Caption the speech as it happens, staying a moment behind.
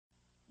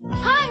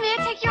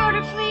take your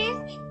order,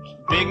 please?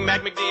 Big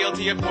Mac,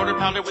 McDLT, a quarter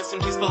pounder with some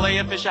cheese, filet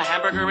of fish, a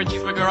hamburger, a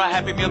cheeseburger, a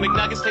Happy Meal,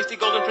 McNuggets, tasty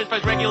golden french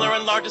fries, regular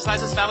and large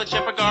size, a salad,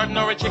 chef, a garden,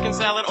 or a chicken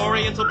salad,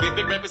 oriental, big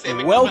breakfast.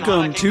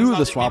 Welcome to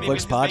the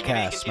Swampflix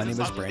Podcast. My name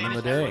is Brandon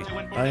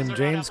Leday. I am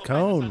James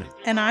Cone.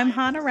 And I'm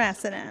Hannah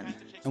Rassinen.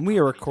 And we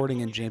are recording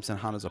in James and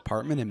Hannah's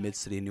apartment in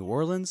Mid-City, New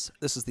Orleans.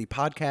 This is the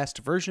podcast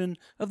version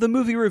of the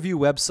movie review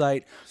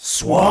website,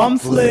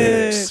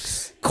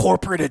 Swampflix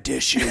Corporate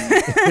Edition.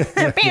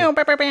 Bow,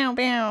 bow, bow, bow,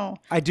 bow.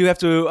 I do have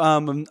to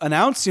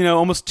announce,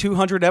 almost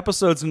 200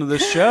 episodes into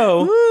this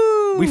show,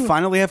 we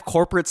finally have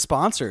corporate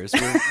sponsors.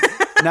 We're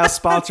now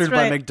sponsored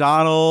by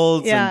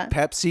McDonald's and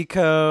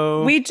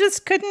PepsiCo. We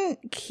just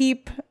couldn't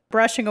keep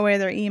brushing away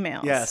their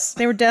emails. Yes.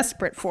 They were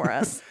desperate for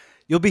us.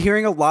 You'll be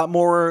hearing a lot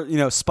more,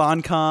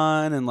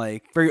 SpawnCon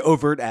and very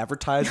overt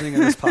advertising in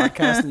this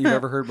podcast than you've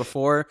ever heard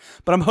before.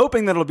 But I'm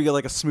hoping that it'll be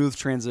like a smooth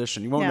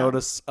transition. You won't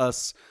notice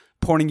us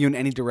pointing you in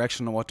any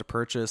direction on what to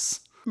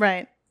purchase.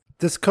 Right.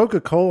 This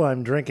Coca-Cola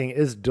I'm drinking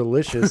is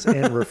delicious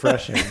and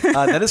refreshing.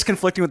 That is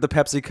conflicting with the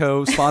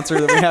PepsiCo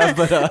sponsor that we have,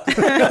 but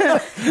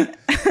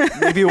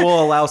maybe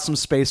we'll allow some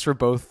space for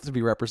both to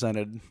be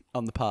represented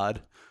on the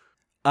pod.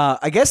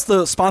 I guess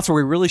the sponsor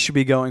we really should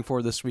be going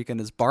for this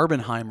weekend is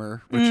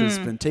Barbenheimer, which has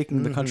been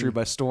taking the country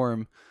by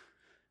storm.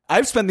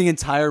 I've spent the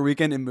entire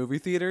weekend in movie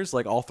theaters,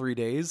 all 3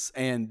 days,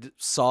 and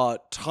saw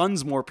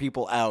tons more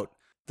people out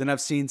than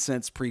I've seen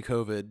since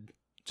pre-COVID.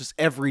 Just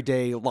every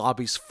day,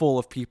 lobbies full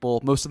of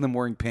people, most of them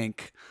wearing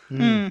pink.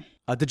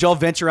 Did y'all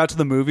venture out to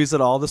the movies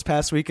at all this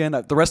past weekend?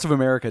 The rest of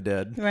America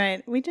did.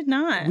 Right. We did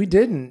not. We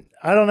didn't.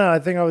 I don't know. I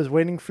think I was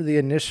waiting for the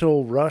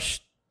initial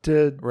rush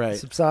to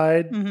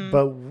subside,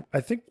 but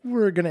I think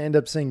we're going to end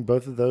up seeing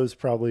both of those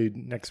probably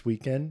next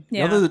weekend.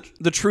 Yeah.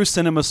 The true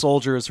cinema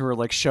soldiers who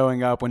are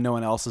showing up when no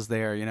one else is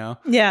there,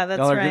 Yeah, that's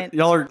right.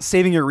 Y'all are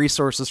saving your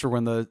resources for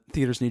when the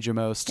theaters need you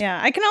most. Yeah,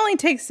 I can only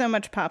take so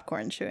much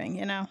popcorn chewing,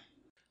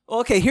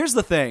 Well, okay, here's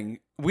the thing.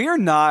 We are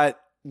not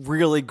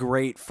really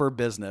great for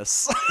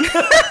business.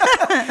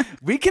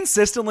 We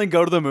consistently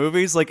go to the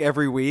movies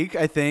every week,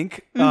 I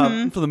think,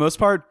 for the most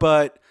part,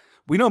 but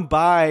we don't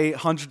buy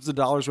hundreds of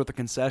dollars worth of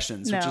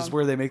concessions, which is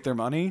where they make their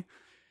money.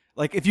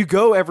 If you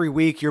go every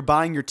week, you're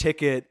buying your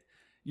ticket,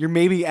 you're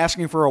maybe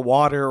asking for a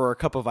water or a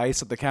cup of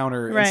ice at the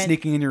counter and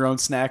sneaking in your own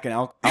snack and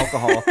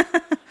alcohol.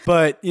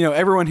 But,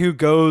 everyone who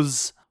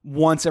goes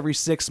once every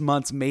 6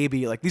 months,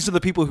 maybe, these are the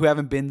people who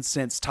haven't been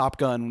since Top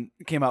Gun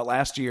came out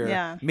last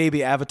year,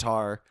 maybe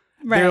Avatar.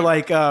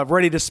 Right. They're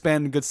ready to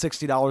spend a good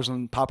 $60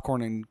 on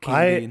popcorn and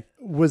candy. I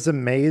was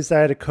amazed. I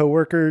had a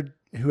coworker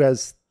who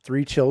has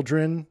 3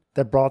 children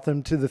that brought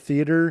them to the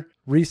theater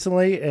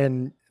recently,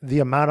 and the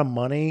amount of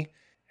money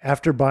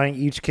after buying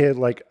each kid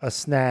a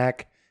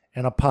snack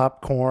and a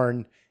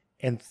popcorn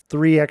and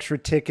 3 extra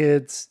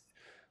tickets,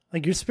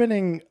 you're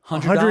spending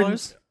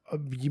 $100,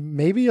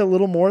 maybe a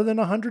little more than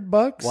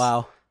 $100.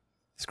 Wow,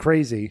 it's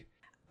crazy.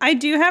 I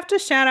do have to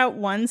shout out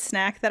one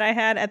snack that I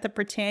had at the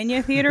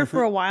Britannia Theater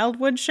for a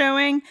Wildwood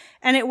showing,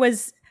 and it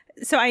was...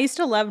 So I used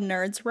to love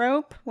Nerds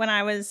Rope when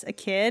I was a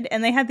kid,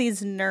 and they had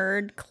these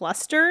nerd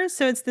clusters.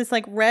 So it's this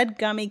red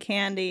gummy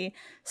candy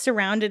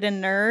surrounded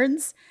in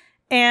nerds,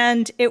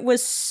 and it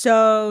was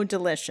so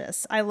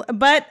delicious.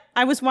 But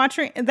I was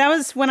watching, that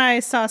was when I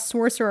saw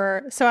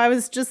Sorcerer. So I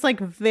was just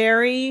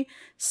very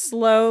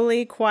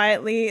slowly,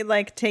 quietly,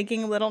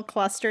 taking little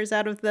clusters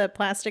out of the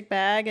plastic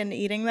bag and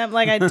eating them.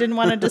 I didn't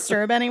want to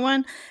disturb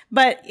anyone.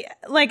 But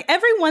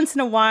every once in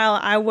a while,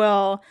 I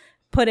will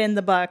put in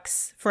the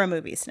bucks for a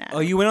movie snack.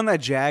 Oh, you went on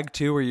that jag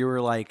too, where you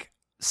were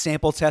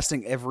sample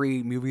testing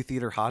every movie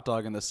theater hot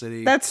dog in the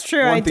city. That's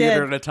true. One I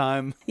theater did at a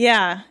time.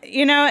 Yeah,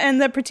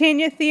 and the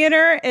Britannia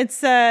Theater,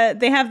 it's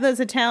they have those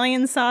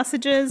Italian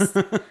sausages.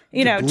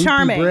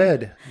 Charming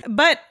bread.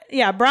 But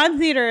yeah, Broad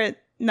Theater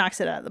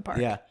knocks it out of the park.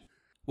 Yeah.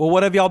 Well,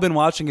 what have y'all been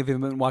watching? Have you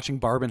been watching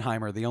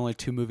Barbenheimer, the only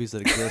 2 movies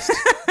that exist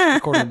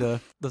according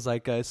to the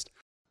Zeitgeist?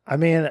 I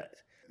mean,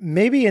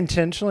 maybe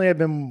intentionally I've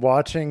been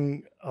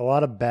watching a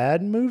lot of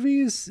bad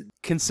movies.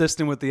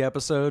 Consistent with the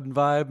episode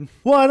vibe?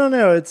 Well, I don't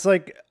know. It's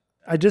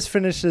I just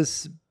finished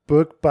this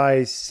book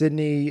by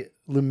Sidney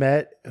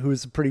Lumet,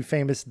 who's a pretty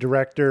famous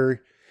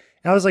director.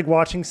 And I was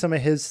watching some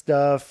of his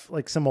stuff,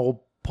 some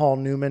old Paul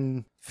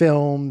Newman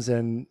films,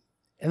 and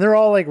they're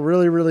all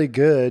really, really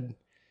good.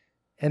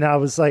 And I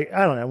was I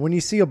don't know, when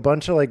you see a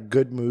bunch of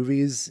good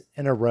movies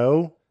in a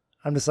row,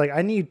 I'm just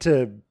I need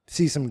to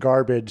see some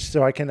garbage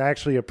so I can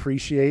actually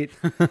appreciate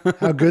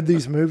how good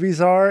these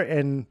movies are.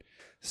 And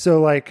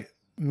so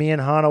me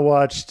and Hannah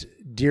watched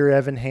Dear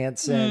Evan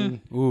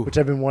Hansen, which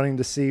I've been wanting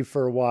to see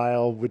for a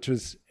while, which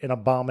was an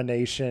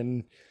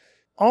abomination,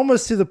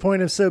 almost to the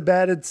point of so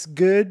bad it's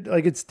good.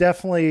 It's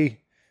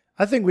definitely,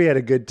 I think we had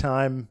a good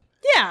time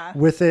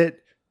with it,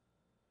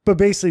 but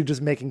basically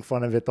just making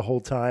fun of it the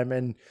whole time.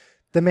 And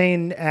the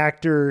main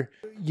actor,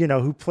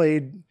 who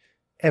played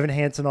Evan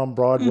Hansen on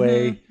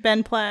Broadway,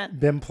 Ben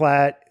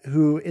Platt,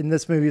 who in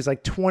this movie is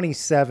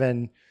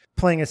 27,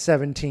 playing a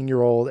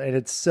 17-year-old, and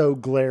it's so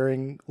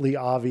glaringly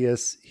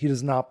obvious he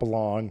does not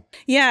belong.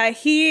 Yeah,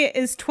 he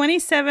is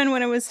 27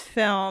 when it was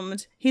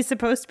filmed. He's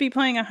supposed to be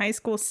playing a high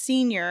school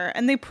senior,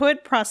 and they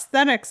put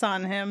prosthetics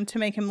on him to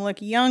make him look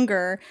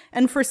younger.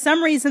 And for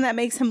some reason, that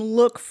makes him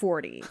look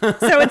 40.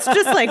 So it's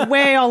just like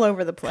way all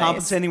over the place.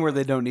 Compensating where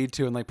they don't need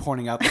to and like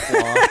pointing out the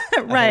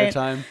flaw Right. ahead of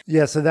time.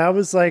 Yeah, so that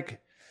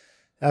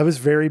was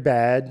very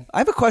bad. I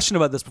have a question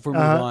about this before we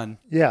move on.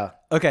 Yeah.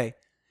 Okay.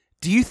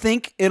 Do you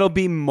think it'll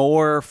be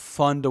more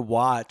fun to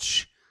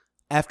watch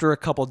after a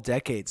couple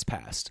decades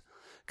passed?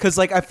 Because,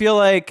 like, I feel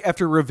like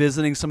after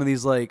revisiting some of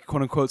these, like,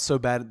 quote unquote, so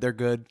bad they're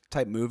good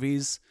type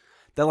movies,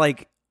 that,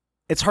 like,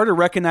 it's hard to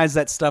recognize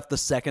that stuff the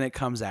second it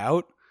comes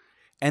out.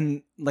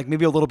 And, like,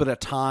 maybe a little bit of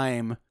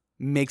time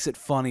makes it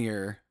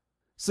funnier.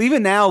 So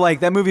even now, like,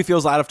 that movie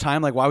feels out of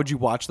time. Like, why would you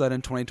watch that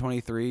in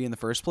 2023 in the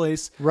first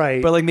place?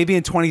 Right. But, like, maybe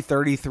in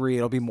 2033,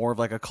 it'll be more of,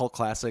 like, a cult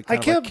classic, kind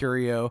of like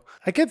Curio.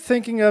 I kept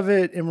thinking of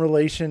it in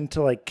relation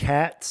to, like,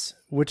 Cats,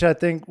 which I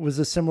think was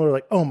a similar,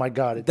 like, oh my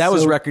God. It's That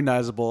was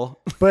recognizable.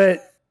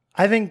 But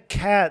I think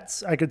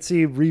Cats, I could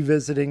see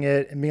revisiting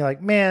it and being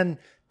like, man,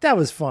 that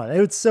was fun. It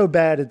was so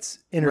bad, it's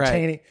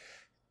entertaining.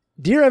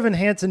 Right. Dear Evan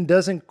Hansen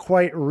doesn't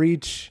quite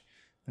reach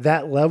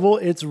that level.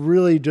 It's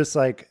really just,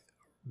 like,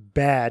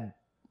 bad.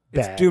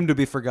 It's doomed to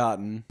be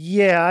forgotten.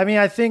 Yeah, I mean,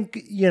 I think,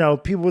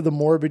 people with a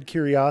morbid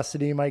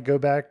curiosity might go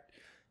back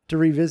to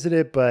revisit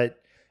it,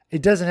 but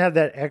it doesn't have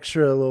that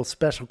extra little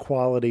special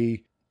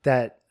quality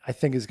that I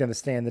think is going to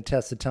stand the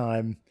test of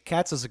time.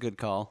 Cats is a good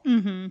call.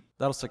 Mm-hmm.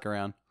 That'll stick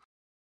around.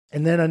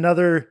 And then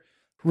another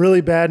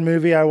really bad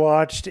movie I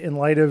watched in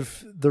light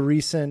of the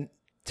recent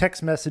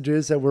text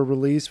messages that were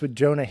released with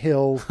Jonah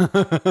Hill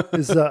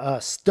is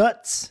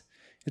Stutz.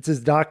 It's his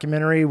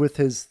documentary with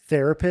his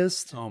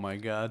therapist. Oh my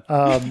God.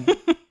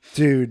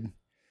 Dude,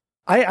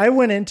 I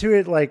went into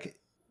it like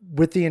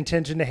with the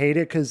intention to hate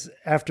it because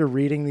after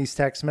reading these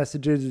text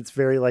messages, it's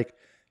very like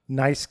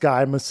nice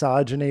guy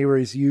misogyny where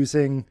he's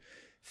using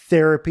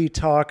therapy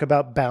talk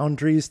about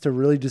boundaries to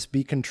really just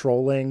be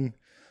controlling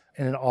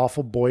and an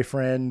awful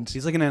boyfriend.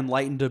 He's like an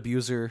enlightened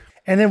abuser.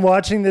 And then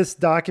watching this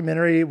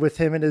documentary with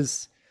him and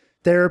his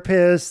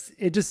therapist,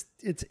 it's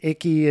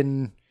icky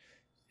and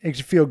it makes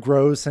you feel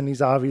gross. And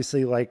he's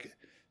obviously like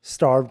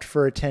starved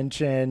for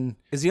attention.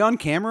 Is he on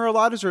camera a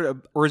lot,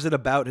 or is it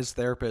about his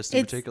therapist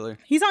in particular?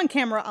 He's on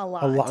camera a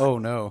lot. Oh,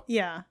 no.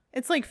 Yeah.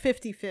 It's like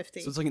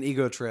 50-50. So it's like an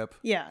ego trip.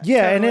 Yeah.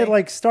 Yeah, totally. and it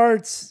like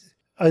starts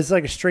as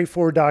like a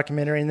straightforward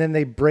documentary, and then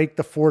they break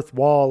the fourth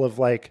wall of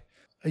like,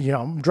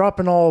 I'm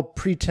dropping all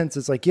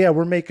pretenses. Like, yeah,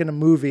 we're making a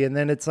movie. And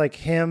then it's like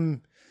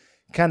him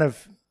kind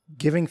of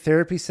giving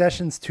therapy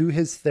sessions to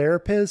his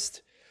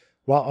therapist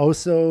while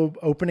also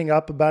opening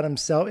up about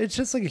himself. It's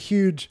just like a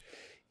huge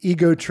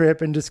ego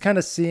trip, and just kind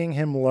of seeing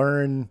him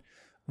learn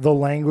the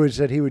language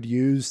that he would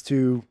use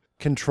to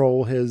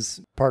control his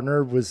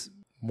partner was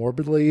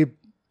morbidly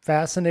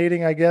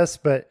fascinating, I guess.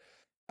 But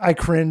I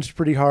cringed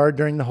pretty hard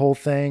during the whole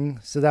thing.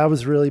 So that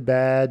was really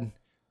bad.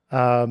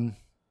 One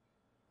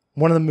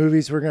of the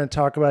movies we're going to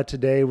talk about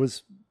today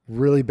was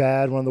really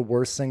bad. One of the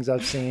worst things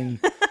I've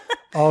seen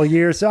all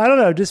year. So I don't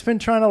know, just been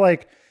trying to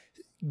like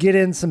get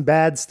in some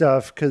bad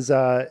stuff because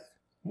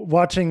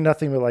watching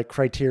nothing but like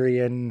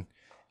Criterion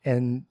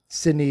and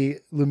Sidney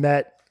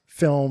Lumet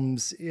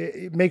films,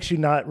 it makes you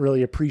not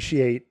really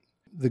appreciate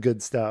the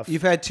good stuff.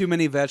 You've had too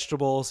many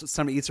vegetables. It's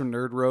time to eat some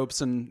nerd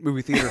ropes and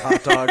movie theater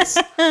hot dogs.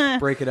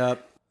 Break it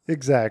up.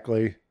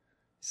 Exactly.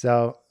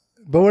 So,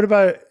 but what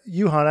about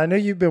you, Han? I know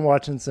you've been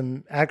watching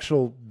some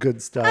actual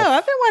good stuff. Oh,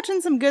 I've been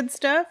watching some good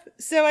stuff.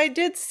 So I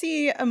did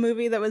see a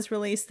movie that was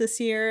released this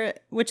year,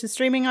 which is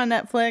streaming on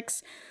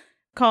Netflix,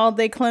 called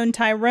They Cloned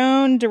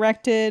Tyrone,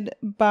 directed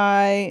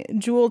by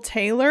Jewel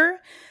Taylor.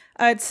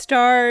 It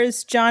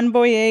stars John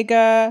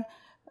Boyega,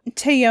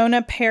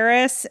 Teyonah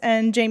Parris,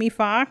 and Jamie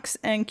Foxx,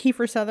 and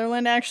Kiefer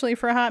Sutherland, actually,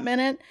 for a hot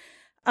minute.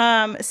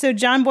 So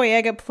John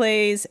Boyega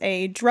plays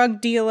a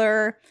drug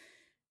dealer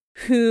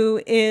who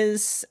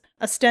is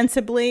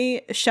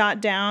ostensibly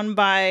shot down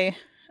by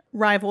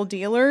rival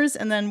dealers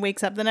and then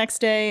wakes up the next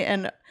day,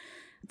 and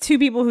two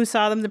people who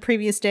saw them the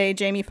previous day,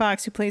 Jamie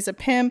Foxx, who plays a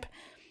pimp,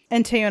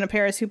 and Teyonah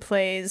Parris, who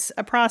plays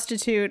a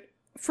prostitute,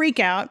 freak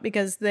out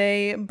because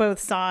they both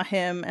saw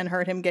him and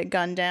heard him get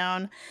gunned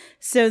down.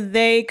 So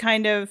they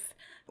kind of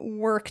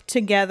work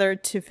together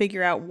to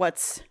figure out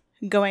what's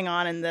going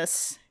on in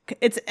this.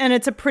 It's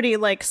a pretty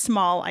like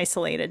small,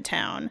 isolated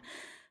town.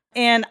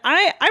 And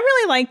I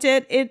really liked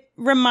it. It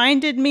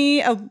reminded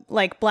me of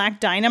like Black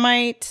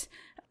Dynamite.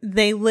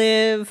 They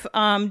Live,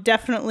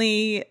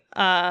 definitely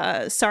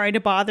Sorry to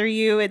Bother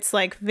You. It's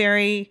like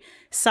very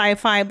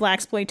sci-fi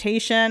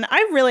blaxploitation. I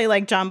really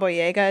like John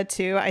Boyega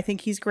too. I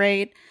think he's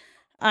great.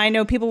 I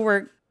know people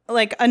were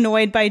like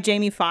annoyed by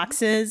Jamie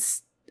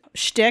Foxx's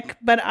shtick,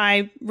 but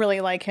I really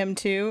like him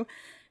too.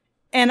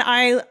 And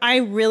I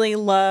really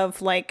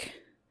love like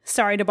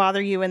Sorry to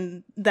Bother You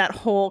and that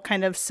whole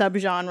kind of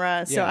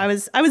subgenre. So Yeah.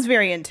 I was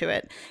very into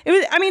it. It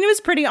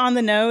was pretty on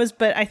the nose,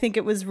 but I think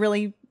it was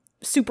really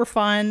super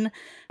fun,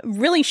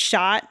 really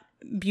shot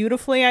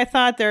beautifully. I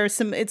thought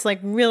it's like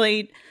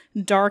really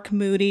dark,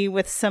 moody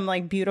with some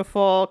like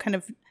beautiful kind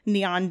of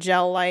neon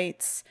gel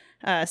lights.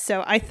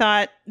 So I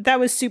thought that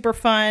was super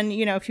fun.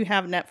 You know, if you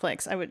have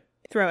Netflix, I would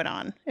throw it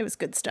on. It was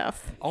good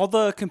stuff. All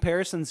the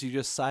comparisons you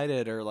just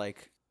cited are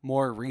like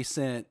more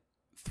recent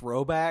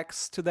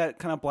throwbacks to that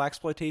kind of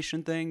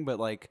blaxploitation thing, but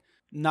like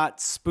not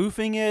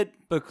spoofing it,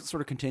 but sort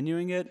of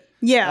continuing it.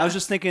 Yeah. I was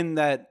just thinking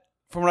that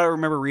from what I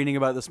remember reading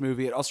about this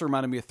movie, it also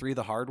reminded me of 3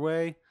 the Hard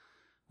Way,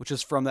 which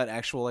is from that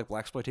actual like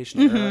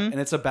blaxploitation era, and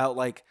it's about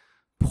like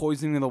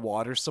poisoning the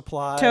water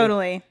supply.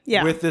 Totally.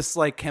 Yeah. With this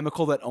like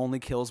chemical that only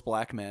kills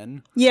black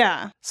men.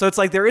 Yeah. So it's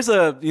like there is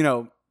a, you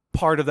know,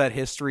 part of that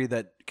history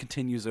that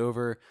continues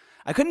over.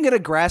 I couldn't get a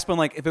grasp on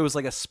like if it was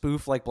like a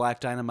spoof like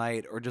Black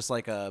Dynamite or just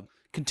like a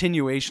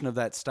continuation of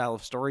that style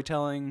of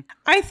storytelling.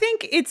 I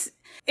think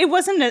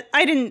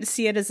I didn't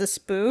see it as a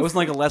spoof. It wasn't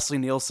like a Leslie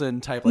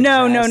Nielsen type like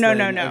No. jazz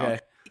thing. Okay.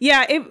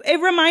 Yeah,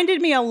 it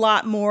reminded me a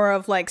lot more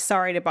of like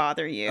Sorry to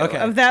Bother You. Okay.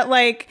 Of that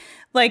like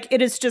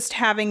it is just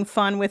having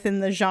fun within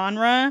the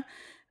genre.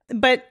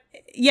 But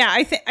yeah,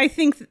 I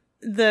think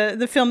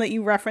the film that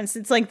you referenced,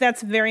 it's like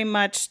that's very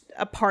much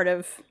a part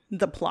of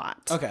the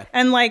plot. Okay.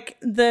 And like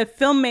the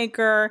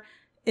filmmaker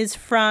is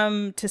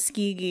from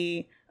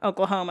Tuskegee,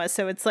 Oklahoma,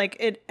 so it's like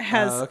it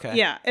has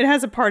it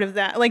has a part of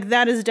that. Like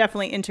that is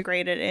definitely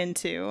integrated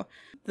into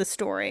the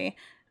story.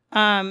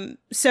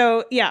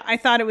 So yeah, I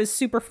thought it was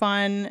super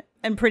fun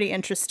and pretty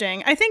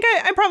interesting. I think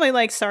I probably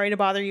like Sorry to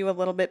Bother You a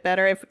little bit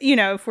better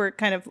if we're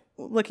kind of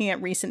looking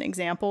at recent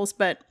examples,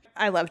 but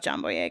I love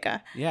John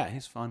Boyega. Yeah,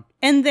 he's fun.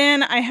 And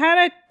then I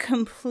had a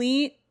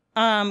complete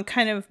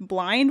kind of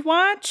blind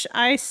watch.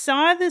 I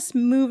saw this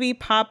movie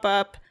pop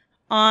up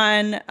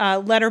on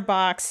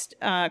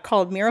Letterboxd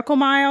called Miracle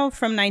Mile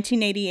from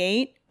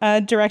 1988,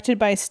 directed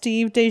by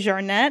Steve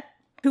DeJarnette,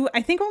 who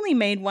I think only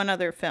made one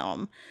other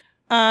film.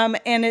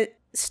 And it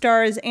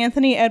stars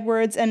Anthony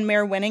Edwards and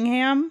Mare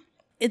Winningham.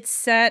 It's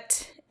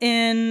set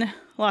in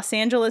Los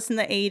Angeles in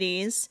the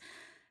 80s.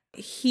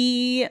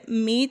 He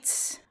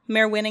meets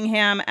Mare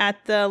Winningham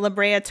at the La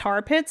Brea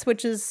Tar Pits,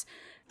 which is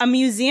a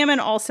museum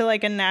and also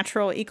like a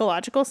natural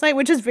ecological site,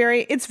 which is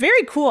very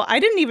cool. I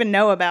didn't even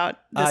know about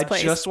this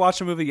place. I just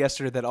watched a movie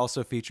yesterday that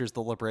also features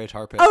the La Brea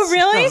Tar Pits. Oh,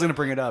 really? I was going to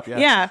bring it up. Yeah.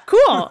 Yeah.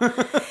 Cool.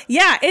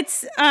 Yeah.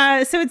 It's,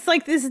 so it's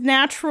like this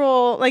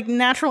natural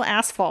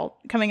asphalt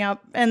coming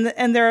up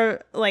and there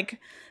are like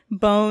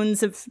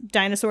bones of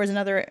dinosaurs and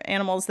other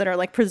animals that are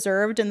like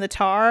preserved in the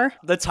tar.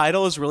 The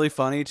title is really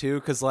funny too,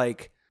 because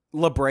like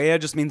La Brea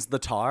just means the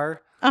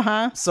tar.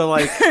 Uh-huh. So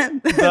like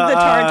the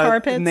tar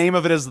pits. Name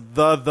of it is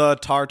the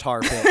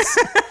tar pits.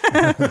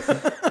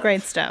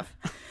 Great stuff.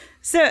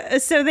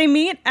 So they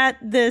meet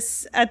at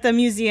the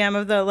museum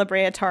of the La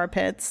Brea Tar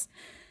Pits,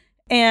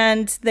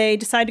 and they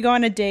decide to go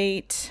on a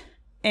date,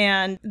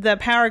 and the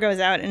power goes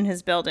out in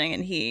his building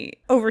and he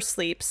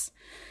oversleeps.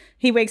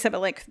 He wakes up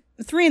at like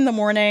 3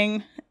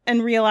 a.m.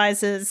 and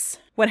realizes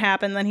what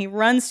happened. Then he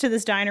runs to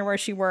this diner where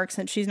she works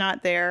and she's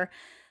not there.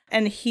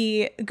 And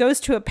he goes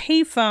to a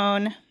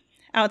payphone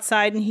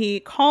outside and he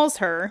calls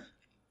her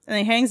and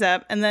he hangs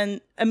up, and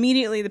then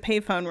immediately the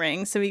payphone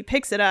rings. So he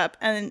picks it up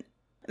and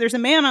there's a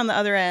man on the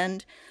other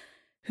end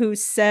who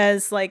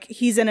says like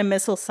he's in a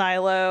missile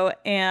silo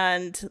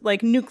and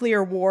like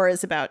nuclear war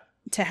is about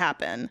to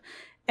happen.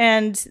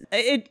 And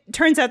it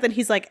turns out that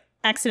he's like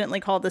accidentally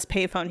called this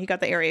payphone. He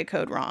got the area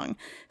code wrong.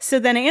 So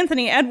then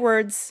Anthony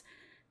Edwards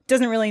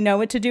doesn't really know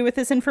what to do with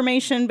this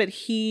information, but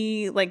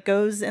he like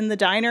goes in the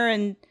diner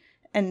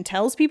and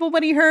tells people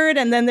what he heard.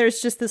 And then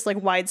there's just this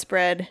like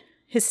widespread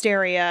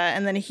hysteria.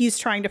 And then he's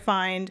trying to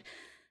find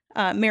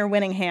Mare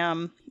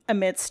Winningham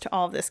amidst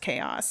all of this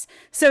chaos.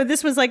 So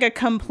this was like a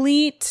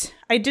complete,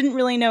 I didn't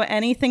really know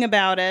anything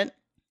about it.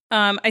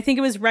 I think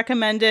it was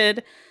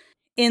recommended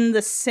in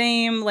the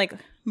same like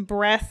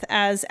breath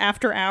as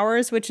After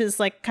Hours, which is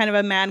like kind of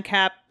a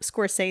madcap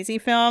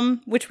Scorsese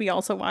film, which we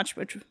also watched,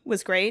 which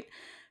was great.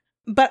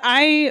 But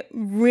I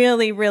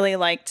really, really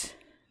liked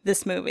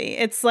this movie.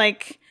 It's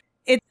like,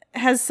 it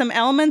has some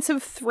elements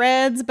of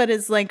Threads, but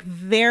is like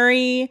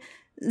very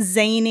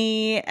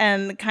zany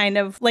and kind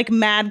of like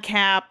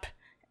madcap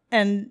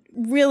and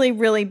really,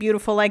 really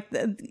beautiful. Like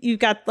you've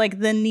got like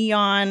the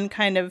neon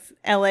kind of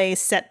LA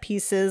set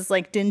pieces,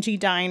 like dingy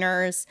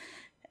diners.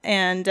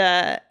 And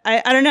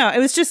I don't know. It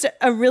was just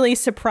a really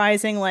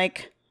surprising,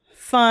 like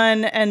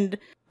fun and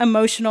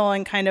emotional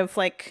and kind of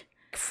like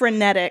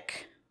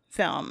frenetic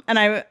film. And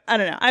I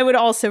don't know. I would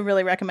also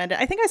really recommend it.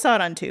 I think I saw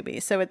it on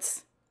Tubi, so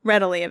it's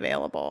readily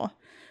available.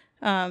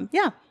 Yeah, I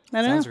don't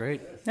know. Sounds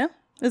great. Yeah,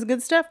 it was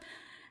good stuff.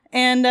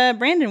 And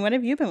Brandon, what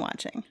have you been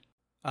watching?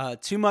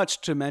 Too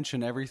much to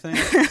mention everything.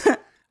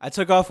 I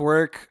took off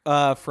work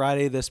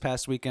Friday this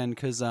past weekend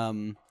because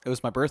it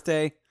was my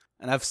birthday.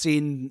 And I've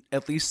seen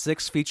at least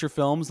 6 feature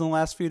films in the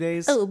last few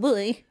days. Oh,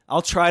 boy.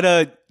 I'll try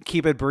to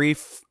keep it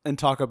brief and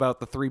talk about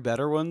the 3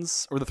 better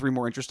ones, or the 3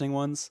 more interesting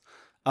ones.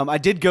 I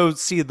did go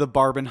see the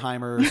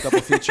Barbenheimer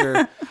double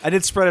feature. I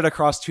did spread it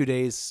across 2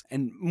 days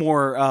and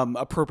more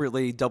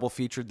appropriately double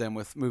featured them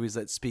with movies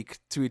that speak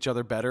to each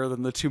other better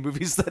than the two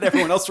movies that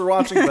everyone else were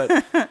watching.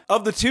 But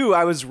of the two,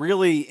 I was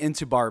really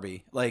into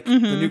Barbie, like the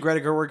new Greta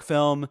Gerwig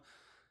film.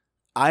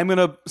 I'm going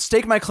to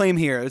stake my claim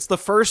here. It's the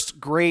first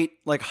great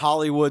like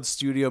Hollywood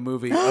studio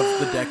movie of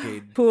the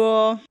decade.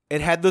 Cool.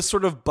 It had this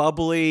sort of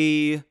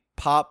bubbly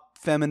pop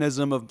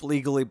feminism of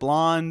Legally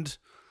Blonde,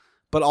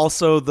 but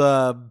also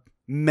the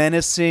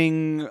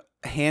menacing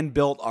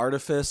hand-built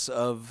artifice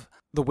of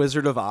The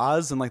Wizard of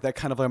Oz and like that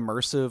kind of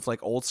immersive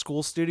like old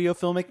school studio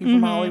filmmaking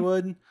from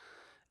Hollywood,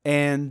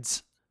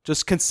 and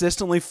just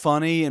consistently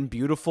funny and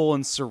beautiful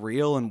and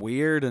surreal and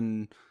weird,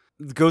 and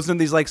goes into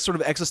these like sort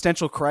of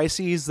existential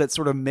crises that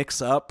sort of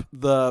mix up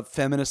the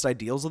feminist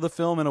ideals of the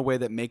film in a way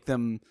that make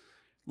them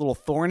a little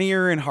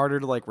thornier and harder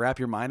to like wrap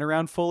your mind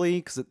around fully,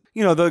 because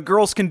the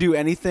girls can do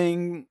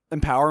anything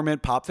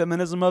empowerment pop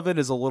feminism of it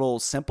is a little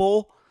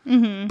simple.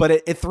 But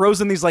it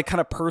throws in these like kind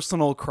of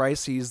personal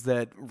crises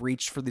that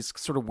reach for these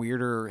sort of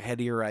weirder,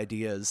 headier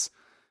ideas,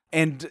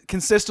 and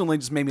consistently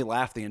just made me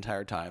laugh the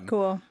entire time.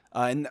 Cool.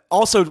 And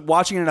also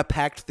watching it in a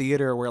packed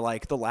theater where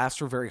like the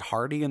laughs were very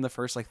hearty in the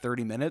first like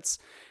 30 minutes,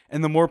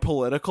 and the more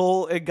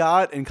political it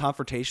got and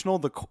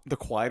confrontational, the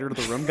quieter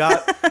the room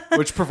got,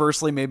 which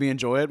perversely made me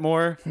enjoy it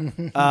more.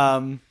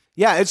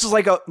 Yeah, it's just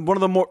like one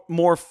of the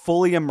more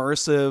fully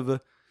immersive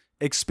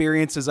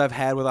experiences I've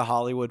had with a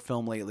Hollywood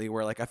film lately,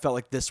 where like I felt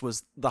like this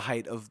was the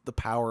height of the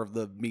power of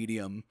the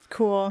medium.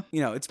 Cool.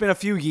 It's been a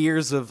few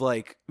years of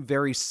like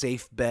very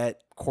safe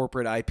bet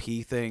corporate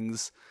IP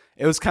things.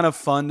 It was kind of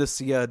fun to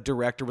see a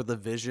director with a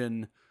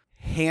vision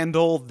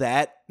handle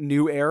that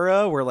new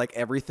era where like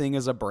everything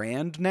is a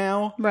brand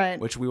now, right?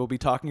 Which we will be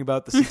talking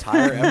about this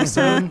entire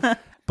episode,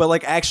 but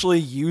like actually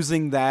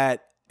using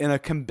that in a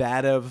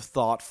combative,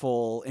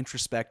 thoughtful,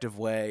 introspective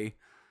way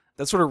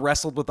that sort of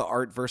wrestled with the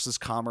art versus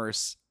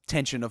commerce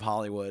tension of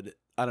Hollywood.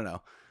 I don't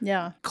know.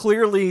 Yeah.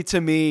 Clearly,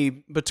 to me,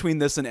 between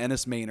this and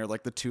Ennis Main are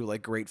like the two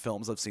like great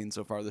films I've seen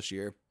so far this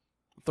year.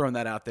 Throwing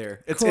that out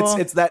there.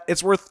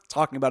 It's worth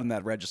talking about in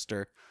that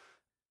register.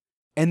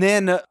 And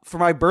then for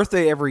my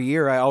birthday every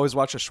year, I always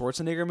watch a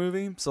Schwarzenegger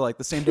movie. So like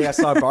the same day I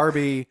saw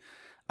Barbie,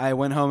 I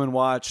went home and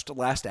watched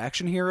Last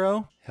Action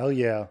Hero. Hell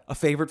yeah. A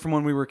favorite from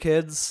when we were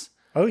kids.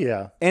 Oh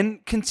yeah.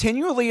 And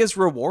continually is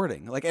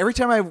rewarding. Like every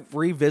time I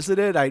revisit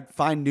it, I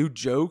find new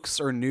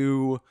jokes or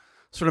new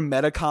sort of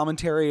meta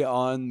commentary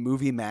on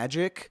movie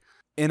magic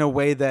in a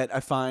way that I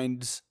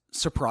find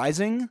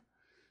surprising.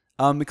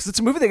 Because it's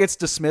a movie that gets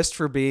dismissed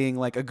for being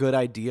like a good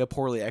idea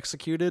poorly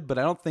executed, but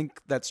I don't think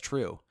that's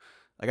true.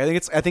 Like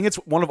I think it's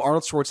one of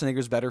Arnold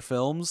Schwarzenegger's better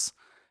films,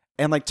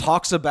 and like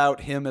talks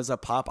about him as a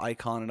pop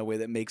icon in a way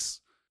that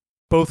makes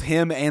both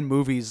him and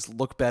movies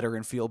look better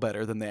and feel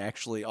better than they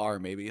actually are.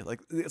 Maybe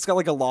like it's got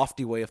like a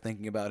lofty way of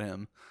thinking about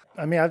him.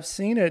 I mean, I've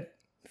seen it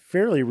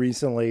fairly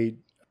recently. It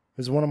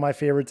was one of my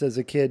favorites as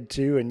a kid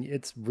too, and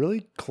it's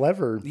really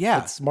clever.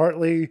 Yeah, it's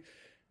smartly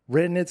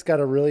written. It's got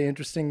a really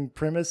interesting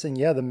premise, and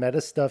yeah, the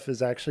meta stuff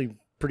is actually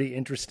pretty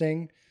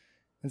interesting.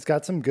 It's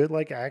got some good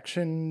like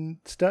action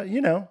stuff.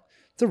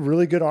 It's a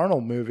really good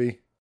Arnold movie.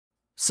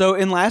 So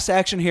in Last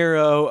Action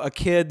Hero, a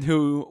kid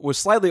who was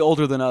slightly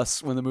older than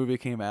us when the movie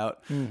came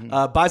out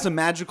buys a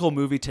magical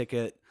movie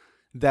ticket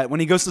that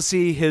when he goes to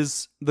see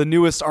the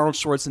newest Arnold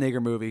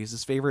Schwarzenegger movie,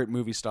 his favorite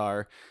movie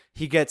star,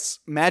 he gets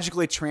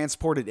magically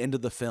transported into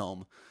the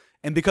film.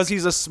 And because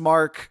he's a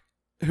smark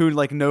who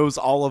like knows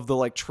all of the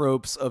like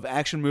tropes of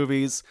action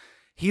movies,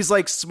 he's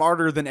like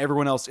smarter than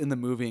everyone else in the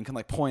movie and can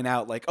like point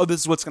out like, oh, this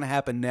is what's going to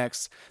happen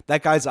next.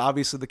 That guy's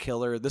obviously the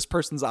killer. This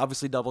person's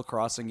obviously double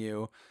crossing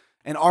you.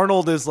 And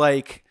Arnold is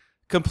like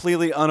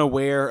completely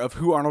unaware of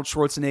who Arnold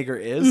Schwarzenegger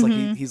is.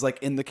 Like he's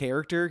like in the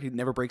character. He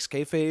never breaks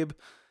kayfabe.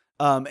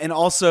 And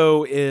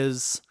also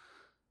is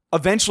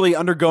eventually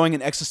undergoing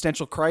an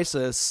existential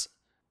crisis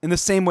in the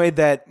same way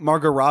that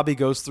Margot Robbie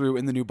goes through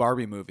in the new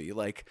Barbie movie.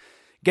 Like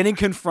getting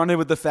confronted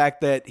with the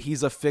fact that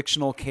he's a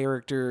fictional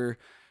character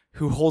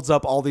who holds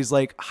up all these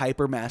like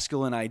hyper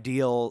masculine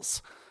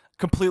ideals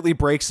completely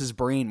breaks his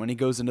brain when he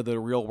goes into the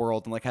real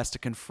world and like has to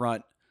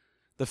confront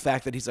the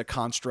fact that he's a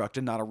construct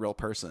and not a real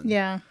person.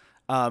 Yeah.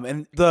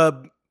 And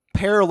the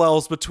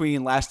parallels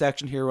between Last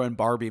Action Hero and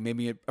Barbie made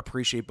me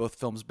appreciate both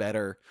films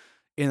better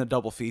in a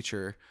double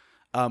feature,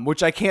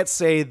 which I can't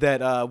say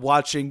that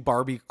watching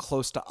Barbie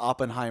close to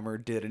Oppenheimer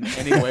did in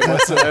any way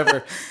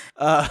whatsoever.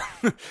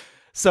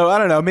 So I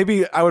don't know,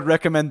 maybe I would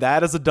recommend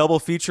that as a double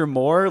feature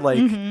more,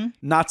 like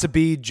not to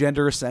be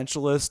gender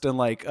essentialist and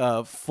like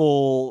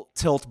full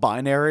tilt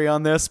binary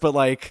on this, but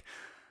like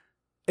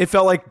it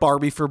felt like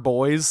Barbie for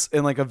boys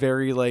in like a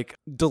very like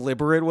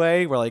deliberate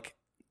way where like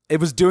it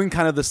was doing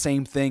kind of the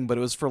same thing, but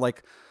it was for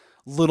like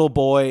little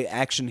boy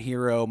action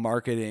hero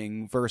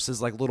marketing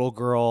versus like little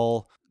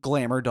girl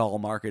glamour doll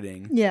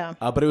marketing. Yeah.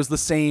 But it was the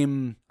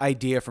same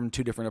idea from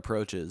two different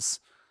approaches.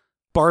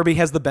 Barbie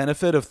has the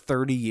benefit of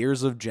 30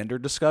 years of gender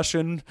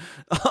discussion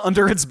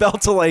under its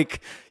belt to like,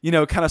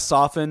 kind of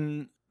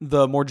soften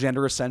the more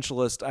gender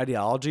essentialist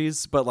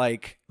ideologies, but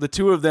like the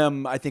two of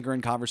them I think are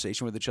in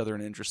conversation with each other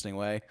in an interesting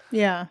way.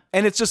 Yeah.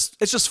 And it's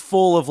just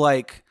full of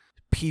like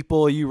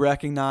people you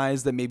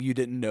recognize that maybe you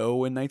didn't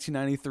know in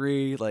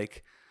 1993.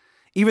 Like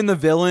even the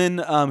villain,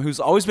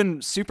 who's always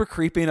been super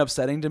creepy and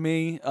upsetting to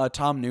me,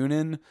 Tom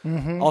Noonan,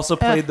 also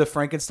played the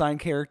Frankenstein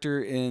character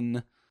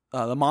in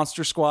The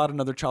Monster Squad,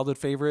 another childhood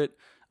favorite.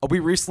 We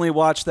recently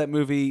watched that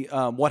movie,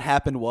 What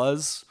Happened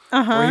Was,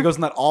 where he goes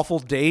on that awful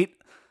date.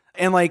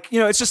 And like,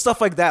 it's just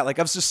stuff like that. Like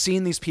I've just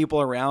seen these people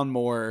around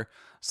more.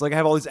 So like I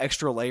have all these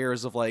extra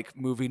layers of like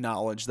movie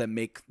knowledge that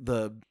make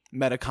the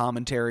meta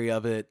commentary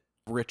of it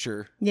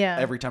richer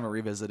every time I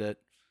revisit it.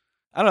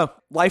 I don't know,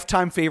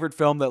 lifetime favorite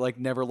film that like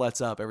never lets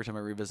up every time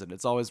I revisit it.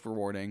 It's always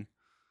rewarding.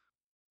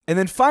 And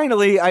then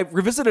finally, I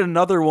revisited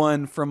another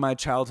one from my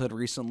childhood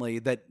recently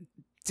that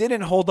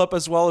didn't hold up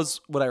as well as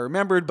what I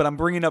remembered, but I'm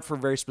bringing it up for a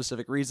very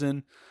specific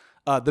reason.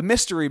 The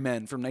Mystery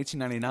Men from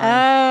 1999.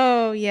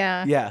 Oh,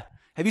 yeah. Yeah.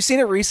 Have you seen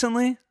it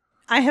recently?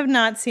 I have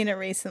not seen it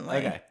recently.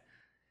 Okay.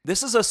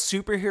 This is a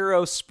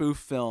superhero spoof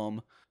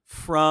film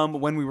from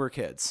when we were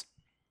kids.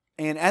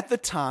 And at the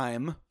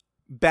time,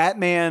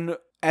 Batman,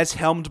 as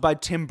helmed by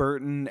Tim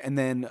Burton and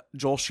then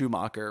Joel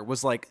Schumacher,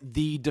 was like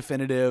the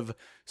definitive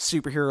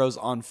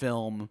superheroes on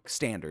film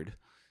standard.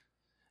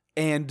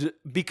 And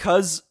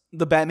because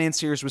the Batman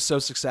series was so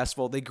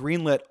successful, they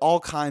greenlit all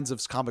kinds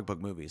of comic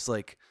book movies,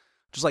 like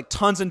just like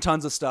tons and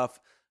tons of stuff.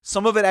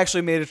 Some of it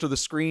actually made it to the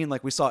screen.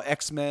 Like we saw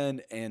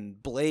X-Men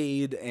and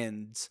Blade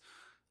and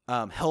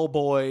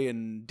Hellboy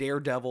and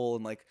Daredevil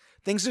and like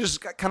things that just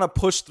got kind of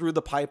pushed through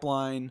the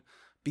pipeline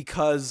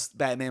because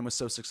Batman was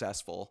so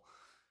successful.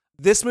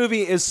 This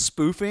movie is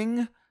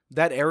spoofing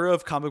that era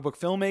of comic book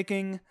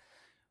filmmaking,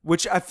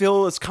 which I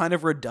feel is kind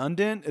of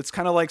redundant. It's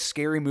kind of like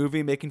Scary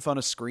Movie making fun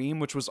of Scream,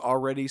 which was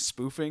already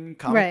spoofing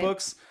comic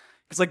books.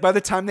 Because like by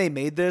the time they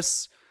made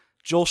this,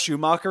 Joel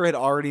Schumacher had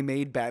already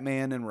made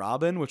Batman and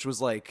Robin, which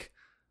was like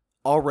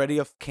already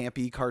a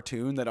campy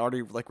cartoon that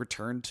already like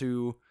returned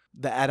to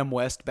the Adam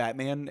West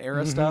Batman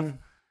era stuff.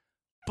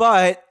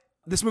 But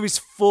this movie's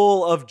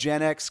full of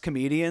Gen X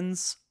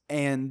comedians,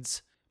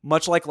 and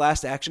much like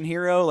Last Action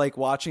Hero, like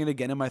watching it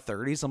again in my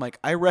 30s, I'm like,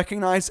 I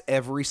recognize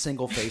every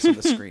single face on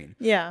the screen.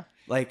 Yeah.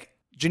 Like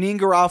Janine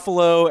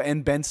Garofalo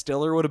and Ben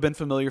Stiller would have been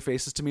familiar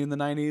faces to me in the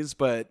 90s,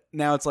 but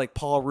now it's like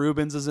Paul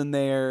Rubens is in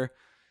there.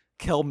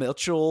 Kel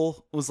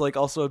Mitchell was like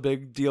also a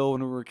big deal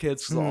when we were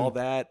kids because of all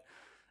that.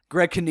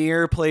 Greg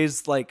Kinnear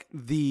plays like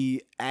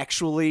the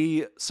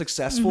actually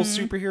successful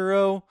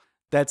superhero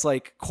that's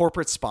like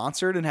corporate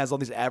sponsored and has all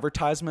these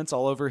advertisements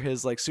all over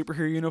his like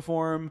superhero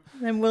uniform.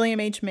 And William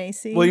H.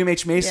 Macy. William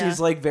H. Macy is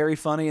like very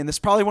funny. And this is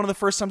probably one of the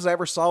first times I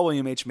ever saw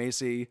William H.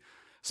 Macy.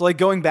 So like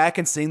going back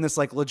and seeing this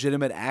like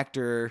legitimate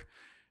actor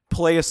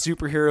play a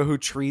superhero who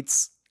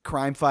treats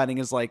crime fighting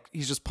as like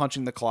he's just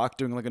punching the clock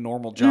doing like a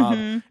normal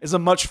job is a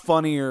much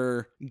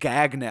funnier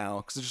gag now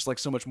because there's just like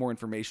so much more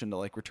information to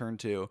like return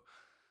to.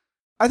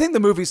 I think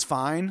the movie's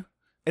fine.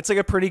 It's like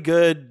a pretty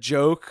good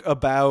joke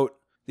about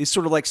these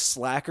sort of like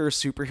slacker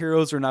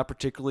superheroes who are not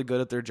particularly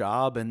good at their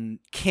job and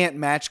can't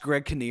match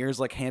Greg Kinnear's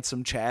like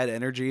handsome Chad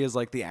energy as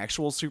like the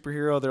actual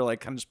superhero. They're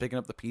like kind of just picking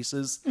up the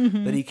pieces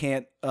that he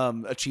can't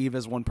achieve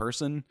as one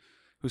person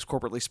who's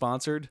corporately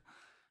sponsored.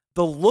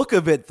 The look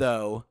of it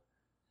though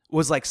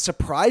was like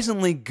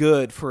surprisingly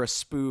good for a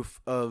spoof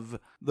of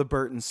the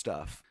Burton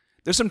stuff.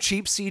 There's some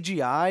cheap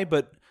CGI,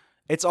 but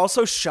it's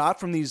also shot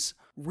from these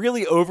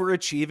really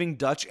overachieving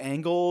Dutch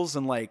angles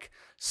and like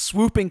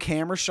swooping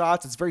camera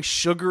shots. It's very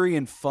sugary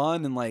and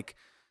fun, and like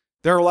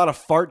there are a lot of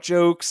fart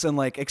jokes and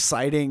like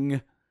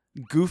exciting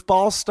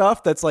goofball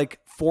stuff that's like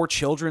for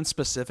children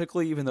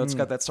specifically, even though it's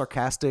got that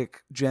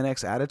sarcastic Gen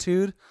X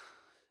attitude.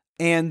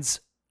 And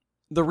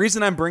the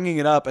reason I'm bringing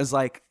it up is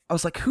like I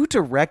was like, who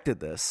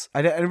directed this?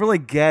 I didn't really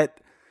get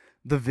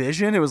the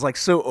vision. It was like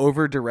so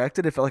over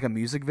directed. It felt like a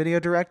music video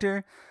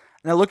director.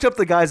 And I looked up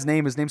the guy's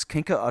name. His name's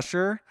Kinka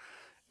Usher.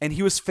 And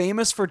he was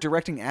famous for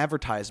directing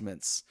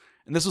advertisements.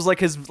 And this was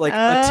like his like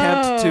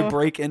attempt to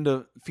break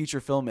into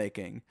feature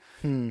filmmaking.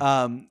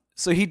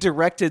 So he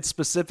directed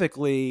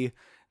specifically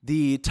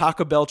the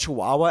Taco Bell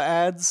Chihuahua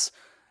ads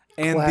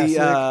and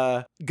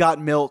the Got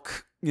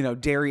Milk,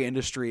 dairy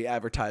industry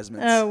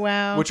advertisements. Oh,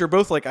 wow. Which are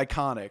both like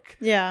iconic.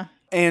 Yeah.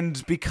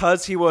 And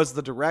because he was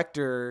the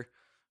director,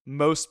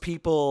 most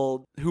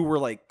people who were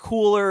like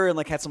cooler and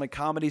like had some like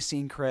comedy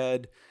scene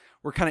cred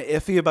were kind of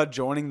iffy about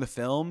joining the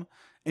film.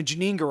 And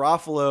Janine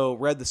Garofalo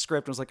read the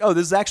script and was like, oh,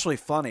 this is actually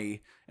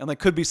funny and like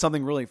could be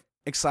something really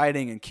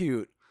exciting and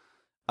cute.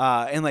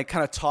 And like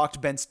kind of talked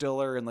Ben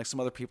Stiller and like some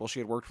other people she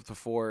had worked with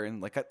before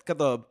and like got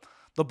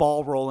the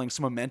ball rolling,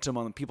 some momentum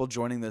on people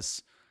joining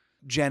this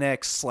Gen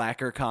X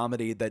slacker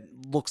comedy that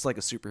looks like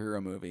a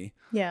superhero movie.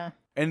 Yeah.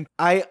 And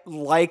I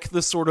like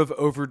the sort of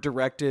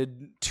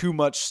over-directed, too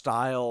much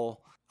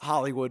style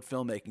Hollywood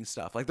filmmaking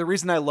stuff. Like the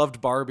reason I loved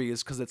Barbie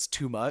is because it's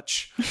too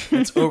much.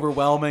 It's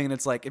overwhelming, and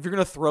it's like if you're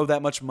gonna throw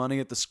that much money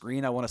at the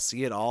screen, I want to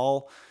see it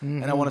all,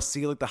 and I want to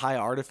see like the high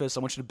artifice. I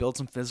want you to build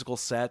some physical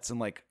sets and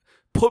like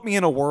put me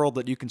in a world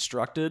that you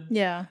constructed.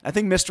 Yeah. I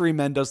think Mystery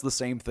Men does the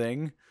same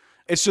thing.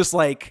 It's just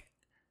like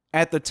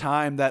at the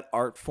time that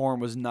art form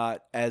was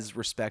not as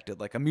respected.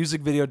 Like a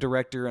music video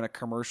director and a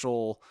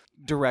commercial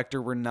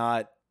director were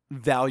not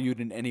valued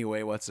in any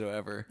way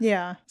whatsoever.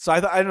 Yeah. So I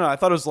don't know. I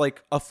thought it was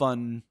like a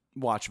fun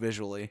watch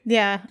visually.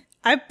 Yeah.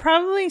 I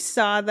probably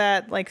saw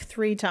that like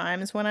 3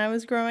 times when I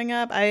was growing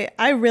up.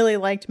 I really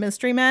liked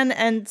Mystery Men,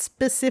 and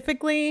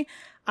specifically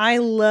I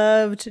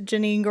loved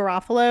Janine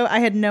Garofalo. I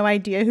had no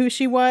idea who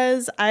she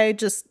was. I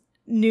just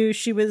knew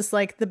she was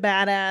like the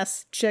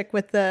badass chick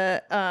with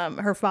the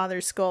her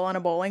father's skull on a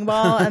bowling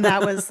ball, and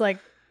that was like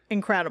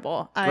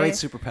incredible. Great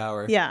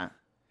superpower. Yeah.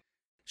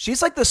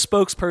 She's like the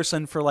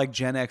spokesperson for like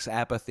Gen X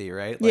apathy,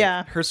 right? Like,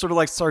 Yeah. Her sort of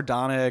like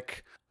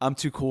sardonic, I'm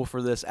too cool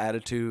for this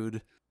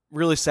attitude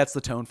really sets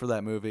the tone for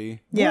that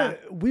movie. Yeah.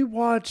 We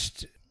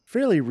watched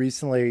fairly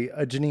recently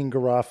a Janine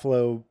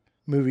Garofalo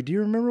movie. Do you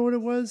remember what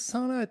it was,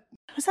 Sana?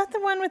 Was that the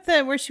one with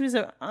the where she was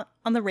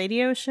on the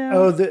radio show?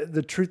 Oh,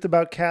 the Truth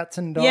About Cats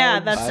and Dogs.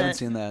 Yeah, that's I haven't it.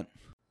 seen that.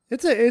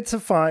 It's a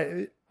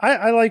fine.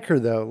 I like her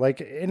though.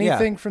 Like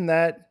anything from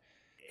that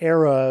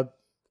era,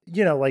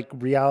 you know, like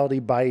Reality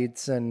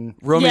Bites and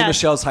Romy Yeah. and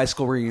Michelle's high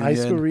school reunion. High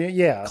School Reunion.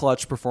 Yeah,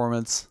 Clutch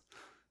performance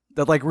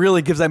that like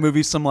really gives that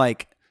movie some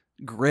like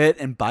grit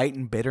and bite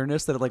and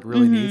bitterness that it like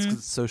really needs because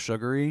it's so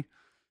sugary.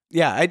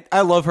 Yeah,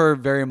 I love her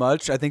very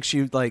much. I think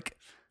she like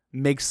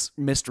makes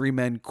Mystery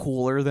Men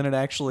cooler than it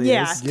actually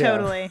Yeah, is. Yeah.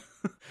 totally.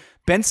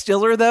 Ben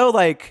Stiller though,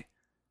 like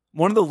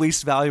one of the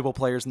least valuable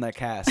players in that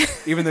cast,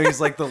 even though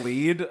he's like the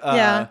lead.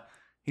 Yeah.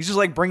 He's just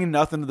like bringing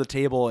nothing to the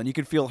table, and you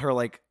can feel her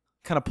like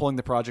kind of pulling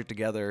the project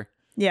together.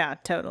 Yeah,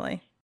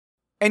 totally.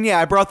 And yeah,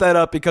 I brought that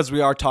up because we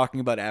are talking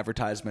about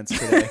advertisements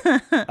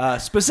today.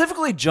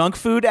 Specifically junk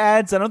food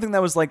ads. I don't think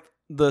that was like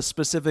the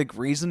specific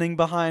reasoning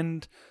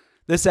behind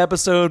this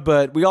episode,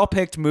 but we all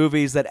picked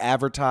movies that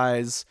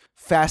advertise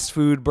fast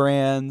food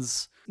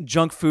brands,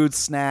 junk food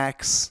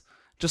snacks,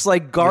 just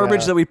like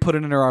garbage that we put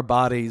into our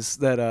bodies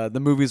that the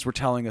movies were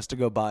telling us to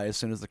go buy as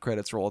soon as the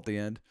credits roll at the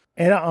end.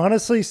 and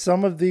honestly,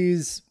 some of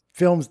these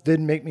films did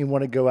make me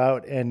want to go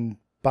out and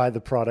buy the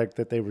product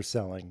that they were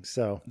selling.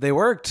 So They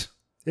worked.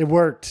 it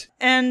worked.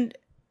 And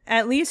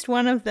at least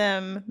one of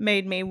them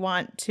made me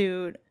want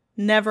to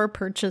never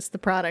purchase the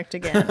product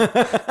again.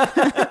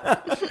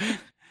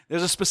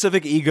 There's a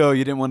specific ego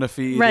you didn't want to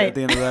feed Right. at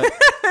the end of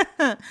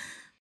that.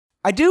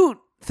 I do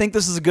think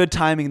this is a good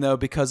timing, though,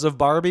 because of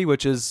Barbie,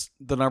 which is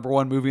the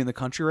 #1 movie in the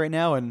country right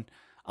now, and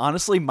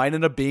honestly might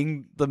end up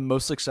being the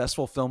most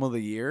successful film of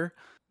the year,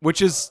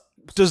 which is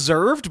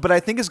deserved, but I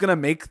think is going to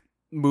make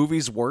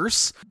movies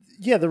worse.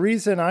 Yeah, the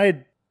reason I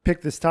had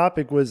picked this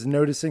topic was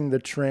noticing the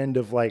trend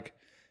of like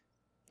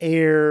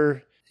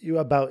Air,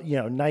 about, you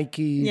know,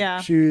 Nike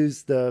Yeah.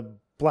 shoes, the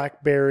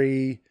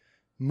BlackBerry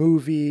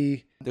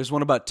movie, There's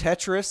one about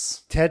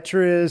Tetris.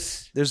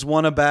 Tetris. There's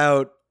one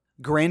about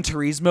Gran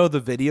Turismo, the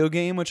video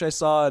game, which I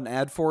saw an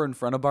ad for in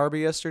front of Barbie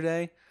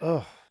yesterday.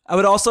 Oh, I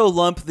would also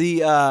lump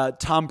the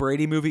Tom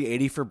Brady movie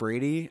 80 for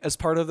Brady as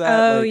part of that.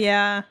 Oh, Like,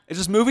 yeah. it's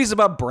just movies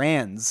about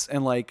brands,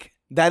 and like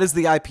that is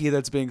the IP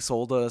that's being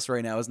sold to us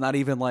right now. It's not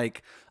even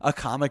like a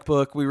comic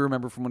book we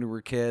remember from when we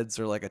were kids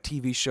or like a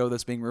TV show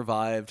that's being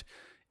revived.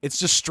 It's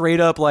just straight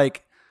up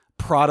like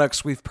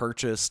products we've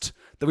purchased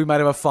that we might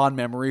have a fond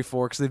memory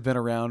for because they've been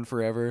around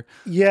forever.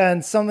 yeah.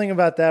 And something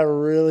about that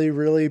really,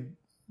 really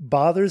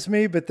bothers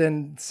me. But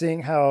then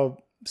seeing how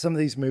some of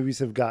these movies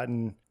have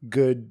gotten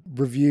good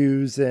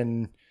reviews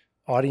and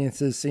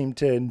audiences seem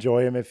to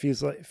enjoy them, it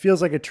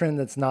feels like a trend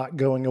that's not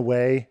going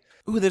away.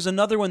 Ooh, there's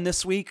another one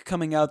this week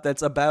coming out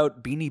that's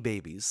about Beanie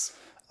Babies.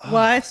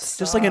 What?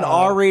 Just like an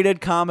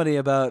R-rated comedy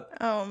about,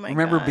 Oh my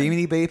remember God.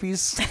 Beanie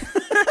Babies?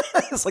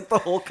 It's like the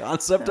whole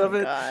concept of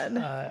it. God.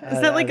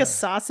 Is that like a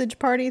sausage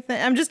party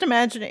thing? I'm just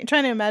trying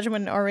to imagine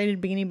what an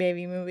R-rated Beanie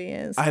Baby movie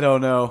is. I don't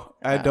know.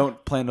 I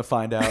don't plan to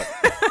find out.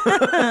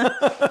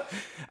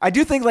 I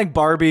do think like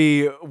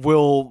Barbie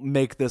will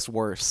make this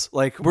worse.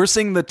 Like we're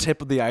seeing the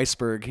tip of the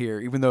iceberg here,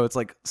 even though it's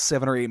like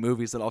 7 or 8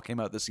 movies that all came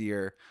out this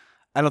year.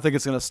 I don't think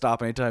it's going to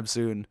stop anytime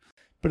soon.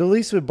 But at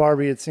least with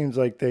Barbie, it seems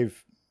like they've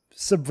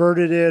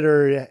subverted it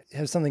or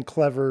have something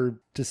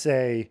clever to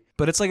say.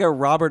 But it's like a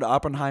Robert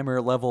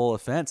Oppenheimer level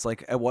offense.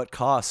 Like at what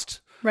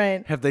cost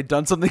Right. have they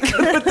done something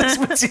good with this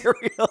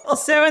material?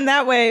 So in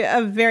that way,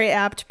 a very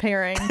apt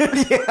pairing.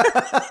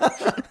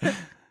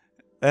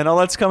 And all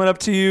that's coming up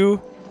to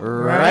you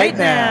right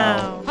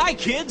now. Hi,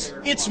 kids.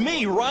 It's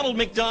me, Ronald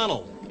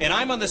McDonald, and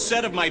I'm on the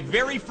set of my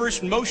very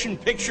first motion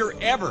picture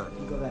ever.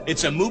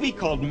 It's a movie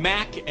called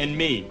Mac and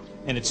Me,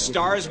 and it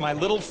stars my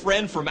little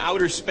friend from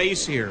outer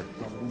space here.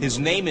 His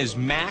name is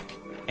Mac,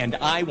 and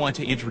I want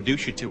to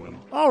introduce you to him.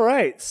 All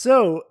right.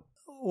 So,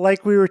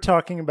 like we were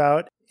talking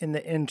about in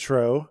the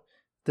intro,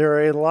 there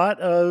are a lot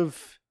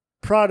of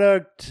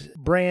product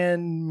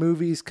brand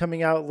movies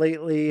coming out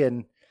lately,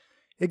 and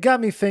it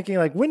got me thinking,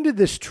 like, when did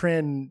this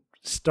trend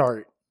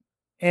start?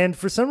 And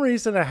for some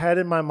reason, I had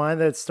in my mind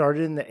that it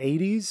started in the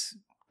 80s,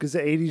 because the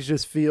 80s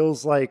just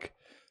feels like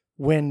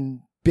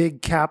when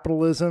big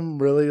capitalism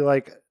really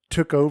like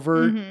took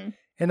over. Mhm.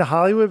 into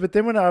Hollywood. But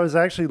then when I was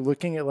actually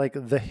looking at like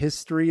the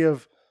history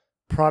of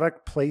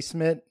product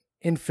placement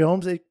in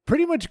films, it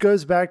pretty much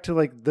goes back to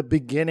like the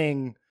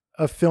beginning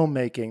of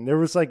filmmaking. There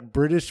was like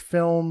British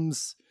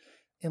films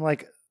in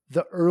like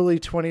the early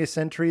 20th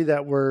century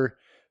that were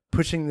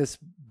pushing this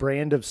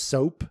brand of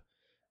soap,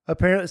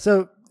 apparently.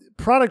 So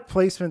product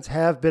placements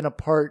have been a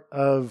part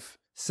of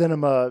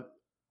cinema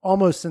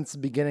almost since the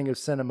beginning of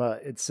cinema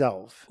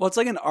itself. Well, it's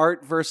like an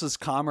art versus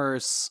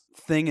commerce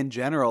thing in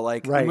general.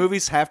 Like Right.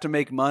 movies have to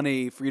make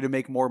money for you to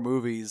make more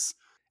movies.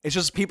 It's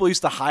just people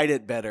used to hide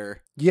it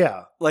better.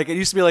 Yeah. Like it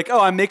used to be like, oh,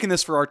 I'm making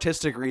this for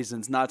artistic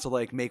reasons, not to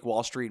like make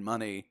Wall Street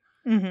money.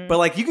 Mhm. But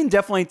like you can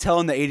definitely tell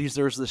in the 80s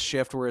there was this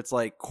shift where it's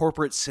like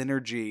corporate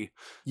synergy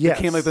Yes.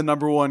 became like the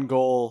number one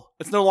goal.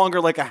 It's no longer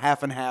like a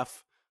half and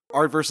half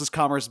art versus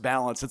commerce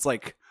balance. It's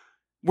like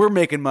we're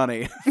making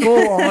money.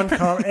 Full on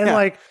and Yeah.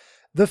 like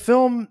the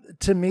film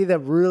to me that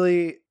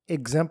really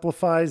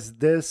exemplifies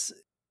this,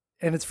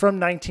 and it's from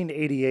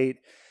 1988,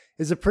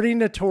 is a pretty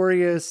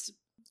notorious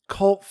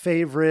cult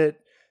favorite.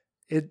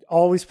 It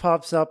always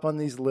pops up on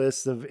these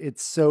lists of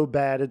it's so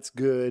bad it's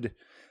good,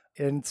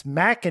 and it's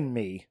Mac and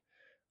Me,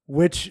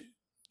 which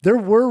there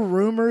were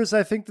rumors,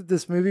 I think, that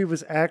this movie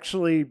was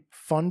actually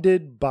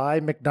funded by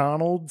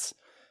McDonald's.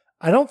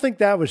 I don't think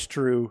that was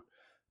true,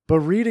 but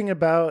reading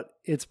about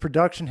its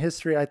production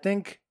history, I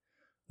think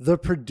the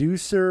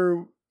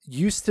producer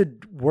used to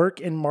work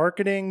in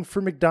marketing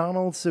for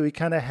McDonald's, so he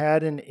kind of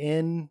had an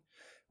in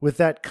with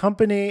that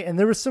company, and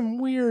there was some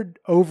weird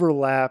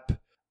overlap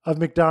of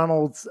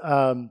McDonald's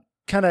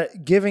kind of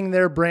giving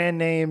their brand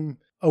name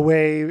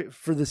away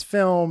for this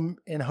film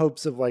in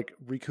hopes of like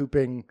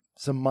recouping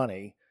some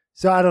money.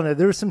 So I don't know.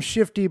 There was some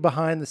shifty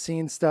behind the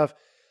scenes stuff,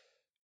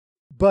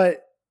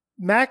 but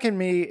Mac and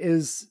Me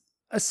is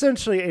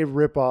essentially a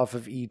ripoff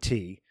of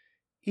E.T.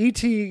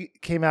 E.T.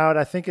 came out,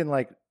 I think, in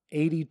like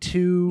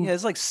 82. Yeah,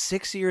 it's like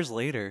 6 years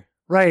later.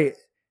 Right.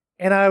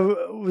 And I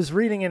was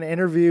reading an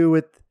interview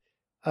with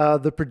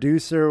the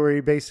producer where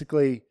he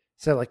basically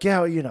said like,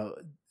 yeah, you know,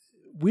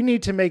 we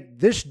need to make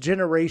this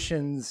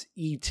generation's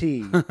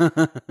E.T.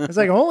 It's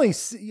like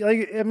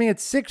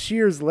it's 6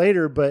 years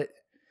later, but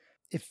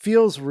it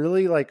feels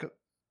really like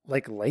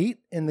late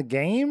in the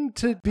game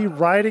to be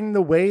riding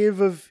the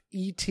wave of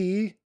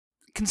E.T.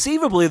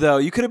 Conceivably, though,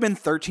 you could have been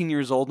 13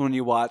 years old when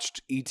you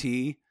watched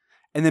E.T.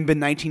 and then been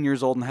 19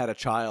 years old and had a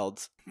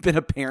child, been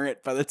a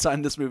parent by the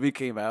time this movie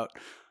came out.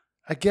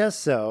 I guess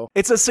so.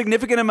 It's a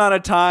significant amount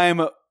of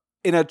time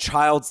in a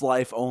child's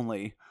life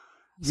only.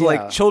 So Yeah.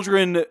 like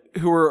children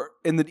who were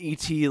in the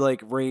ET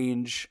like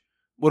range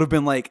would have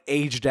been like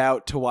aged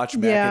out to watch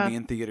Mac Yeah. and Me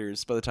in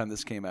theaters by the time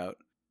this came out.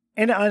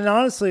 And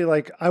honestly,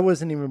 like I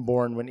wasn't even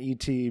born when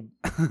E.T.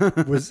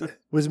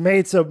 was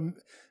made. So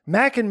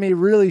Mac and Me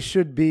really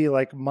should be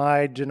like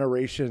my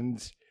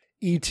generation's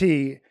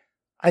E.T.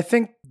 I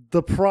think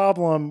the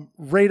problem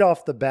right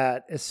off the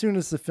bat, as soon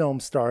as the film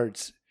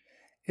starts,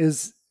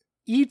 is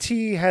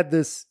E.T. had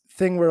this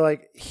thing where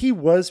like he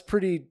was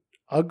pretty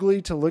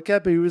ugly to look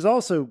at, but he was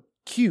also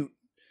cute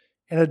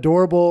and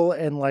adorable,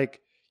 and like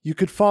you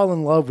could fall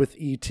in love with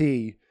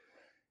E.T.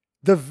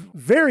 The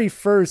very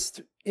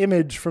first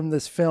image from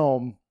this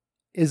film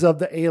is of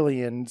the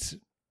aliens,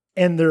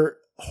 and they're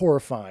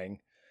horrifying.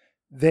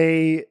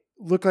 They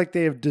look like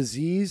they have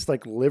disease,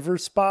 like liver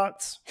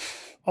spots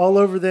all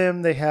over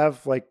them. They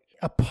have like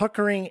a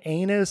puckering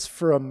anus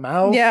for a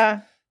mouth.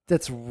 Yeah.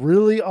 That's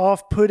really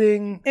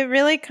off-putting. It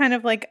really kind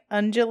of like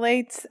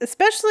undulates,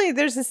 especially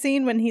there's a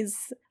scene when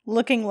he's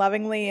looking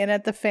lovingly in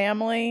at the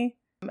family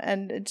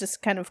and it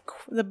just kind of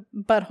the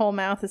butthole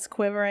mouth is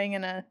quivering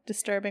in a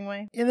disturbing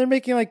way. And they're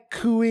making like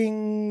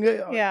cooing,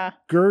 Yeah.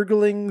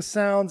 gurgling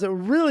sounds.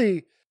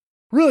 Really,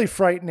 really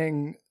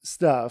frightening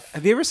stuff.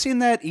 Have you ever seen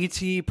that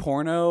ET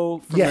porno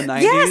from Yeah. the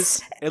 90s?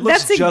 Yes! It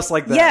looks That's just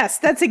like that. Yes,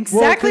 that's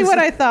exactly 'cause what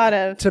I thought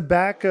of.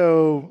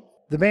 Tobacco,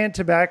 the band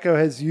Tobacco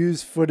has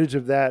used footage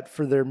of that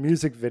for their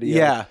music video.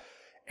 Yeah.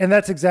 And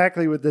that's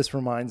exactly what this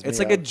reminds me It's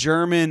like of. a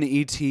German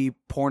ET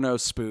porno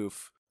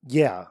spoof.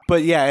 Yeah.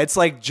 But yeah, it's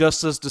like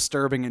just as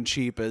disturbing and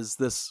cheap as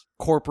this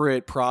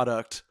corporate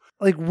product.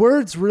 Like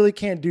words really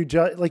can't do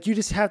like you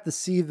just have to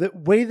see the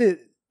way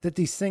that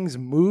these things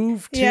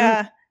move too.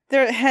 Yeah.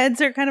 Their heads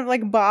are kind of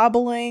like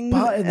bobbling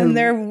and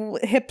their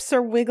hips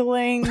are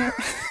wiggling.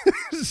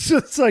 It's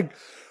just like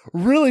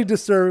really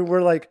disturbing.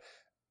 We're like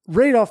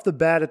right off the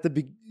bat at the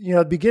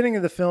beginning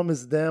of the film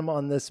is them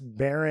on this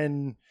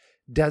barren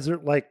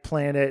desert-like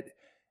planet,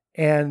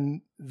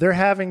 and they're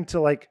having to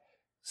like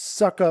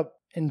suck up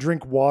and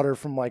drink water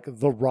from like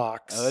the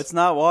rocks. Oh, it's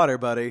not water,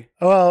 buddy.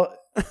 Well,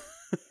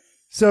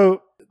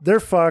 so they're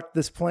fucked.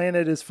 This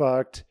planet is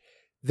fucked.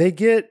 They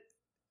get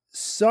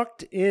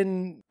sucked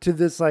into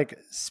this like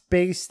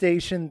space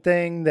station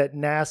thing that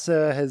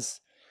NASA has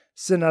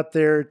sent up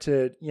there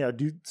to,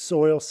 do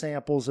soil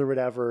samples or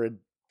whatever. And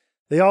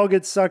they all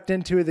get sucked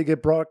into it. They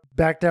get brought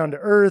back down to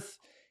Earth.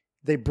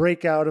 They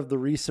break out of the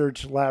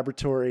research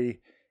laboratory,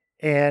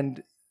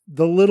 and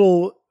the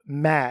little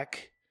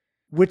Mac,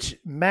 which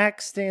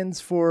Mac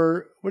stands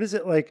for, what is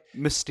it, like?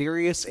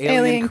 Mysterious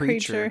alien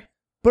creature.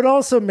 but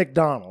also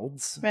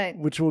McDonald's, Right.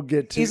 which we'll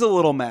get to. He's a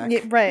little Mac.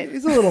 Yeah, right.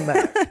 He's a little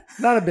Mac,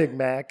 not a big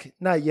Mac,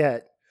 not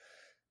yet.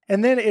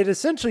 And then it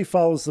essentially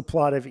follows the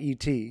plot of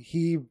E.T.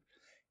 He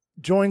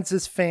joins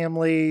his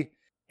family,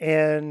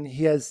 and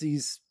he has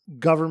these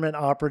government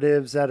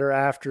operatives that are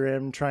after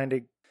him, trying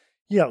to,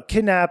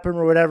 kidnap him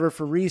or whatever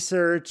for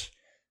research.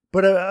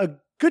 But a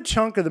good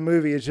chunk of the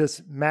movie is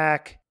just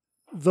Mac,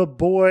 the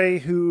boy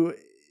who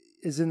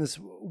is in this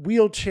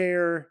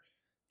wheelchair.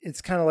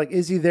 It's kind of like,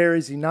 is he there?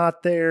 Is he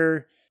not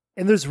there?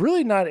 And there's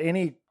really not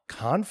any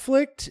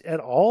conflict at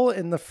all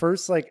in the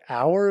first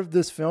hour of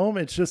this film.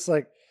 It's just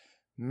like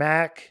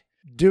Mac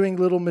doing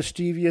little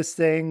mischievous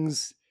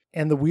things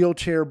and the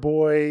wheelchair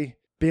boy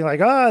being like,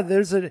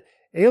 there's an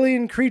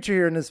alien creature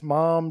here, and his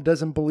mom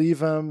doesn't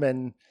believe him.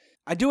 And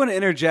I do want to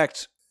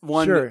interject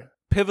one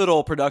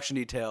pivotal production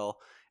detail.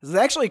 Is they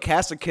actually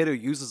cast a kid who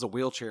uses a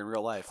wheelchair in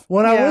real life.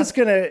 Well, I was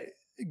going to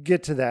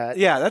get to that.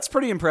 Yeah, that's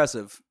pretty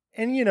impressive.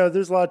 And,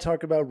 there's a lot of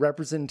talk about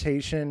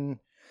representation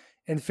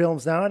in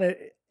films now. And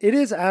it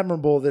is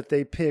admirable that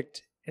they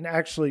picked an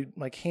actually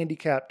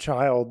handicapped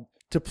child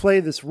to play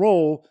this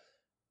role.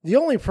 The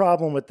only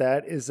problem with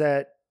that is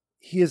that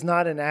he is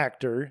not an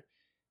actor.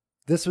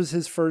 This was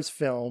his first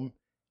film,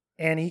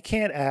 and he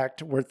can't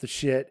act worth the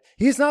shit.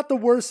 He's not the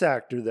worst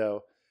actor,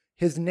 though.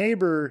 His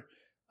neighbor,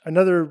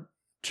 another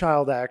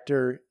child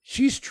actor,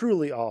 she's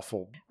truly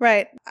awful.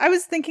 Right. I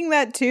was thinking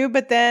that too,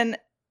 but then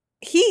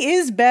he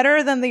is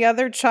better than the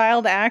other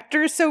child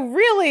actors. So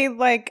really,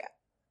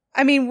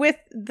 with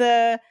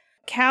the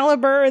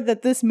caliber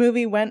that this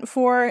movie went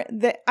for,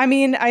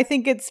 I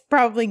think it's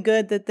probably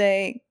good that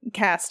they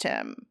cast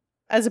him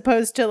as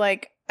opposed to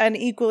an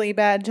equally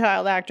bad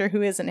child actor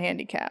who isn't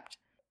handicapped.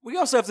 We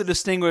also have to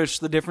distinguish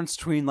the difference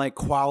between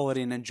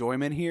quality and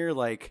enjoyment here.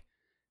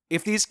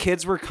 If these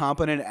kids were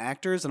competent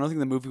actors, I don't think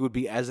the movie would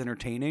be as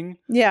entertaining.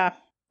 Yeah.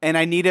 And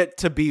I need it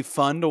to be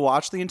fun to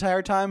watch the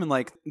entire time.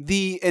 And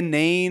the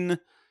inane,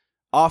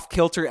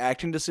 off-kilter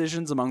acting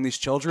decisions among these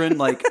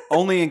children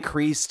only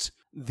increased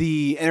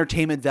the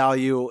entertainment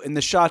value in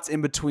the shots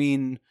in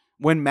between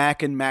when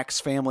Mac and Mac's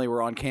family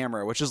were on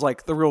camera, which is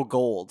the real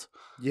gold.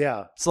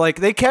 Yeah. So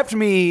they kept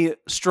me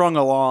strung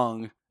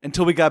along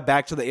until we got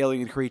back to the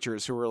alien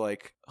creatures who were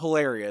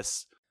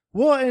hilarious.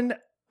 Well, and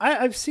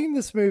I've seen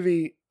this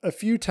movie a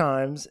few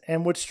times,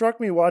 and what struck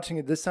me watching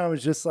it this time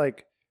was just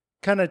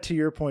kind of to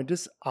your point,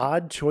 just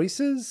odd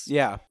choices.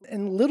 Yeah.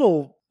 And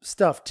little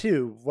stuff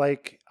too.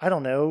 I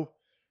don't know,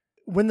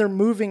 when they're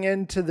moving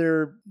into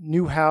their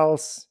new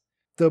house,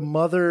 the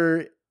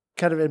mother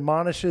kind of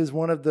admonishes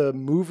one of the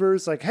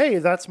movers, hey,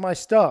 that's my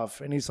stuff.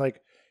 And he's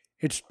like,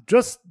 it's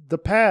just the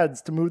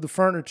pads to move the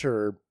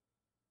furniture.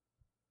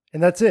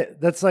 And that's it.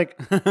 That's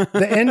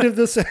the end of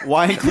this.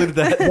 Why include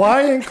that?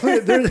 Why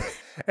include there?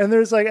 And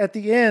there's at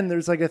the end,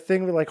 there's a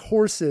thing with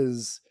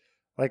horses.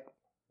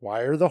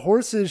 Why are the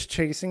horses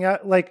chasing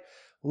out?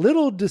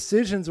 Little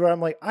decisions where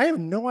I'm I have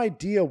no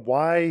idea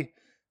why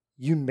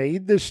you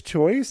made this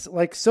choice.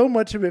 So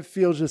much of it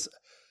feels just,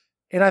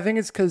 and I think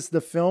it's because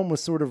the film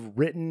was sort of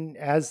written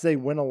as they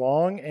went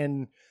along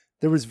and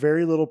there was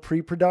very little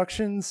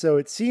pre-production. So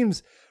it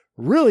seems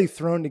really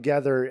thrown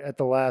together at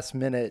the last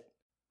minute.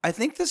 I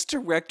think this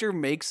director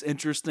makes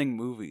interesting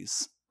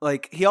movies.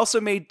 He also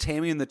made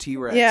Tammy and the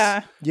T-Rex.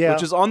 Yeah.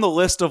 Which is on the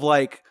list of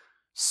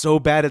so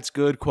bad it's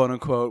good, quote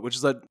unquote, which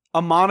is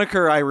a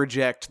moniker I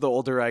reject the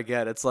older I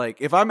get. It's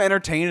if I'm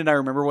entertained and I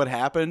remember what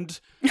happened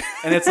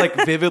and it's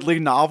vividly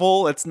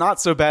novel, it's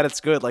not so bad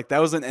it's good. That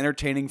was an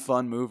entertaining,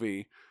 fun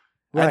movie.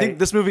 Right. I think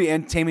this movie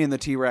and Tammy and the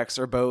T-Rex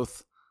are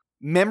both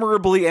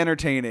memorably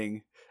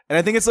entertaining. And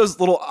I think it's those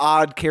little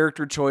odd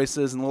character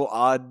choices and little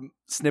odd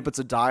snippets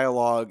of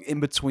dialogue in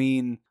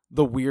between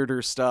the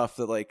weirder stuff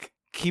that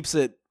keeps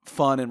it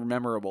fun and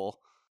memorable.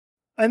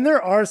 And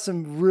there are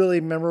some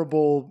really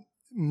memorable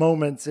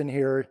moments in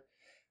here.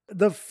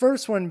 The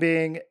first one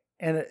being,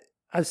 and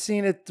I've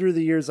seen it through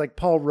the years,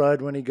 Paul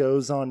Rudd when he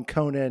goes on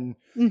Conan,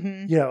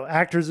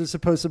 actors are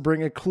supposed to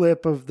bring a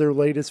clip of their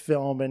latest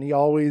film, and he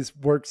always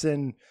works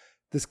in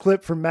this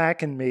clip from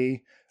Mac and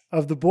Me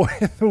of the boy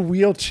in the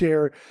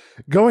wheelchair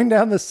going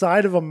down the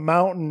side of a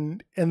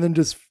mountain and then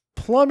just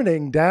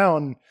plummeting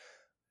down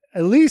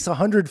at least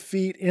 100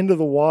 feet into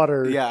the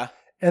water. Yeah.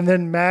 And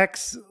then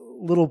Mac's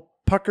little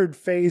puckered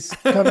face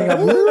coming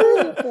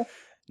up.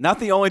 Not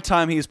the only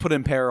time he's put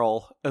in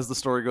peril as the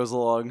story goes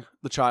along,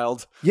 the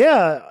child.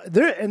 Yeah.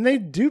 And they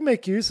do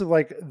make use of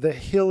the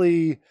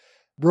hilly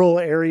rural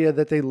area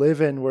that they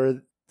live in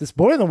where this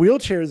boy in the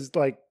wheelchair is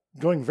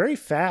going very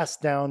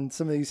fast down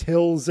some of these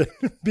hills and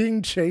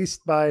being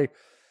chased by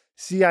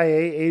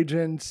CIA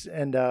agents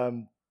and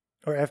or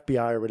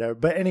FBI or whatever.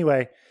 But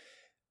anyway,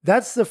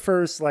 that's the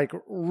first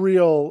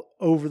real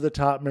over the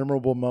top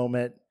memorable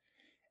moment.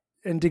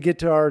 And to get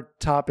to our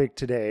topic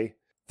today,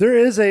 there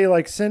is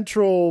a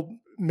central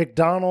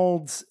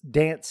McDonald's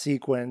dance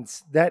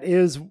sequence that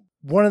is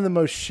one of the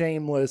most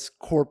shameless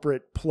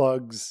corporate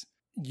plugs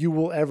you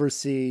will ever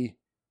see.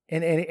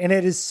 And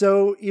it is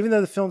so, even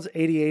though the film's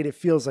 88, it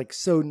feels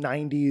so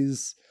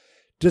 90s,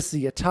 just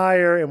the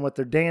attire and what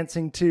they're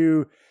dancing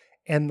to.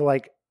 And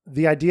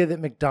the idea that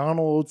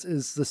McDonald's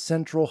is the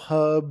central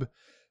hub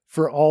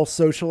for all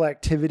social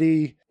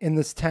activity in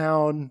this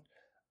town.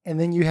 And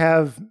then you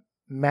have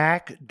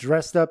Mac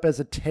dressed up as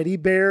a teddy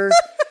bear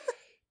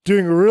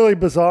doing really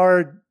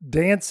bizarre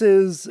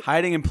dances.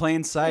 Hiding in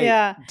plain sight.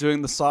 Yeah.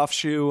 Doing the soft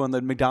shoe on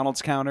the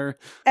McDonald's counter.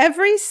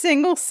 Every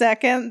single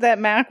second that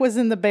Mac was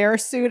in the bear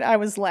suit, I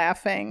was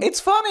laughing. It's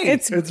funny.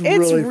 It's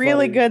really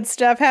really funny. good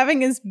stuff.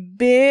 Having his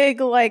big,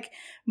 like,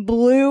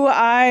 blue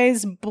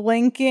eyes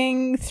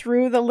blinking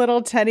through the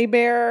little teddy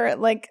bear,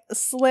 like,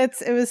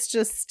 slits. It was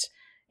just,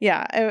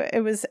 yeah,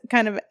 it was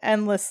kind of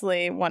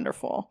endlessly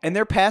wonderful. And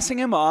they're passing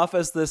him off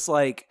as this,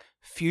 like,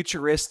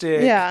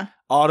 futuristic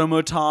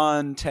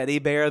automaton teddy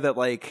bear that,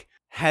 like,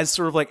 has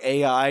sort of, like,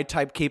 AI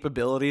type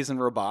capabilities and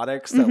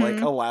robotics that, like,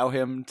 allow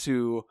him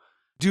to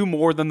do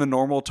more than the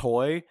normal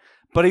toy.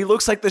 But he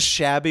looks like the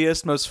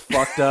shabbiest, most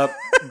fucked up,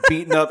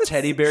 beaten up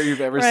teddy bear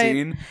you've ever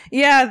seen.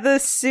 Yeah, the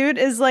suit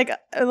is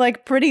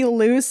like pretty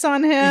loose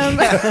on him.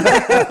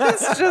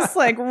 It's just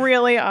like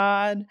really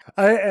odd.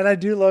 I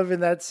do love in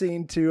that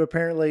scene too.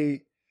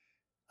 Apparently,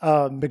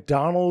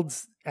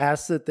 McDonald's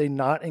asked that they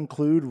not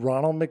include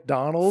Ronald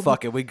McDonald.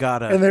 Fuck it, we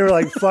gotta. And they were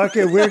like, fuck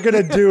it, we're going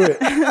to do it.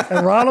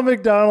 And Ronald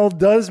McDonald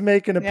does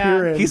make an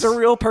appearance. He's a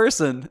real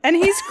person. And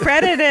he's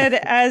credited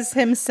as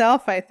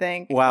himself, I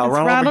think. Wow, It's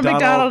Ronald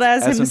McDonald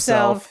as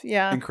himself. himself.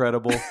 Yeah.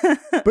 Incredible.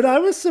 But I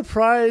was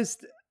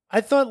surprised. I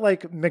thought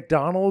like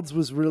McDonald's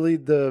was really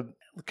the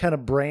kind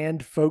of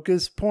brand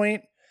focus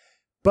point.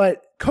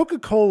 But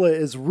Coca-Cola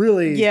is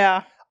really...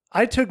 Yeah.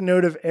 I took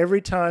note of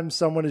every time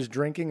someone is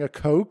drinking a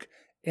Coke,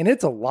 and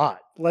it's a lot.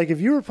 Like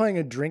if you were playing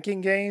a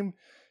drinking game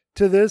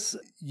to this,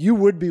 you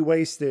would be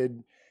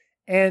wasted.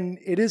 And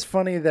it is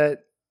funny that,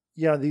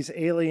 you know, these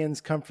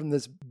aliens come from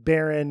this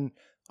barren,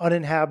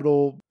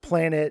 uninhabitable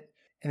planet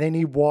and they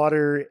need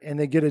water and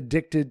they get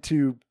addicted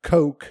to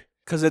Coke.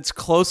 Because it's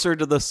closer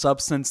to the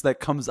substance that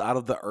comes out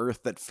of the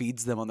earth that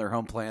feeds them on their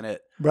home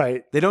planet.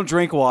 Right. They don't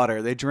drink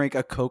water. They drink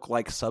a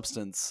Coke-like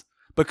substance.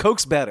 But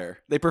Coke's better.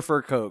 They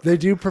prefer Coke. They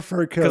do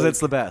prefer Coke. Because it's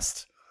the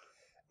best.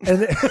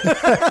 And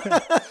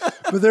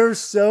but there are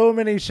so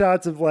many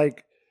shots of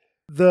like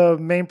the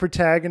main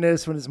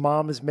protagonist when his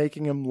mom is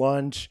making him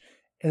lunch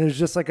and there's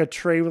just like a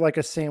tray with like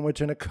a sandwich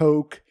and a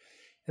Coke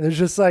and there's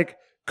just like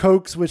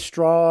Cokes with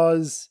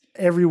straws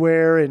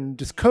everywhere and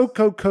just Coke.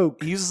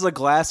 He uses a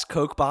glass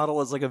Coke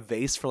bottle as like a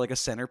vase for like a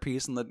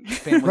centerpiece on the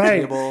family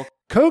Right. table.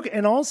 Coke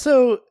and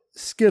also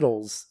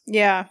Skittles.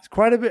 Yeah. It's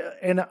quite a bit.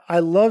 And I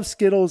love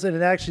Skittles and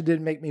it actually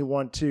did make me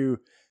want to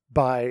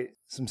buy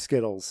some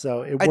Skittles.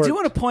 So it worked. I do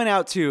want to point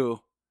out too,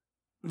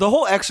 the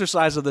whole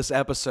exercise of this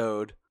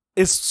episode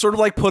is sort of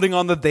like putting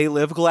on the They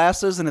Live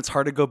glasses, and it's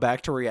hard to go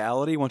back to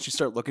reality once you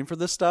start looking for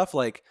this stuff.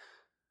 Like,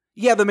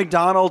 yeah, the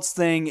McDonald's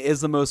thing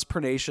is the most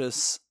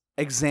pernicious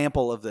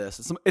example of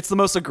this. It's the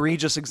most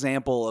egregious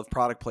example of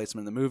product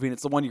placement in the movie, and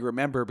it's the one you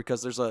remember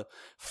because there's a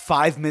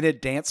 5-minute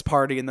dance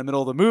party in the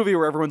middle of the movie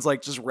where everyone's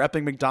like just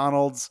repping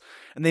McDonald's,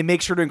 and they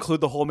make sure to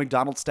include the whole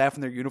McDonald's staff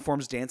in their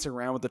uniforms dancing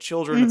around with the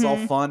children. It's all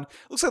fun.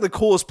 Looks like the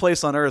coolest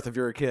place on earth if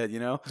you're a kid, you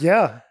know?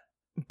 Yeah.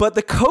 But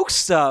the Coke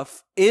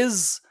stuff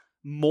is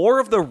more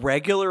of the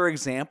regular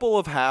example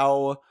of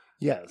how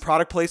Yes.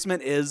 product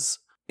placement is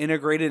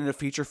integrated into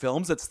feature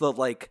films. It's the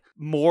like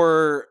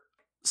more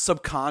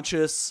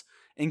subconscious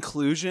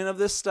inclusion of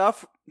this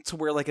stuff to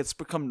where like it's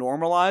become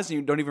normalized and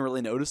you don't even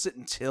really notice it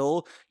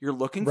until you're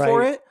looking for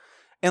Right. it.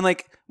 And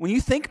like when you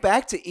think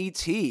back to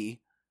E.T.,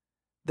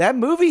 that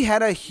movie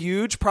had a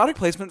huge product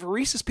placement for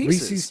Reese's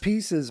Pieces. Reese's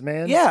Pieces,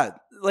 man. Yeah,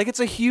 like it's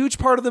a huge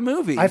part of the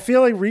movie. I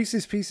feel like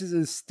Reese's Pieces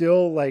is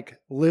still like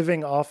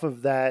living off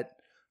of that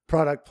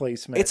product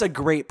placement. It's a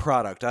great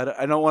product.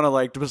 I don't want to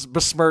like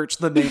besmirch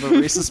the name of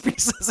Reese's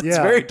Pieces. It's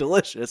Yeah. very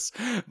delicious.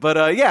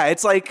 But yeah,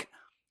 it's like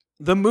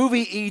the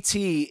movie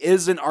E.T.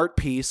 is an art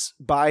piece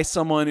by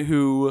someone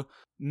who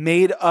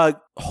made a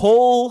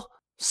whole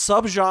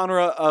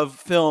subgenre of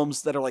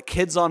films that are like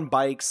kids on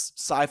bikes,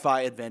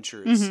 sci-fi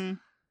adventures. Mhm.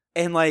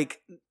 And like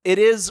it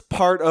is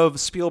part of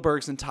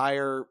Spielberg's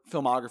entire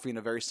filmography in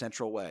a very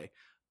central way.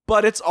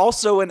 But it's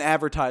also an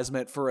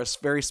advertisement for a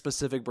very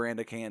specific brand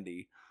of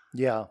candy.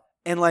 Yeah.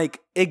 And like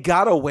it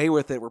got away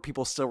with it where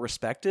people still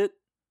respect it.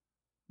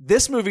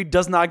 This movie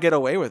does not get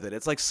away with it.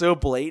 It's like so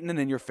blatant and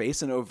in your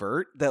face and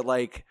overt that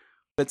like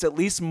it's at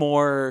least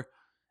more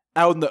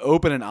out in the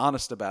open and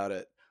honest about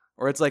it.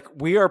 Or it's like,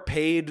 we are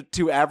paid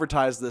to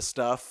advertise this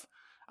stuff.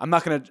 I'm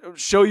not going to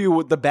show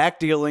you the back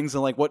dealings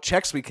and like what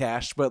checks we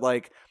cashed, but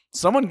like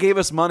someone gave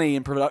us money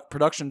in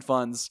production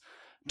funds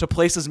to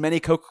place as many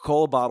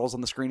Coca-Cola bottles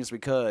on the screen as we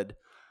could.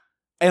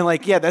 And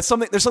like, yeah, there's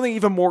something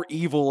even more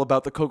evil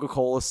about the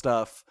Coca-Cola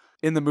stuff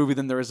in the movie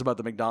than there is about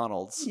the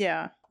McDonald's.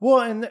 Yeah.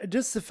 Well, and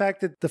just the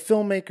fact that the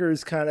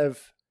filmmakers kind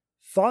of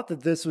thought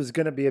that this was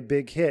going to be a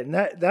big hit.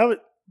 And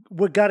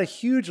what got a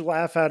huge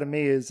laugh out of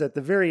me is at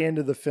the very end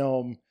of the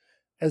film,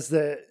 as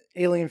the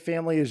alien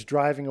family is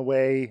driving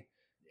away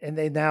and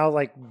they now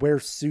like wear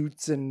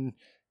suits and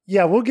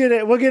yeah, we'll get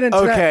into that.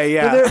 Okay,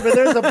 yeah. But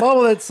there's a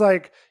bubble that's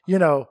like, you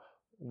know,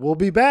 we'll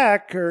be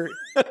back, or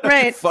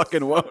Right.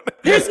 Fucking won't.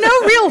 There's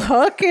no real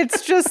hook.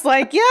 It's just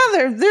like, yeah,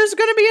 there's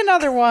going to be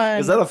another one.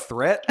 Is that a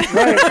threat?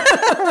 right.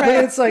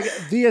 But it's like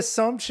the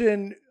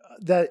assumption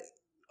that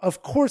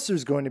of course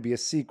there's going to be a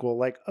sequel.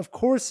 Like, of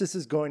course this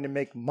is going to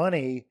make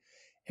money,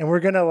 and we're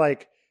going to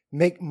like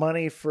make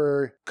money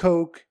for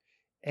Coke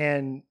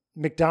and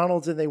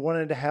McDonald's, and they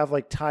wanted to have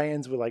like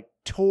tie-ins with like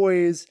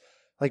toys,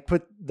 like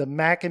put the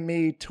Mac and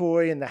Me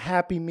toy and the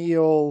Happy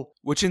Meal.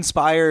 Which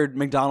inspired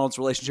McDonald's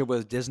relationship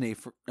with Disney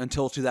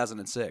until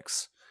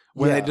 2006,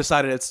 when they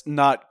decided it's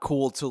not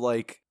cool to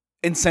like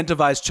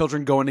incentivize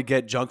children going to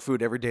get junk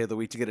food every day of the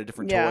week to get a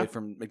different toy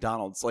from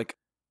McDonald's. Like,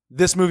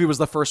 this movie was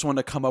the first one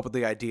to come up with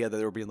the idea that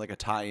there would be like a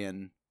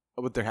tie-in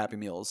with their Happy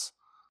Meals.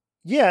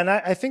 Yeah, and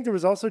I think there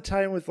was also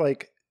tie-in with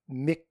like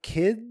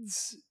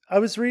McKids. I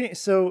was reading,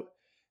 so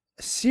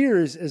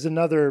Sears is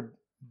another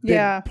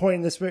big point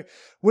in this movie,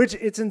 which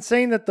it's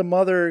insane that the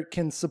mother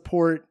can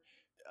support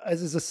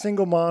as a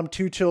single mom,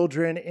 2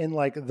 children in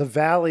like the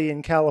Valley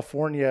in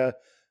California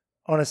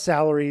on a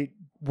salary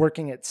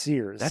working at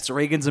Sears. That's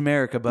Reagan's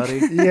America,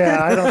 buddy. Yeah,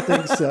 I don't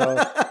think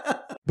so.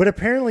 But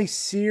apparently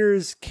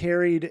Sears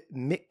carried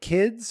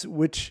McKids,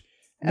 which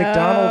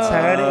McDonald's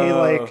had a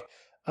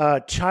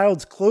like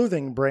child's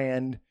clothing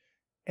brand.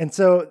 And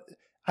so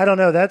I don't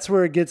know, that's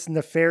where it gets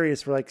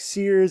nefarious. Where like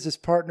Sears is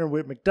partnered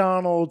with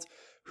McDonald's,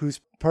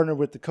 who's partnered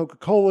with the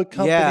Coca-Cola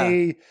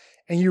company. Yeah.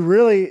 And you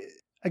really,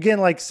 again,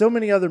 like so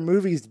many other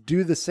movies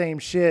do the same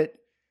shit.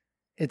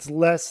 It's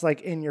less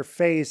like in your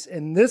face.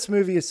 And this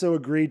movie is so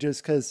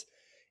egregious because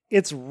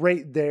it's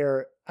right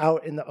there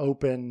out in the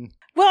open.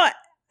 Well,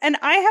 and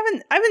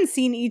I haven't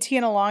seen E.T.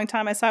 in a long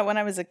time. I saw it when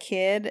I was a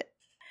kid.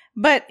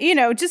 But, you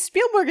know, just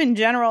Spielberg in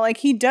general, like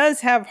he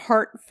does have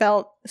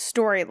heartfelt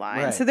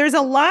storylines. Right. So there's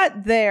a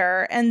lot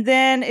there. And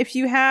then if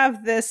you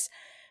have this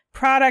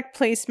product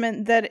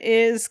placement that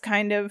is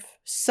kind of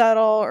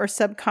subtle or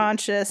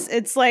subconscious,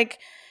 it's like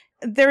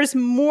there's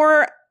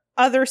more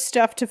other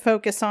stuff to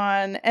focus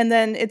on. And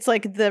then it's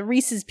like the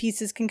Reese's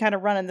Pieces can kind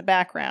of run in the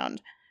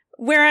background.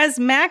 Whereas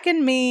Mac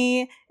and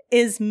Me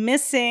is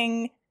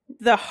missing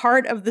the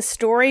heart of the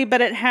story,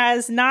 but it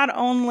has not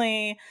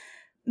only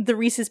the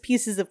Reese's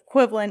Pieces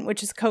equivalent,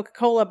 which is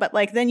Coca-Cola, but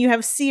like then you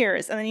have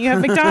Sears and then you have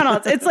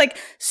McDonald's. It's like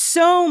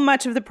so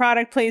much of the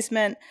product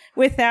placement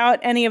without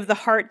any of the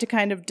heart to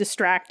kind of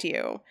distract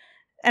you.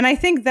 And I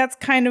think that's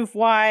kind of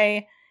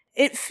why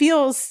it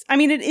feels, I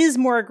mean, it is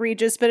more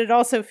egregious, but it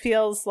also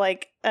feels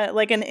like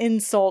an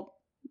insult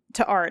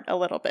to art a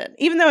little bit,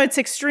 even though it's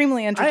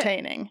extremely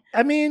entertaining.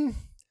 I mean,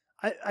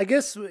 I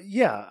guess,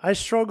 yeah, I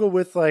struggle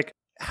with like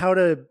how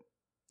to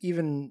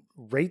even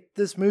rate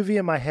this movie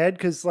in my head.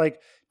 Cause like,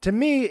 to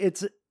me,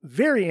 it's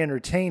very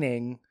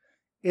entertaining.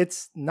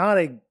 It's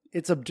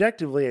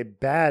objectively a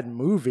bad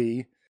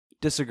movie.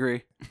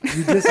 Disagree.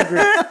 You disagree?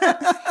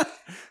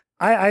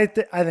 I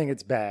think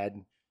it's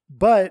bad.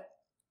 But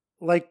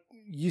like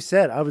you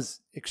said, I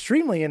was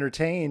extremely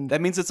entertained.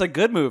 That means it's a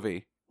good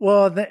movie.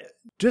 Well,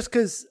 just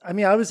because, I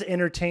mean, I was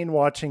entertained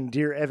watching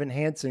Dear Evan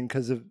Hansen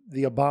because of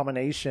the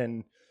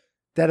abomination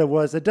that it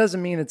was. It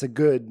doesn't mean it's a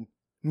good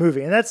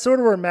movie. And that's sort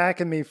of where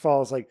Mac and Me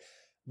falls. Like,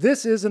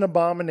 this is an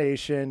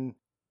abomination,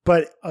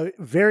 but a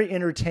very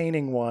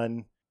entertaining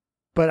one.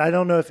 But I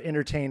don't know if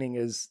entertaining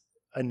is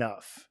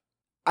enough.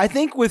 I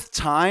think with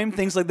time,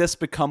 things like this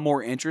become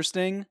more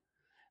interesting.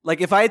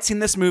 Like, if I had seen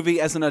this movie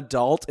as an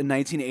adult in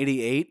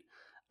 1988,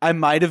 I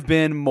might have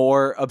been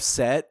more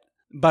upset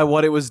by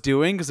what it was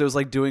doing because it was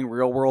like doing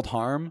real world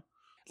harm.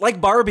 Like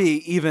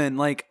Barbie, even.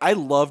 Like, I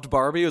loved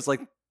Barbie. It was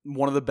like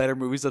one of the better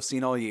movies I've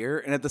seen all year.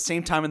 And at the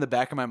same time, in the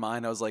back of my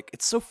mind, I was like,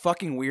 it's so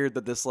fucking weird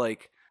that this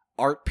like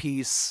art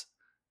piece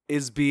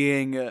is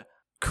being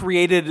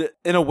created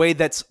in a way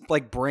that's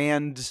like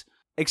brand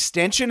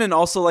extension and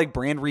also like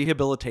brand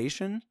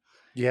rehabilitation.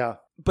 Yeah.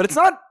 But it's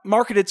not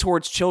marketed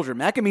towards children.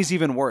 Mac and Me's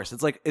even worse.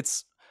 It's like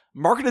it's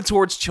marketed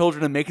towards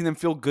children and making them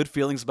feel good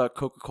feelings about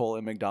Coca-Cola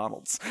and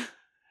McDonald's.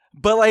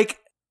 But like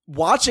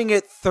watching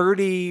it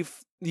 30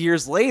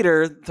 years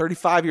later,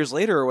 35 years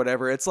later or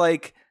whatever, it's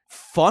like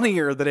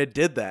funnier that it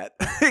did that.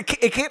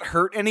 It can't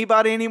hurt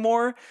anybody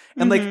anymore.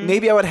 And like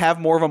maybe I would have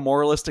more of a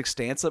moralistic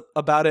stance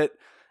about it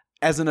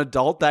as an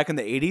adult back in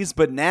the 80s.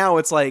 But now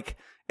it's like,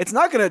 it's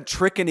not going to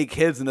trick any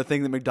kids into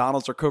thinking that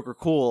McDonald's or Coke are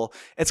cool.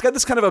 It's got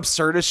this kind of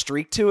absurdist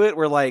streak to it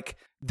where like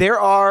there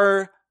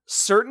are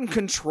certain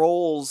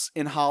controls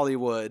in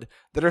Hollywood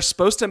that are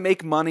supposed to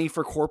make money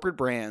for corporate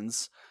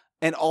brands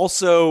and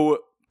also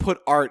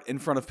put art in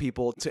front of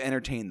people to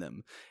entertain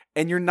them.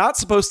 And you're not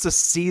supposed to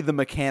see the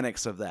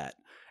mechanics of that.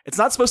 It's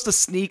not supposed to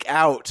sneak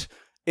out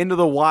into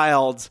the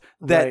wild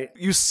that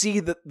you see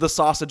the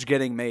sausage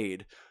getting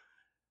made.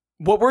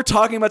 What we're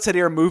talking about today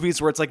are movies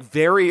where it's like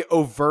very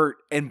overt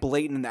and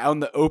blatant and out in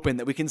the open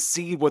that we can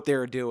see what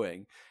they're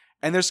doing.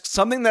 And there's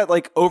something that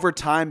like over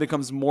time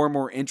becomes more and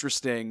more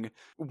interesting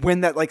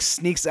when that like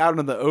sneaks out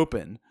into the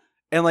open.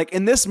 And like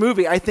in this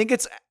movie, I think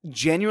it's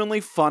genuinely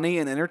funny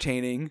and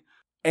entertaining.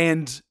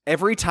 And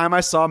every time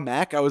I saw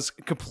Mac, I was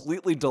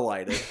completely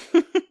delighted.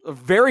 a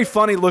very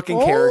funny looking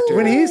character.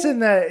 When he's in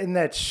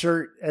that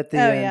shirt at the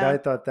end, yeah. I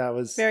thought that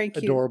was Very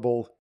cute.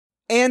 adorable.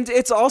 And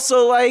it's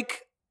also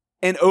like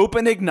an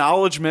open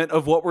acknowledgement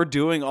of what we're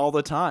doing all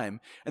the time.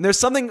 And there's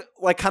something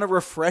like kind of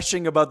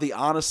refreshing about the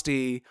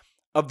honesty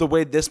of the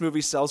way this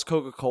movie sells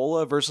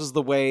Coca-Cola versus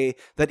the way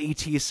that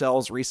E.T.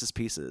 sells Reese's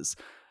Pieces.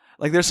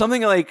 Like there's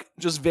something like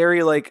just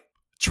very like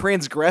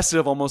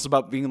transgressive almost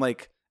about being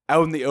like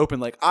out in the open,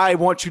 like I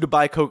want you to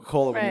buy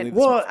Coca-Cola when you Right. leave.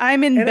 Well,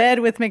 I'm in and- bed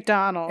with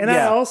McDonald's. And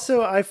Yeah.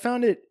 I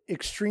found it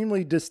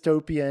extremely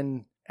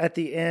dystopian at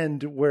the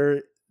end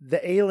where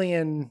the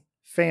alien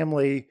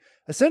family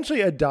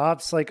essentially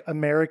adopts like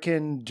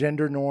American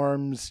gender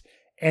norms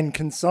and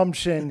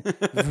consumption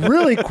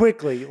really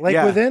quickly. Like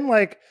Yeah. within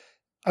like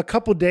a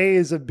couple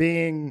days of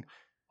being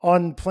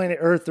on planet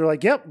Earth, they're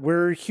like, yep,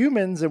 we're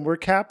humans and we're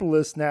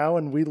capitalists now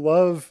and we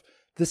love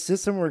the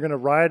system. We're going to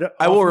ride.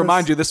 I will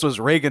remind you, this was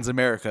Reagan's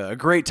America. A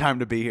great time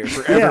to be here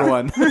for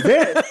everyone.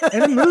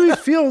 And the movie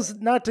feels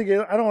I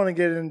don't want to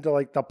get into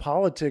like the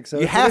politics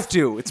of You it, but have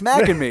to. It's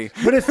Mac and me.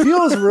 but it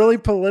feels really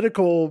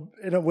political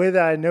in a way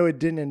that I know it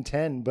didn't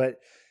intend. But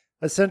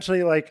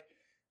essentially, like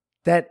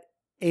that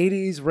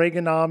 80s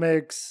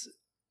Reaganomics,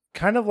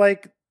 kind of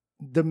like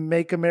the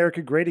Make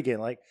America Great Again.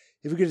 Like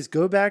if we could just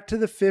go back to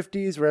the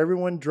 50s where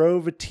everyone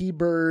drove a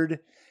T-Bird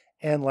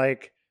and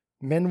like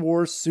men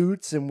wore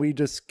suits and we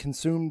just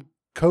consumed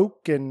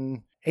Coke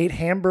and ate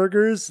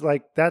hamburgers,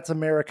 like that's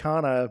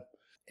Americana.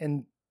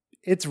 And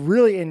it's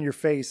really in your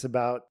face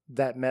about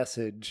that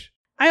message.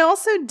 I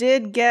also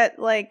did get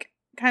like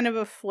kind of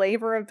a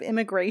flavor of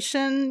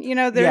immigration. You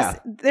know,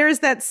 there's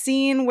that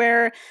scene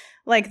where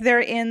like they're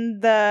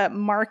in the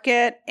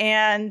market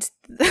and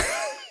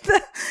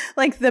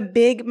like the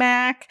Big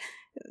Mac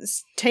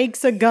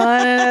takes a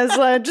gun and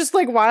is just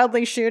like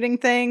wildly shooting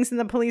things, and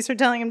the police are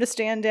telling him to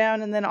stand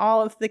down, and then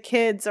all of the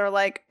kids are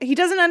like, he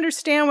doesn't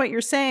understand what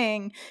you're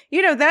saying.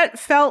 You know, that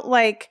felt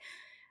like,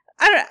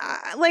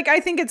 I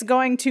think it's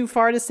going too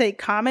far to say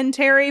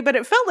commentary, but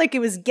it felt like it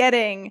was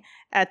getting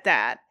at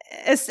that.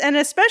 And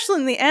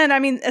especially in the end, I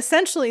mean,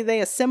 essentially they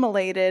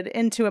assimilated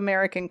into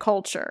American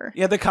culture.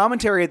 Yeah, the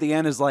commentary at the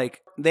end is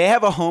like they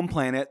have a home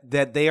planet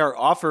that they are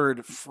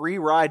offered free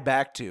ride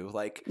back to.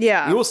 Like,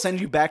 Yeah. we will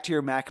send you back to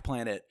your Mac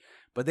planet,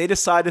 but they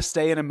decide to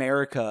stay in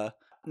America,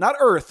 not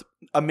Earth,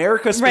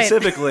 America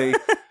specifically,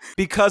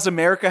 because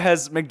America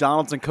has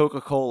McDonald's and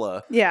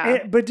Coca-Cola.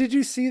 Yeah. But did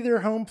you see their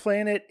home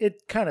planet?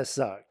 It kind of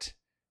sucked.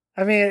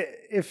 I mean,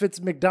 if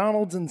it's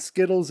McDonald's and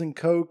Skittles and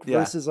Coke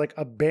versus like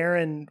a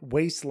barren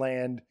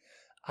wasteland,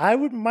 I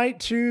might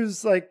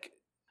choose like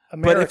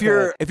America.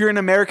 But if you're an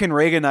American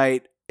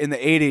Reaganite in the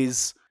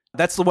 80s,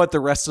 that's what the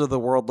rest of the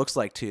world looks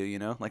like too, you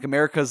know? Like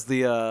America's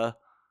the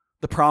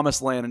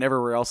promised land and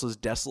everywhere else is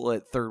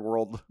desolate third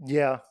world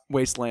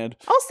wasteland.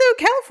 Also,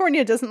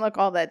 California doesn't look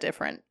all that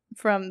different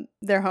from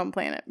their home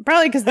planet.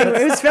 Probably because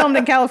it was filmed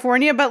in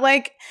California. But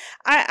like,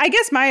 I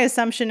guess my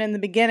assumption in the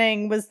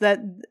beginning was that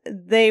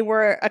they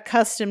were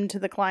accustomed to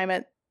the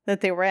climate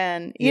that they were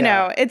in. You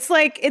know, it's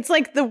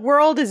like the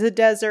world is a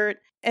desert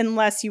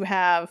unless you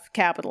have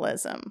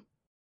capitalism.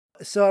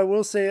 So I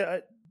will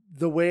say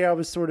the way I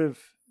was sort of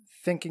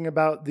thinking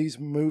about these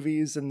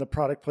movies and the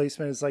product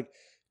placement is like,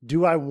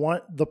 do I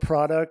want the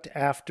product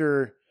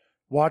after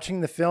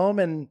watching the film?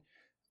 And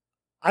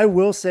I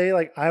will say,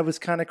 like, I was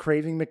kind of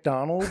craving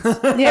McDonald's.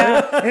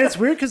 Yeah. And it's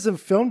weird because the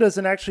film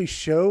doesn't actually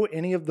show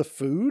any of the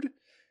food.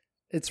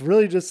 It's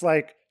really just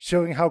like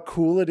showing how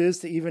cool it is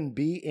to even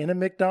be in a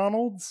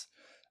McDonald's.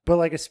 But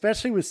like,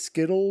 especially with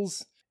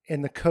Skittles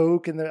and the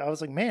Coke I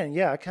was like, man,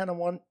 yeah, I kind of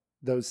want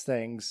those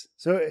things.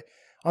 So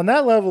on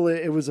that level,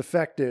 it was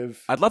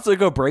effective. I'd love to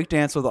go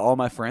breakdance with all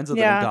my friends at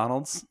the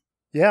McDonald's.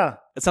 Yeah.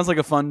 It sounds like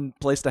a fun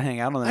place to hang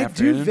out on an I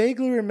afternoon. do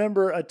vaguely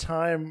remember a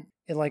time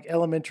in like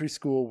elementary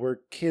school where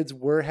kids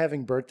were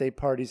having birthday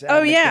parties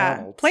at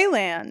McDonald's.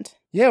 Playland.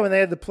 Yeah, when they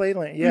had the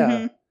Playland. Yeah.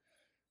 Mhm.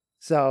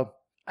 So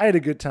I had a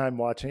good time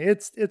watching.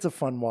 It's a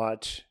fun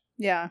watch.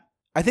 Yeah.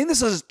 I think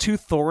this is too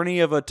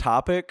thorny of a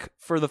topic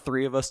for the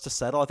three of us to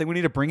settle. I think we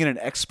need to bring in an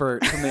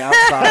expert from the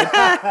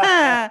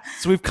outside.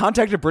 So we've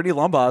contacted Brittany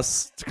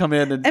Lumbas to come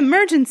in and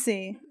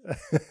Emergency.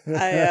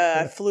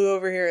 I flew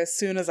over here as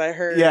soon as I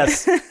heard.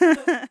 yes,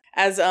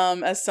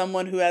 As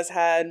someone who has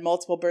had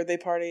multiple birthday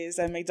parties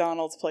at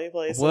McDonald's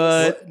places.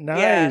 what?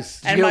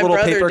 Nice. Did And you get a my little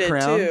brother paper did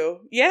crown? too.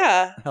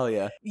 Yeah. Hell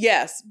yeah!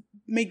 Yes.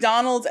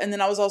 McDonald's, and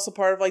then I was also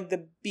part of like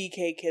the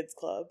BK Kids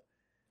Club.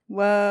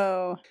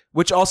 Whoa.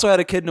 Which also had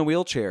a kid in a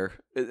wheelchair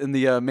in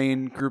the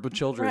main group of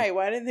children. Right.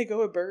 Why didn't they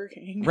go with Burger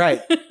King?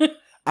 Right.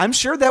 I'm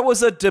sure that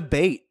was a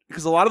debate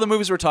because a lot of the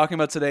movies we're talking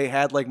about today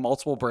had like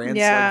multiple brands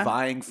Yeah. like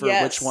vying for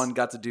Yes. which one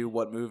got to do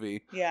what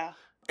movie. Yeah.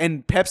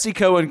 And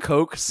PepsiCo and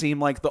Coke seem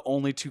like the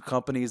only two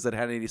companies that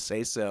had any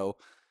say so.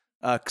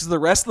 Because the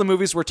rest of the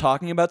movies we're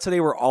talking about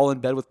today were all in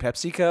bed with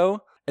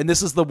PepsiCo. And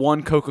this is the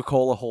one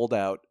Coca-Cola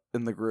holdout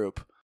in the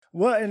group.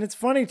 Well, and it's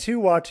funny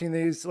too watching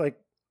these, like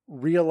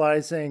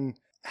realizing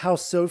how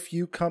so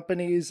few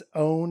companies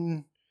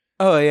own,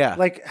 Oh, yeah.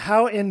 like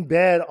how in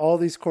bed all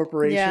these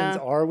corporations Yeah.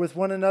 are with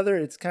one another.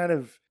 It's kind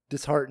of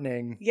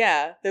disheartening.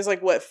 Yeah, there's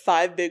like, what,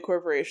 5 big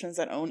corporations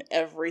that own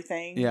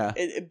everything? Yeah.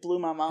 It blew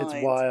my mind.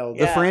 It's wild.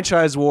 The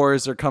franchise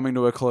wars are coming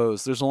to a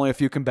close. There's only a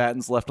few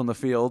combatants left on the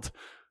field.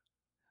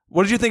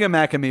 What did you think of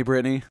Mac and Me,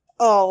 Brittany?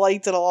 Oh,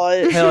 liked it a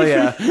lot. Hell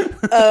yeah.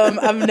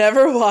 I've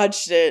never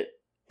watched it,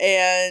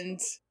 and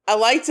I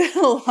liked it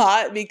a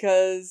lot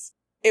because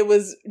it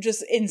was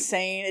just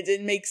insane. It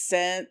didn't make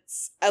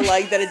sense. I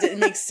like that it didn't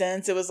make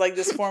sense. It was like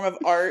this form of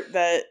art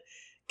that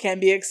can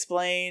be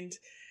explained.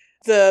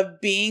 The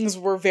beings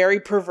were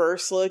very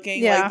perverse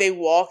looking. Yeah. Like, they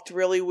walked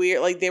really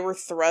weird. Like, they were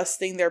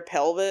thrusting their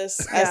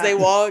pelvis as they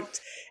walked,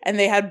 and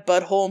they had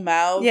butthole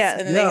mouths. Yeah.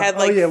 And then they had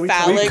like we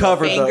phallic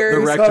covered fingers.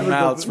 the rectum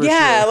mouths for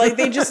Yeah, sure. like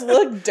they just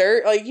look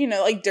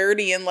like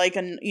dirty in like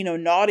a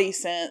naughty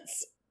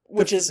sense,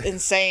 which is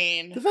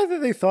insane. The fact that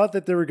they thought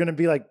that there were going to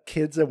be like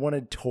kids that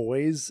wanted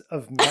toys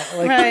of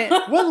like Right.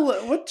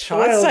 what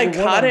child would want a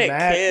psychotic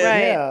Mac? kid?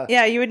 Right. Yeah.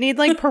 Yeah, you would need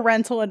like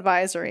parental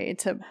advisory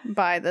to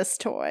buy this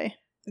toy.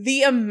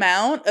 The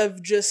amount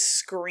of just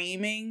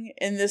screaming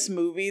in this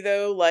movie,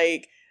 though,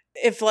 like,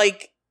 if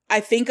like I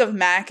think of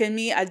Mac and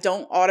Me, I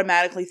don't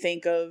automatically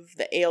think of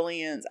the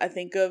aliens. I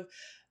think of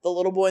the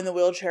little boy in the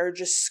wheelchair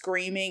just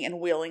screaming and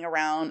wheeling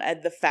around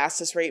at the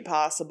fastest rate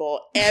possible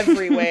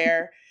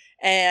everywhere.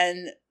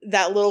 And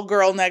that little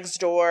girl next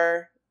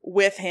door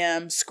with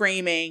him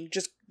screaming,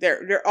 just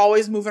they're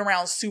always moving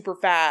around super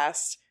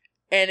fast,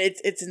 and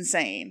it's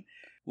insane.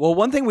 Well,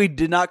 one thing we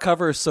did not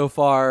cover so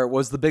far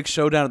was the big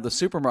showdown at the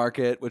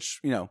supermarket,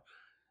 which,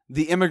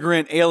 the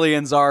immigrant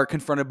aliens are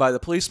confronted by the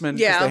policemen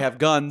because they have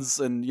guns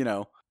and,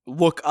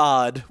 look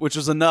odd, which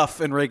is enough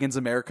in Reagan's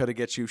America to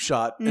get you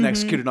shot and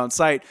executed on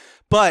sight.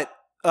 But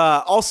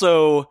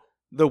also,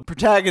 the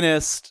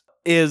protagonist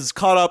is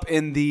caught up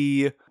in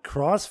the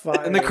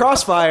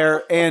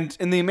crossfire, and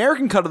in the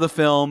American cut of the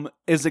film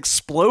is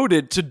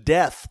exploded to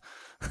death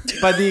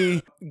by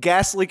the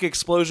gas leak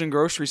explosion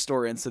grocery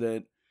store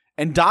incident,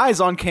 and dies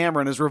on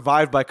camera and is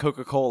revived by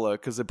Coca-Cola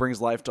because it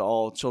brings life to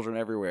all children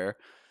everywhere.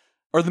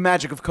 Or the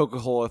magic of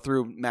Coca-Cola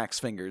through Mac's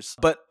fingers.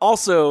 But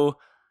also,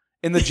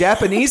 in the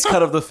Japanese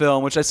cut of the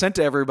film, which I sent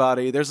to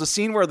everybody, there's a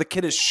scene where the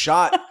kid is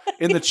shot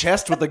in the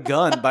chest with a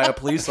gun by a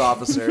police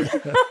officer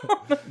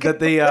that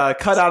they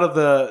cut out of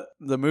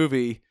the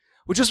movie,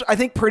 which is, I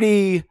think,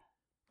 pretty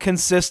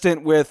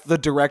consistent with the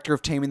director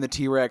of Taming the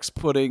T-Rex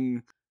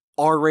putting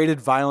R-rated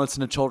violence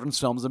into children's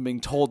films and being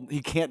told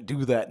he can't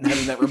do that and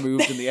having that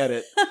removed in the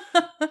edit.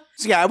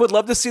 So yeah, I would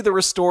love to see the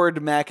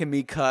restored Mac and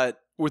Me cut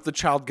with the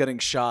child getting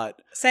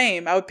shot.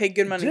 Same. I would pay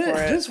good money for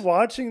it. Just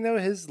watching though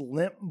his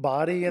limp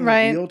body in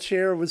Right. the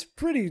wheelchair was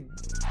pretty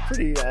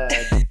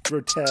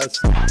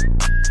grotesque.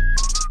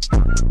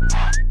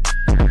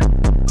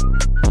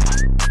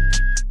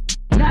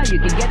 Now you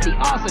can get the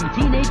awesome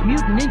Teenage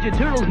Mutant Ninja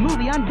Turtles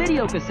movie on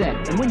video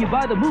cassette. And when you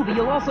buy the movie,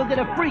 you'll also get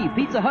a free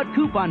Pizza Hut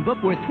coupon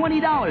book worth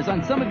 $20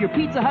 on some of your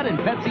Pizza Hut and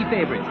Pepsi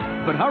favorites.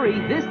 But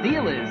hurry, this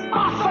deal is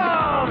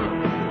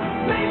awesome!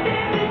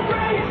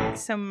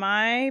 So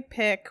my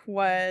pick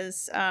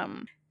was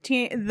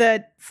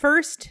the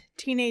first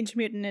Teenage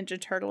Mutant Ninja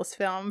Turtles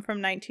film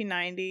from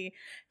 1990,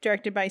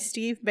 directed by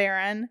Steve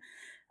Barron.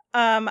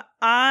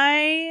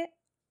 I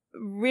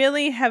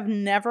really have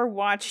never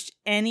watched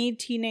any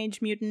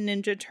Teenage Mutant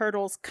Ninja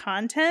Turtles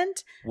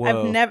content.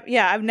 Whoa.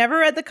 I've never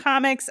read the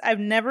comics. I've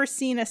never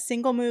seen a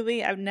single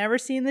movie. I've never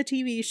seen the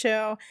TV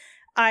show.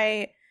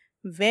 I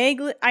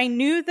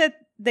knew that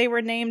they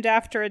were named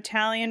after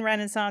Italian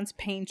Renaissance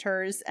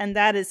painters, and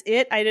that is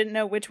it. I didn't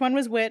know which one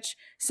was which.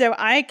 So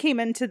I came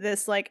into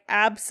this like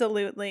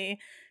absolutely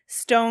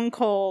stone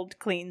cold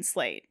clean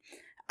slate.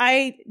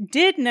 I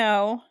did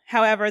know,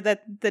 however,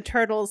 that the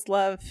turtles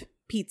love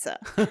pizza.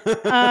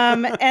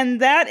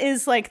 And that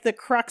is like the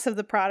crux of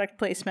the product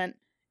placement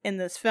in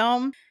this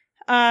film.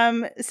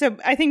 So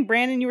I think,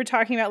 Brandon, you were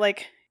talking about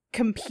like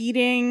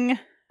competing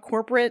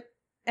corporate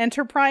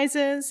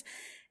enterprises.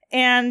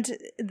 And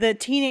the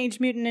Teenage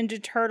Mutant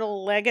Ninja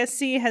Turtle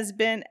legacy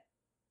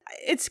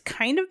it's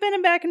kind of been a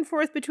back and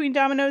forth between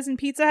Domino's and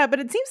Pizza Hut, but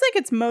it seems like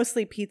it's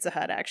mostly Pizza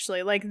Hut,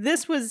 actually. Like,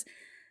 this was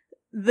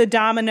the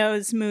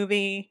Domino's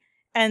movie,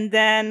 and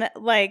then,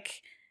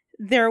 like,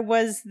 there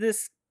was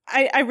this,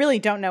 I really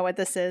don't know what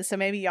this is, so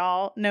maybe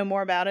y'all know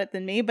more about it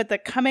than me, but the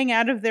Coming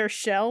Out of Their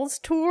Shells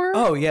tour.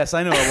 Oh, yes,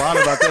 I know a lot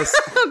about this.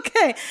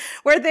 Okay,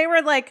 where they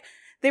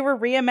were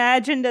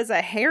reimagined as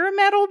a hair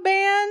metal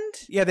band.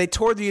 Yeah, they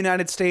toured the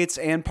United States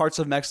and parts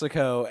of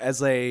Mexico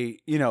as a,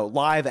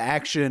 live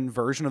action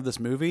version of this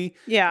movie.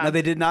 Yeah. Now,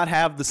 they did not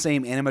have the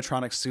same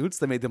animatronic suits.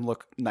 They made them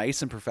look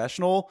nice and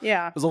professional.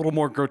 Yeah. It was a little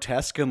more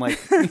grotesque and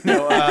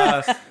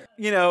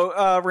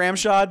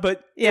ramshod,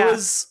 but Yeah. it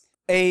was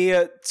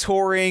a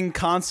touring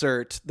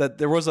concert that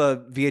there was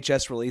a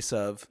VHS release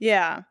of.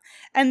 Yeah.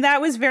 And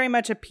that was very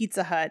much a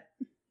Pizza Hut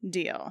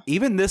deal.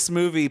 Even this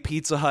movie,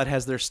 Pizza Hut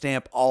has their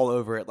stamp all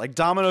over it. Like,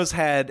 Domino's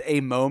had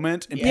a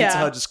moment, and Yeah. Pizza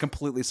Hut just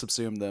completely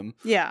subsumed them.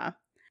 Yeah.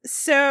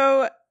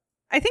 So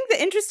I think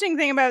the interesting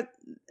thing about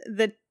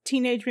the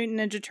Teenage Mutant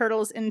Ninja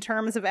Turtles in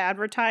terms of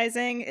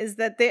advertising is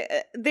that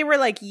they were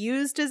like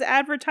used as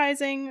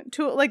advertising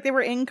tool, like they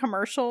were in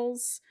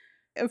commercials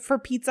for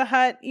Pizza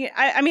Hut.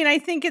 I mean, I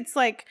think it's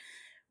like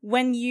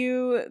when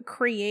you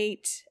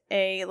create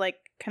a like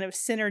kind of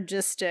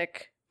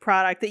synergistic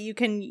product that you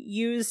can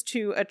use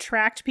to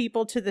attract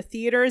people to the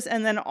theaters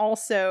and then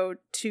also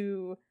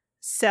to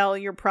sell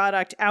your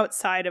product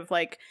outside of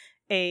like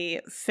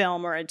a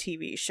film or a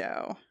TV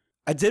show.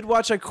 I did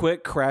watch a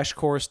quick crash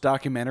course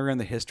documentary on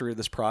the history of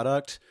this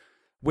product,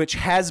 which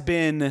has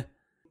been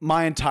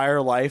my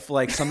entire life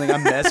like something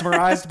I'm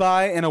mesmerized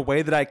by in a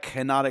way that I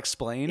cannot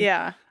explain.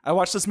 Yeah. I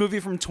watched this movie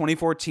from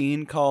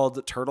 2014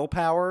 called Turtle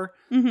Power,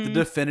 the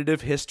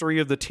definitive history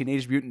of the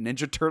Teenage Mutant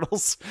Ninja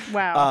Turtles.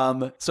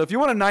 Wow. So if you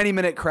want a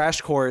 90-minute crash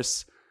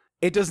course,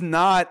 it does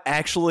not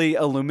actually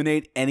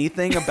illuminate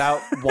anything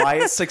about why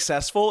it's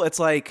successful. It's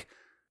like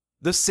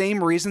the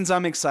same reasons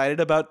I'm excited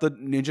about the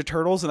Ninja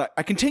Turtles, and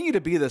I continue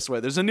to be this way.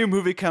 There's a new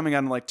movie coming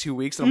out in like 2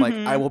 weeks, and I'm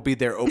like, I will be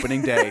there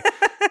opening day.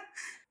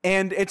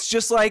 And it's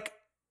just like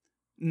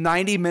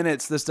 90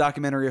 minutes, this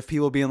documentary of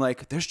people being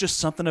like, there's just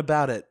something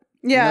about it.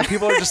 Yeah. You know,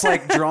 people are just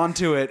like drawn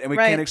to it, and we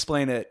can't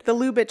explain it. The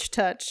Lubitsch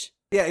touch.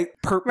 Yeah.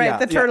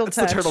 The turtle touch. It's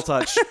the turtle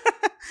touch.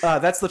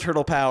 That's the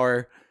Turtle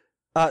Power.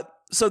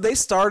 So they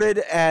started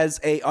as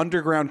a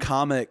underground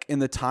comic in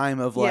the time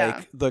of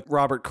like the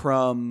Robert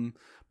Crumb,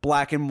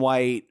 black and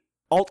white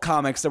alt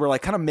comics that were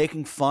like kind of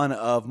making fun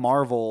of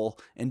Marvel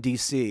and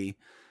DC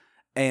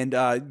and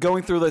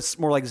going through this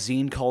more like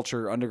zine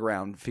culture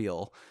underground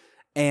feel.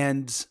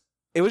 And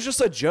it was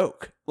just a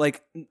joke.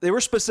 Like they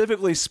were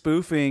specifically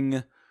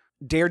spoofing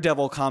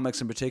Daredevil comics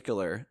in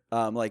particular.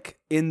 Like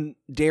in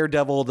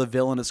Daredevil, the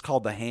villain is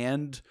called the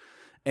Hand.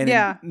 And in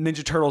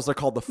Ninja Turtles, they're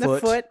called the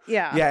Foot. The Foot,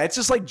 yeah. Yeah, it's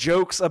just like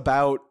jokes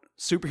about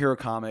superhero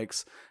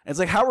comics. And it's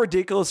like, how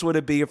ridiculous would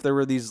it be if there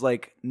were these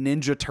like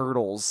Ninja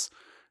Turtles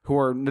who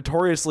are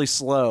notoriously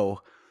slow?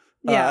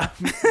 Yeah.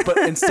 But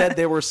instead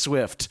they were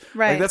swift.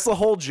 Right. Like that's the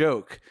whole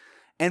joke.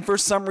 And for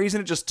some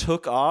reason it just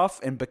took off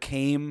and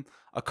became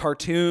a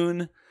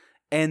cartoon.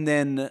 And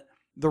then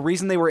the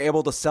reason they were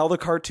able to sell the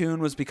cartoon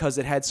was because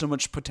it had so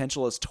much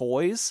potential as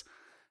toys.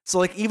 So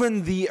like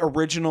even the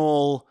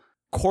original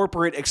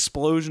corporate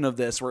explosion of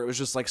this, where it was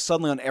just like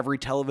suddenly on every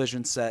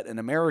television set in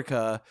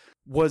America,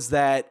 was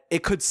that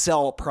it could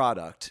sell a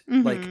product.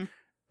 Like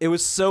it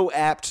was so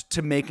apt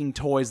to making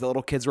toys that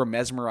little kids were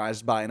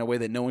mesmerized by in a way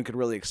that no one could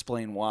really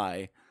explain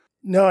why.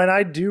 No, and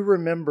I do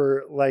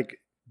remember like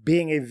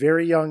being a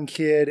very young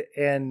kid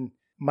and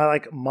my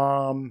like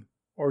mom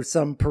or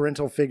some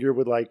parental figure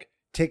would like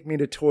take me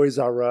to Toys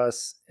R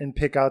Us and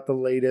pick out the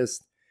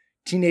latest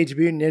Teenage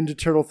Mutant Ninja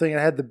Turtle thing.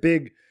 I had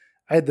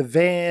the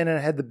van and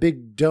I had the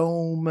big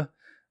dome,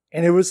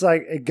 and it was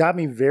like, it got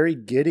me very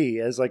giddy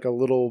as like a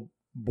little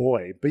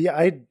boy. But yeah,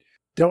 I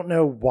don't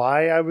know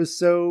why I was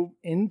so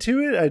into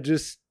it. I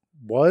just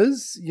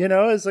was, you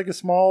know, as like a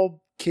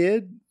small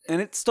kid.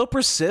 And it still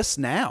persists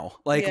now.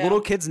 Like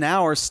little kids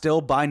now are still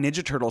buying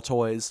Ninja Turtle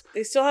toys.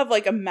 They still have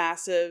like a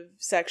massive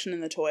section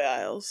in the toy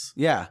aisles.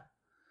 Yeah.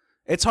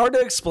 It's hard to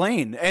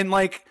explain. And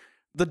like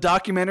the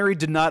documentary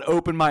did not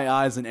open my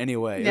eyes in any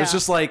way. It was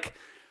just like,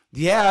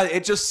 yeah,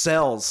 it just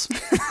sells. Well,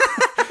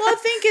 I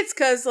think it's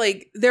because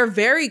like they're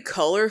very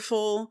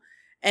colorful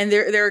and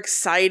they're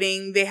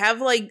exciting. They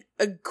have like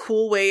a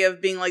cool way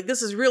of being like,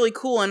 this is really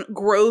cool and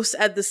gross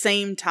at the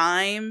same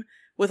time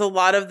with a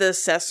lot of the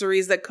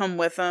accessories that come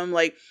with them.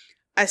 Like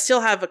I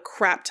still have a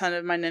crap ton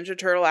of my Ninja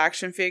Turtle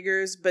action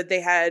figures, but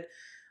they had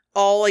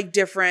all like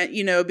different,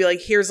 you know, be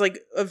like, here's like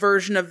a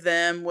version of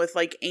them with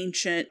like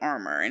ancient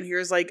armor, and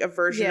here's like a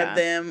version of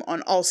them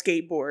on all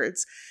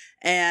skateboards.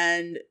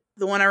 And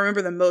the one I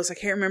remember the most, I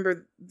can't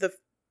remember the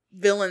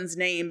villain's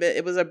name, but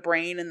it was a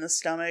brain in the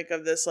stomach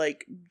of this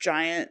like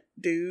giant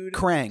dude.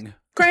 Krang,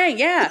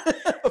 yeah.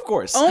 Of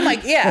course. Oh my,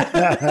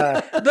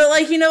 yeah. But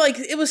like, you know, like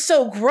it was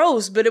so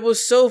gross, but it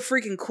was so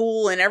freaking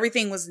cool, and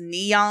everything was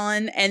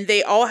neon, and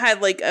they all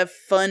had like a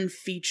fun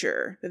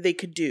feature that they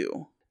could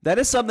do. That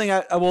is something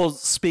I will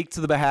speak to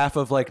the behalf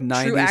of like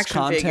 90s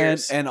content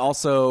figures. And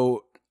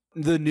also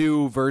the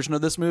new version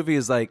of this movie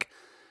is like,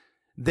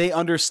 they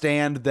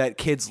understand that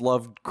kids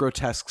love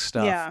grotesque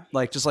stuff. Yeah.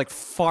 Like just like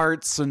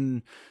farts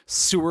and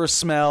sewer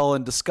smell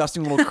and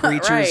disgusting little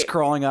creatures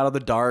crawling out of the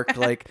dark.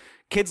 Like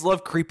kids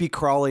love creepy,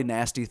 crawly,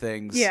 nasty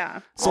things. Yeah.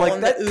 So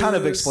like that kind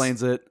of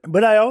explains it.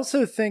 But I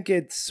also think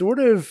it's sort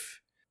of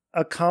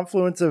a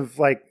confluence of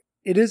like,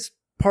 it is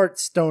part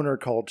stoner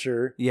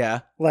culture.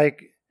 Yeah.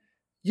 Like,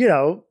 you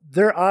know,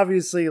 they're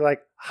obviously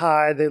like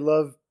high. They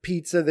love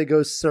pizza. They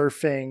go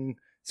surfing.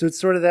 So it's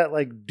sort of that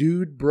like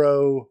dude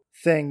bro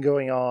thing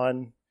going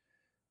on.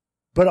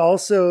 But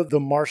also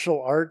the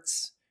martial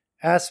arts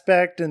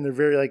aspect, and they're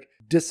very like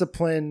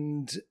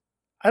disciplined.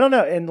 I don't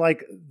know. And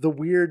like the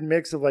weird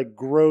mix of like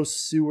gross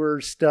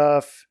sewer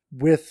stuff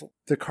with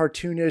the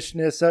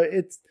cartoonishness. So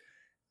it's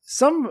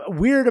some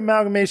weird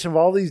amalgamation of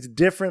all these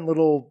different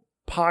little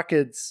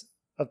pockets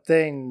of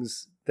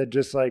things that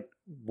just like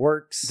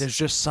works. There's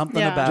just something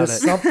Yeah. about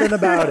Just it. something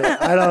about it.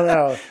 I don't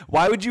know.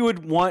 Why would you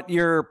would want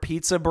your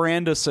pizza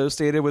brand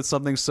associated with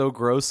something so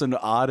gross and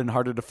odd and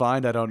harder to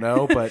find? I don't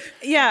know, but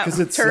Yeah. Because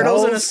it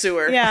Turtles in a smells.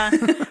 sewer. Yeah.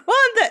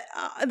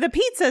 Well, the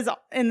pizza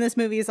in this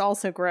movie is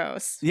also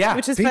gross. Yeah,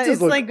 which is pizzas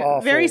it's look like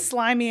awful. very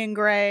slimy and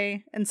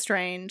gray and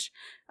strange.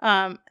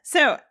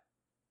 So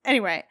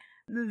anyway,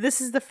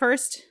 this is the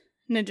first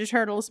Ninja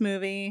Turtles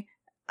movie.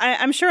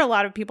 I'm sure a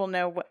lot of people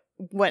know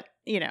what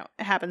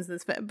happens in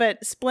this,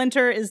 but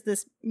Splinter is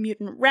this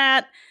mutant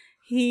rat.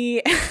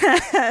 He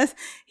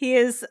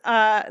is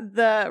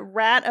the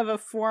rat of a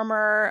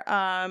former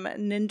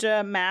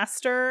ninja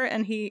master,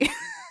 and he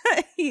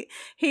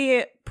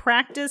he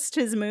practiced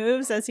his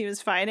moves as he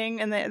was fighting.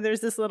 And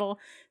there's this little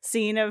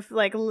scene of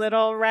like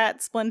little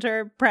rat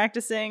Splinter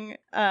practicing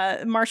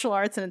martial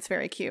arts, and it's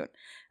very cute.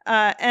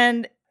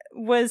 And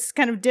was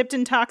kind of dipped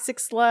in toxic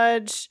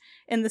sludge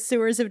in the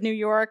sewers of New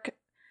York.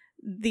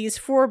 These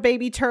 4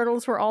 baby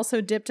turtles were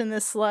also dipped in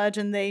this sludge,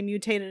 and they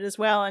mutated as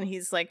well. And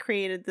he's like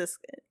created this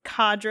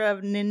cadre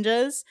of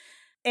ninjas.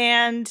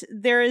 And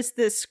there is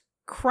this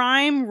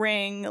crime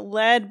ring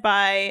led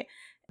by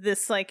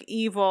this like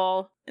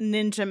evil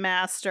ninja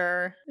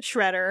master,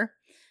 Shredder.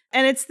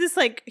 And it's this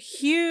like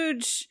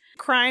huge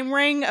crime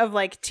ring of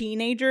like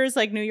teenagers,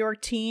 like New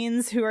York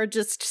teens, who are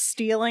just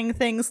stealing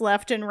things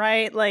left and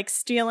right, like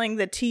stealing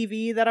the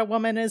TV that a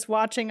woman is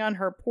watching on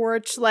her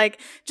porch,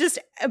 like just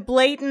a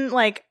blatant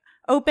like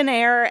open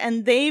air.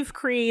 And they've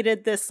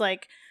created this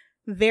like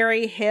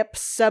very hip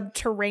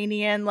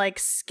subterranean like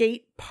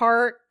skate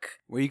park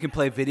where you can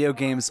play video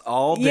games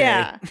all day.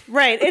 Yeah,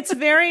 right. It's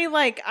very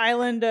like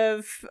Island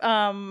of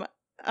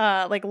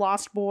like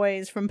Lost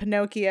Boys from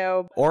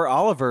Pinocchio. Or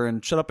Oliver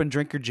and Shut Up and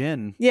Drink Your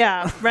Gin.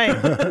 Yeah,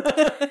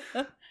 right.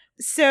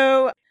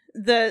 So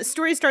the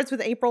story starts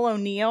with April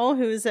O'Neil,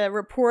 who's a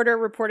reporter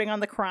reporting on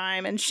the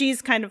crime, and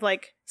she's kind of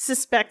like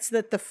suspects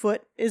that the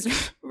Foot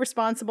is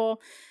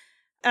responsible.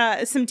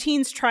 Some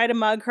teens try to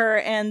mug her,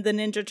 and the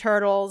Ninja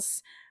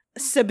Turtles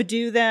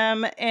subdue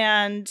them,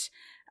 and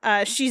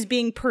she's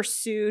being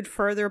pursued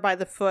further by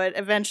the Foot.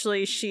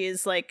 Eventually, she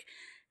is like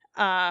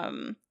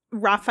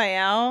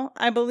Raphael,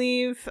 I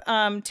believe,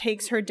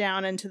 takes her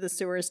down into the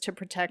sewers to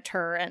protect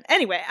her. And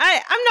anyway,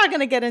 I'm not going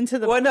to get into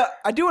the... Well, no,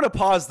 I do want to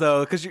pause,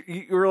 though, because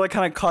you were like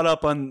kind of caught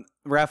up on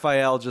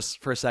Raphael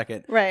just for a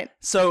second. Right.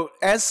 So,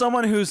 as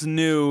someone who's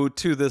new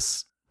to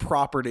this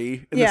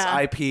property, this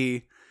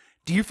IP,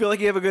 do you feel like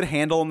you have a good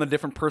handle on the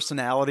different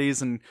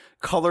personalities and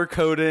color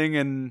coding?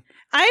 And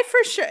I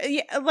for sure,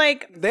 yeah,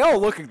 like... They all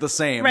look the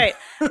same. Right.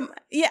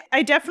 Yeah,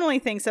 I definitely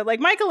think so.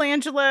 Like,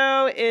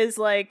 Michelangelo is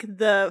like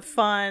the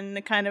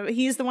fun kind of...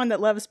 He's the one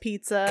that loves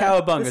pizza.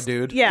 Cowabunga,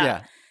 dude.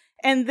 Yeah.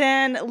 And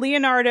then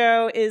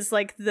Leonardo is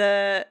like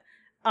the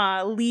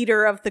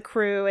leader of the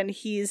crew, and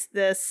he's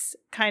this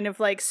kind of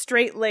like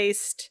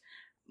straight-laced,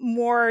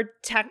 more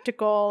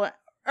tactical...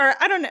 Or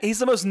I don't know. He's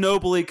the most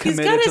nobly He's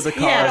committed got to his the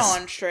head cause.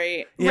 on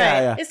straight.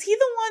 Yeah. Is he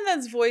the one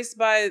that's voiced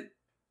by...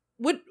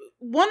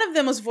 One of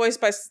them was voiced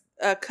by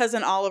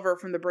Cousin Oliver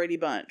from the Brady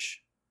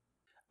Bunch.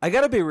 I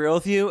gotta be real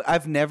with you.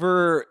 I've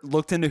never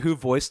looked into who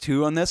voiced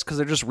who on this because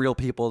they're just real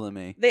people to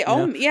me. They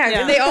all, know?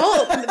 yeah, they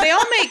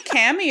all make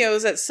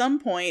cameos at some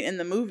point in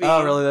the movie.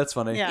 Oh, really? That's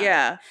funny.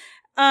 Yeah.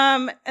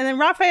 And then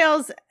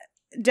Raphael's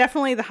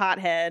definitely the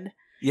hothead.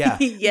 Yeah.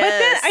 Yes.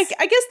 But then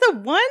I guess the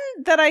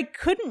one that I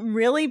couldn't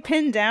really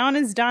pin down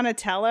is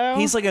Donatello.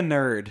 He's like a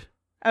nerd.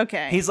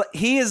 Okay.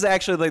 He is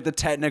actually like the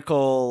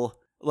technical,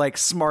 like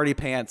smarty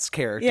pants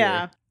character.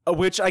 Yeah.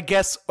 Which I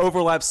guess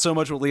overlaps so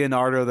much with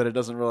Leonardo that it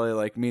doesn't really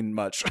like mean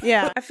much.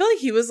 Yeah. I feel like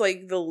he was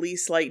like the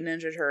least like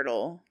Ninja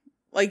Turtle.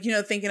 Like,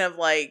 thinking of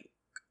like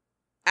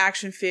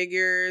action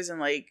figures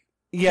and like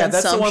Yeah,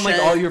 that's the one like all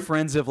consumption. your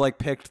friends have like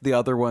picked the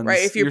other ones.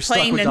 Right, if you're stuck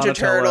playing with Ninja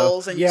Donatello.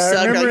 Turtles and you Yeah, I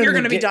suck, remember like, in you're the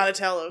going to be ga-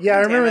 Donatello. Yeah, I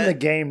God remember damn in the it.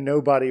 game,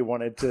 nobody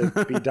wanted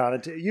to be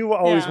Donatello. You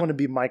always Yeah. want to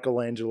be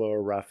Michelangelo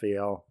or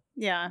Raphael.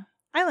 Yeah.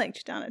 I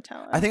liked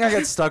Donatello. I think I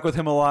got stuck with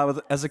him a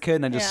lot as a kid,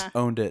 and I just Yeah.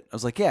 owned it. I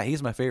was like, yeah,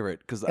 he's my favorite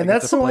because And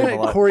that's the one him a that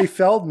lot. Corey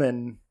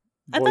Feldman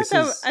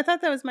voices. I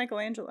thought that was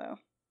Michelangelo.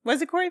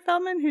 Was it Corey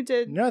Feldman who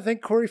did No, I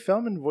think Corey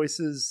Feldman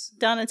voices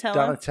Donatello?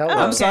 Donatello. Oh,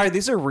 I'm okay. sorry,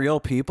 these are real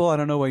people. I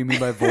don't know what you mean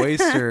by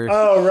voice or.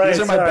 Oh, right. These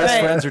are my sorry. best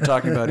Right. friends we're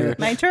talking about here.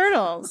 My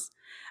turtles.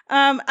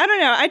 I don't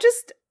know.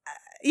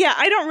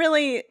 I don't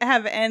really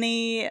have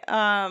any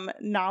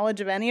knowledge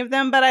of any of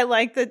them, but I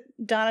like that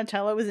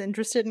Donatello was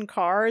interested in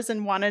cars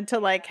and wanted to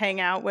like hang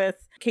out with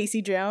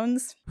Casey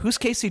Jones. Who's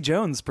Casey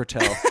Jones,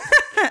 Pertel?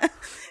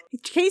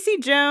 Casey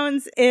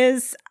Jones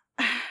is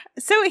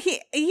so he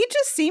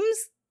just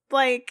seems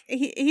like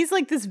he's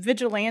like this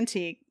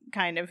vigilante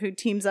kind of who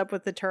teams up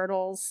with the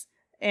turtles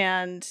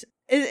and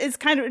is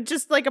kind of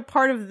just like a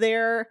part of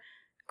their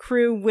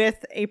crew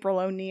with April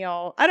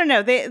O'Neil. I don't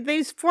know.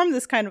 They formed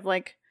this kind of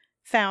like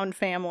found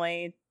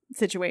family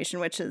situation,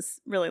 which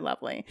is really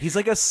lovely. He's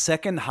like a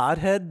second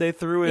hothead they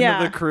threw into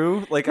Yeah. the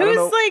crew. Like I don't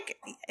Who's know. like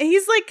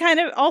he's like kind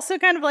of also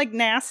kind of like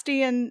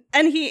nasty and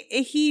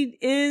he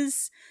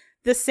is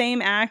the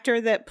same actor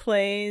that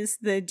plays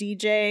the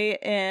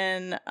DJ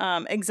in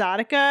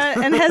Exotica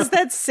and has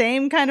that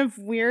same kind of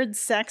weird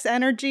sex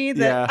energy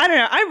that I don't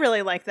know. I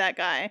really like that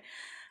guy.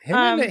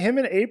 Him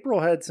and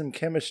April had some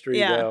chemistry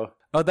though.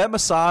 Oh, that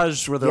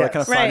massage where they're like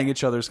kind of fighting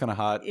each other is kind of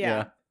hot.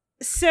 Yeah.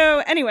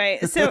 So anyway,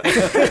 it's true.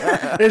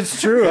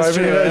 It's true.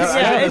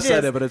 I it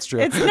said it, but it's true.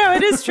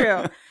 It is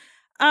true.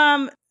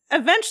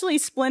 Eventually,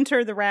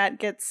 Splinter the Rat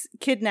gets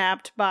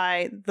kidnapped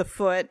by the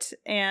Foot,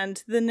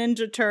 and the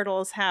Ninja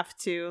Turtles have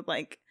to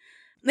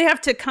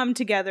come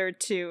together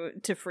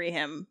to free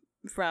him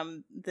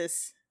from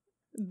this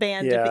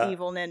band of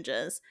evil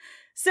ninjas.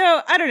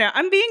 So I don't know.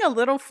 I'm being a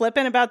little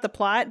flippant about the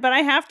plot, but I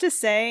have to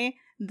say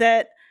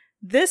that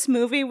this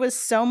movie was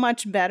so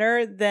much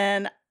better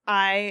than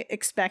I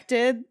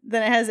expected,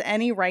 than it has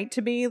any right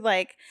to be.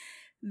 Like,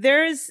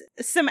 there's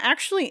some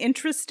actually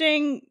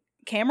interesting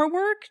camera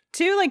work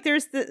too. Like,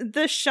 there's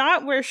the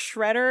shot where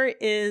Shredder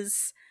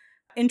is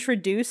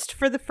introduced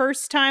for the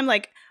first time,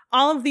 like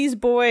all of these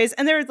boys,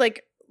 and they're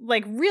like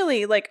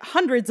really like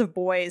hundreds of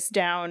boys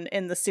down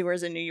in the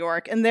sewers in New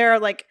York, and they're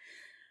like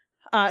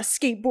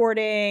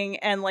skateboarding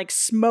and like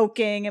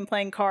smoking and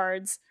playing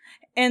cards.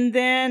 And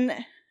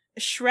then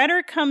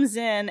Shredder comes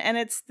in, and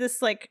it's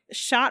this like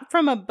shot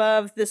from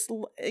above.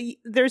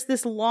 There's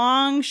this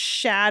long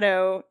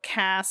shadow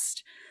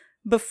cast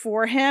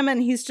before him,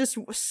 and he's just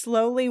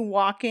slowly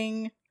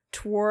walking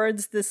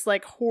towards this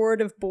like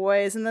horde of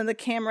boys, and then the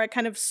camera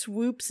kind of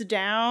swoops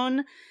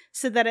down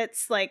so that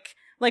it's like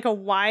a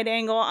wide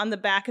angle on the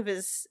back of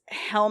his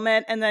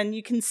helmet, and then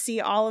you can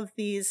see all of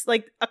these,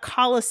 like a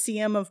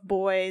coliseum of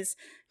boys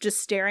just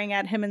staring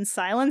at him in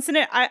silence. And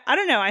I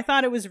don't know, I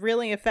thought it was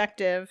really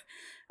effective.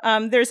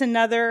 There's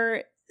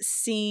another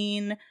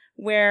scene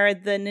where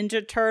the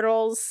Ninja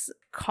Turtles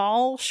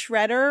call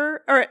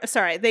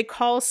they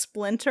call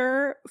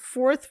Splinter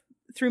forth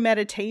through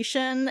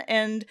meditation,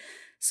 and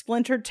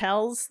Splinter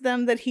tells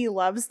them that he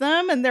loves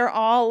them, and they're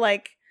all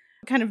like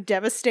kind of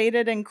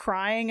devastated and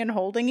crying and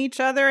holding each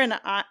other, and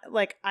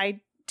I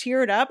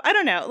teared up. I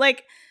don't know,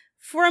 like,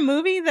 for a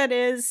movie that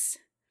is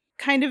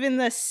kind of in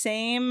the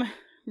same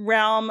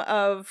realm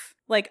of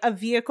like a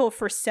vehicle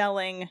for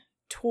selling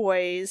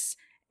toys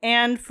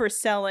and for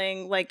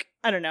selling, like,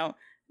 I don't know,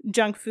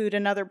 junk food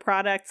and other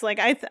products, like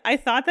I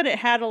thought that it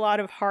had a lot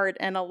of heart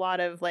and a lot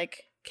of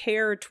like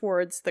care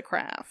towards the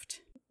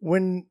craft.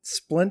 When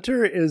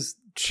Splinter is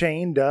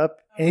chained up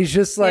and he's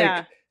just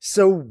like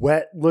so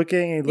wet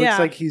looking, he looks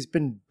like he's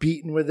been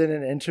beaten within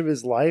an inch of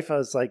his life, I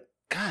was like,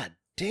 God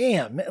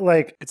damn,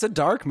 like, it's a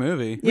dark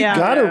movie.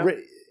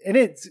 And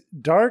it's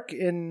dark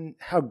in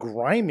how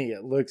grimy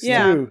it looks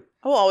too.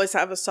 I will always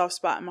have a soft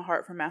spot in my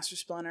heart for Master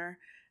Splinter.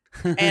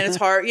 And it's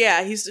hard.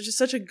 Yeah, he's just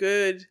such a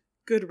good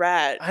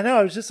rat. I know.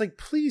 I was just like,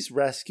 please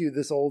rescue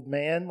this old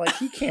man. Like,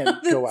 he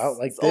can't go out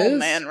like this. Old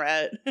man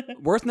rat.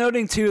 Worth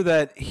noting, too,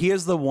 that he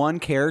is the one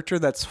character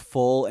that's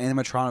full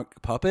animatronic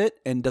puppet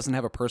and doesn't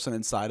have a person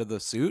inside of the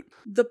suit.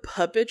 The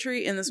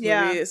puppetry in this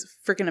movie is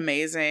freaking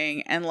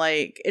amazing. And,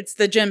 like, it's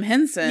the Jim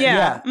Henson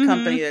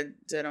company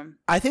that did them.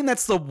 I think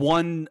that's the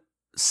one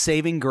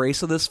saving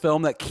grace of this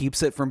film that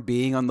keeps it from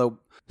being on the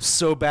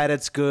so bad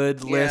it's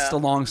good list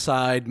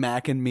alongside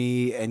Mac and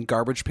Me and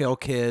Garbage Pail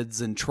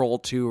Kids and Troll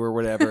 2 or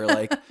whatever.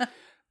 Like,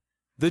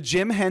 the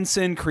Jim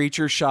Henson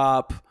Creature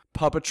Shop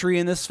puppetry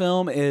in this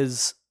film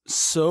is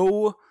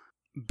so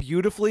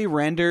beautifully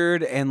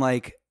rendered and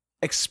like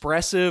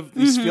expressive.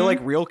 These feel like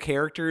real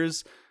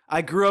characters.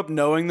 I grew up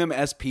knowing them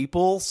as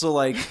people, so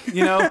like,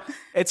 you know,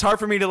 it's hard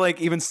for me to like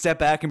even step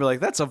back and be like,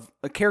 that's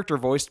a character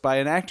voiced by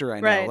an actor I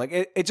know. Right. Like,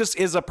 it just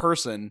is a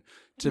person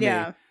to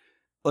me.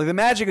 Like, the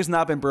magic has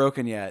not been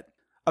broken yet.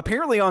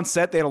 Apparently on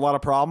set, they had a lot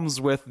of problems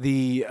with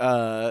the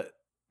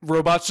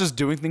robots just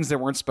doing things they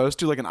weren't supposed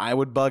to, like an eye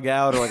would bug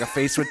out or like a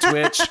face would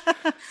twitch,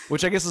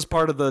 which I guess is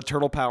part of the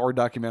Turtle Power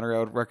documentary I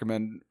would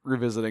recommend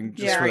revisiting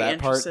just for that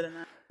part. In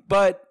that.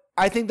 But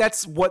I think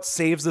that's what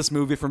saves this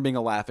movie from being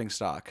a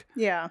laughingstock.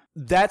 Yeah.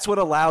 That's what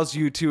allows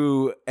you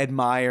to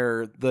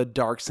admire the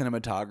dark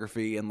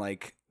cinematography and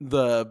like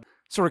the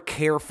sort of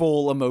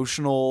careful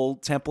emotional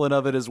template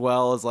of it, as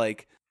well as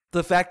like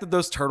the fact that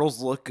those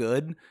turtles look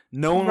good.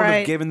 No one would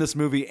have given this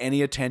movie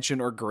any attention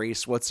or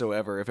grace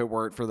whatsoever if it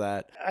weren't for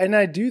that. And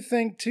I do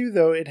think too,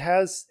 though, it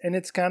has, and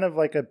it's kind of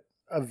like a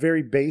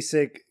very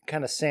basic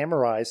kind of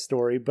samurai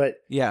story, but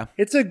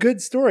it's a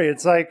good story.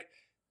 It's like,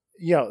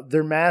 you know,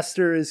 their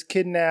master is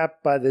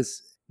kidnapped by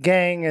this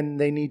gang and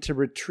they need to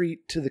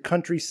retreat to the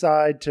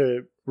countryside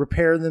to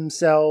repair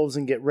themselves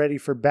and get ready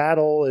for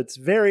battle. It's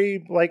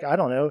very like, I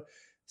don't know,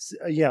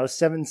 you know,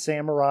 Seven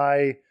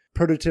Samurai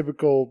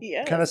prototypical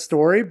kind of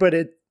story, but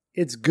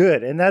it's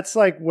good. And that's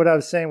like what I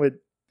was saying with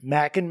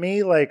Mac and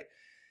Me. Like,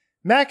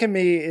 Mac and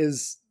Me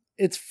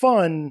it's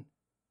fun,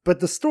 but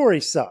the story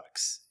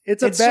sucks.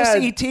 It's just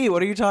E.T.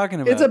 What are you talking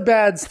about? It's a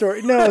bad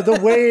story. No, the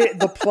way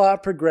the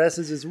plot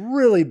progresses is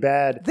really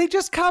bad. They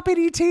just copied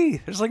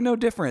E.T. There's like no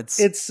difference.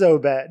 It's so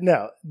bad.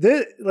 No,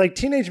 like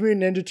Teenage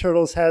Mutant Ninja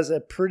Turtles has a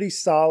pretty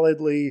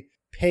solidly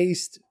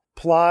paced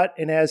plot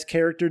and as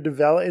character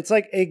develop. It's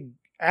like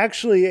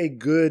actually a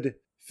good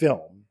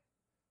film.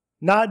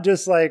 not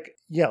just like,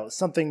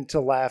 something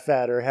to laugh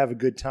at or have a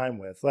good time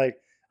with. Like,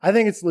 I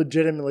think it's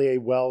legitimately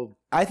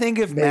I think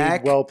if made,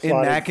 Mac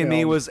well-plotted Mac and Me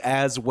film. was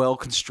as well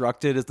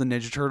constructed as the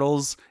Ninja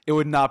Turtles, it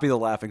would not be the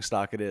laughing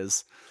stock it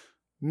is.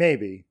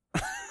 maybe.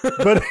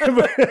 but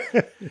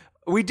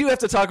We do have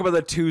to talk about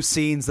the two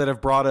scenes that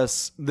have brought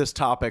us this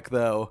topic,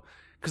 though,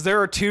 because there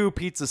are two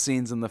pizza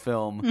scenes in the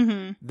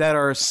film that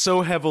are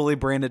so heavily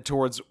branded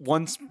towards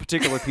one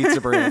particular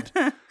pizza brand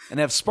and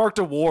have sparked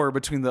a war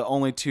between the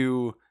only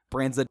two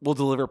brands that will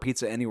deliver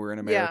pizza anywhere in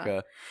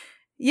America.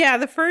 Yeah,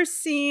 the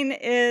first scene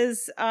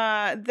is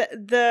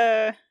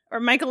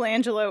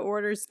Michelangelo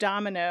orders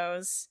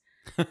Domino's.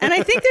 And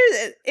I think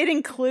it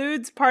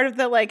includes part of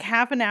the like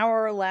half an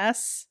hour or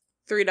less.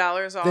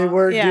 $3 off.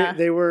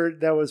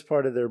 that was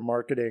part of their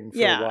marketing for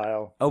a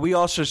while. Oh, we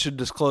also should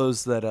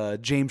disclose that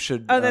James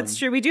should. Oh, that's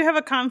true. We do have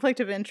a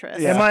conflict of interest.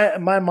 Yeah.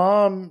 And my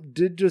mom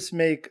did just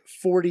make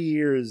 40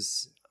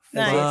 years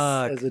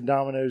Nice. as a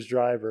Domino's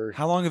driver.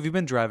 How long have you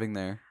been driving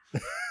there?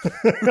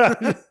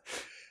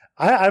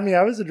 I mean,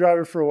 I was a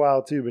driver for a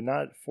while too, but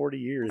not 40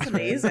 years. That's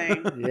man.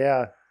 amazing.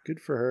 Yeah, good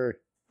for her.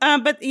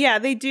 But yeah,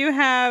 they do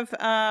have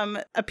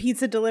a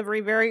pizza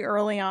delivery very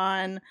early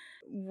on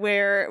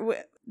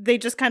where they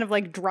just kind of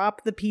like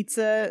drop the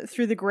pizza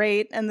through the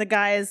grate, and the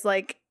guy is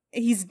like,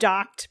 he's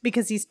docked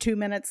because he's 2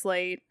 minutes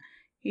late.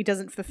 He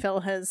doesn't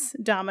fulfill his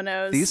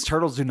Domino's. These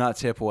turtles do not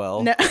tip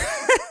well. No,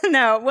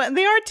 no, well,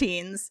 they are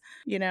teens,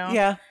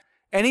 Yeah.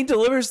 And he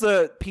delivers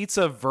the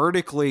pizza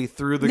vertically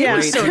through the Yeah,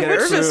 grate. So to get it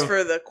nervous through.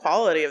 for the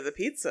quality of the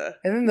pizza.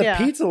 And then the Yeah.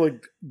 pizza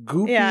looked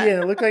goopy, Yeah.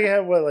 and it looked like it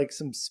had like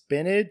some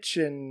spinach,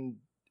 and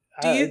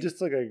it just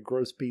looked like a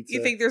gross pizza.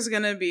 You think there's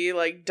gonna be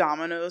like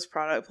Domino's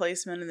product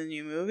placement in the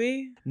new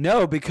movie?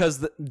 No,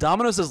 because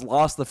Domino's has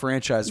lost the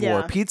franchise war.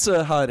 Yeah.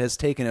 Pizza Hut has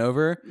taken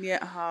over. Yeah.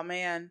 Oh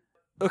man.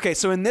 Okay,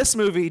 so in this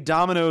movie,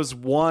 Domino's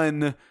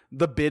won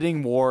the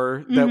bidding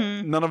war that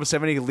none of us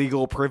have any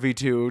legal privy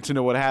to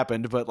know what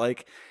happened, but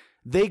like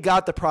they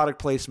got the product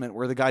placement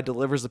where the guy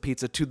delivers the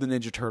pizza to the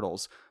Ninja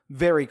Turtles.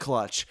 Very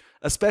clutch.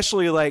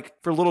 Especially like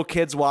for little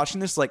kids watching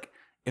this, like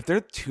if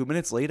they're 2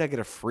 minutes late, I get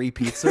a free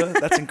pizza.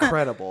 That's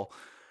incredible.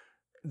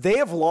 They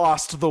have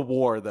lost the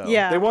war though.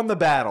 Yeah. They won the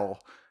battle.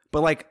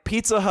 But like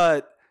Pizza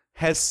Hut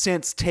has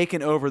since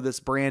taken over this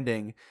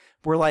branding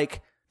where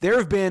like there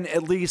have been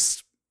at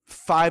least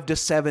 5 to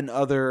 7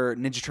 other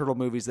Ninja Turtle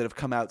movies that have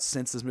come out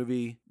since this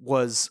movie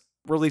was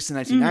released in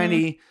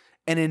 1990.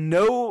 And in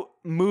no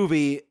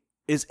movie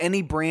is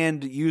any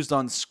brand used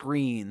on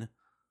screen.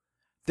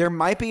 There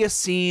might be a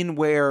scene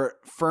where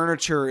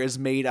furniture is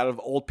made out of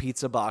old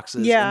pizza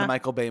boxes in the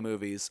Michael Bay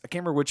movies. I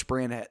can't remember which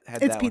brand had It's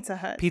that Pizza one.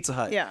 Hut. Pizza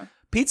Hut. Yeah.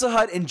 Pizza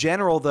Hut in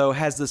general, though,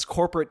 has this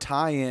corporate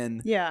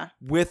tie-in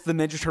with the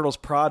Ninja Turtles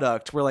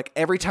product where like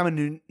every time a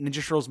new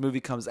Ninja Turtles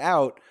movie comes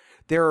out,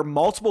 there are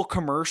multiple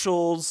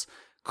commercials,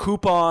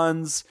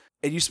 coupons.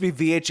 It used to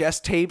be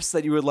VHS tapes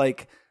that you would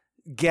like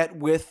get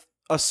with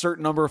a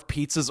certain number of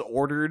pizzas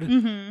ordered.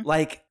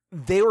 Like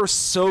they were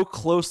so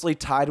closely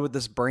tied with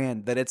this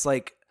brand that it's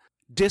like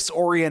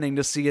disorienting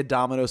to see a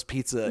Domino's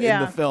pizza in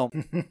the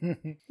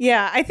film.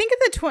 Yeah, I think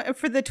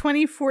for the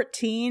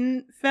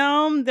 2014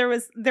 film, there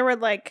were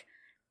like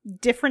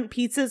different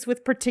pizzas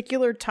with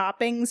particular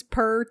toppings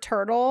per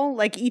turtle.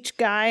 Like each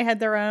guy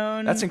had their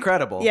own. That's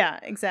incredible. Yeah,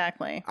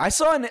 exactly. I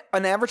saw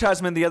an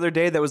advertisement the other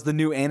day that was the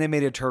new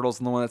animated Turtles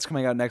and the one that's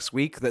coming out next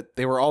week that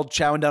they were all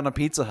chowing down on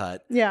Pizza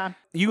Hut. Yeah.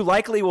 You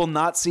likely will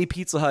not see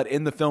Pizza Hut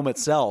in the film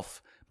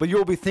itself, but you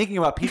will be thinking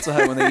about Pizza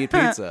Hut when they eat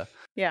pizza.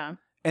 Yeah.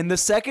 And the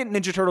second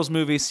Ninja Turtles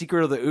movie,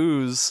 Secret of the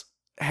Ooze,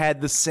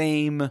 had the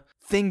same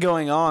thing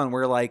going on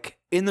where like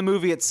in the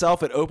movie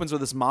itself, it opens with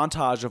this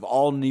montage of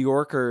all New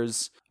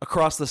Yorkers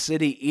across the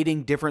city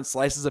eating different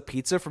slices of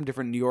pizza from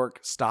different New York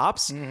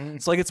stops.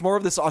 It's like it's more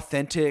of this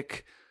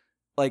authentic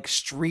like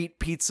street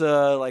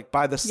pizza, like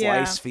by the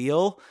slice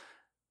feel.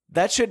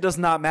 That shit does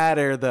not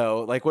matter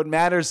though. Like what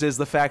matters is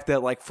the fact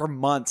that like for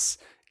months,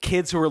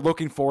 kids who were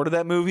looking forward to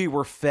that movie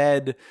were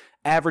fed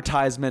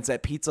advertisements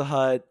at Pizza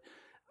Hut.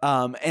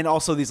 And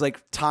also these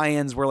like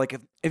tie-ins where like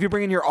if you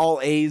bring in your all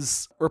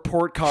A's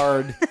report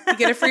card, You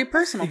get a free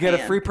personal. you get a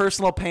free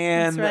personal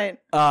pan. That's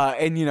right.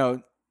 And you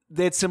know,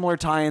 they had similar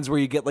tie-ins where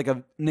you get like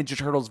a Ninja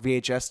Turtles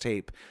VHS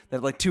tape that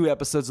had like 2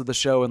 episodes of the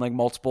show and like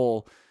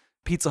multiple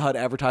Pizza Hut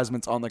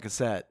advertisements on the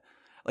cassette.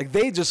 Like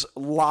they just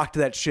locked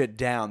that shit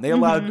down. They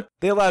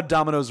allowed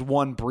Domino's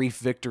one brief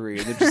victory,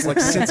 and they just like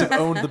since have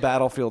owned the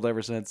battlefield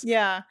ever since.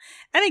 Yeah.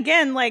 And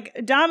again, like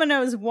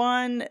Domino's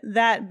won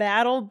that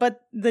battle,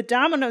 but the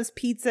Domino's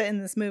pizza in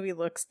this movie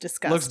looks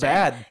disgusting. Looks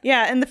bad.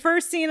 Yeah, in the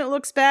first scene it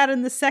looks bad.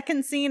 In the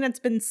second scene it's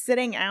been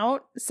sitting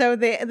out, so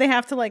they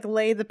have to like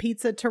lay the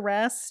pizza to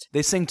rest.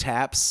 They sing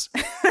taps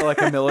for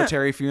like a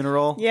military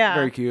funeral. Yeah.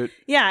 Very cute.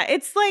 Yeah,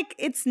 it's like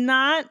it's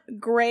not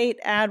great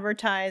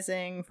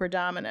advertising for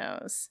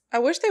Domino's. I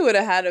wish they would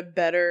have had a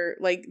better,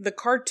 like the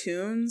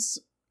cartoons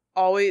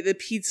always the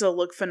pizza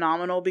looked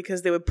phenomenal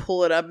because they would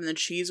pull it up and the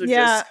cheese would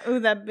just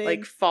that big.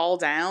 like fall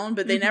down,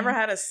 but they never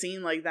had a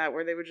scene like that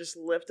where they would just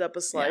lift up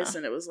a slice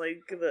and it was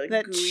like the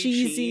that gooey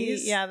cheesy,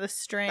 cheese. the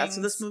strings. That's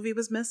what this movie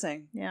was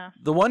missing. Yeah.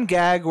 The one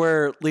gag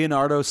where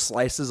Leonardo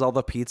slices all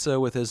the pizza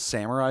with his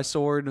samurai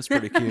sword is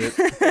pretty cute.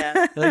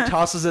 Yeah. He like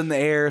tosses it in the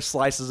air,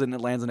 slices it, and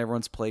it lands on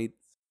everyone's plate.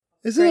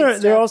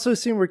 Isn't there also a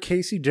scene where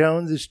Casey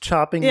Jones is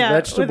chopping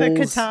vegetables with a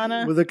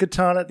katana? With a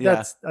katana, Yeah.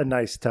 that's a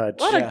nice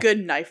touch. A lot of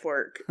good knife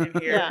work in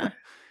here. Yeah.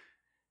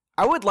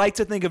 I would like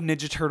to think of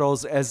Ninja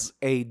Turtles as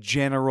a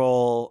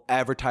general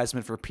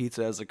advertisement for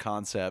pizza as a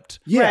concept,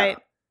 Yeah, Right.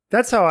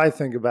 that's how I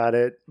think about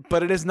it.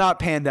 but it is not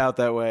panned out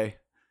that way.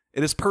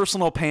 It is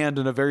personal panned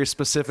in a very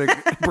specific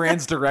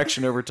brand's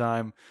direction over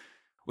time,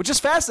 which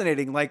is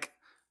fascinating. Like,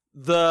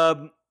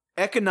 the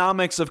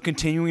economics of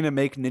continuing to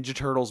make Ninja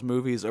Turtles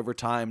movies over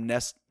time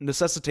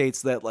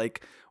necessitates that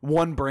like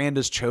one brand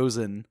is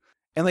chosen.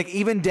 And like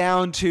even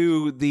down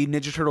to the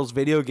Ninja Turtles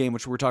video game,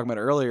 which we were talking about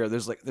earlier,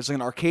 there's like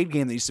an arcade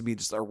game that used to be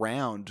just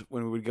around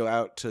when we would go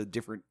out to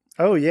different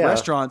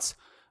restaurants.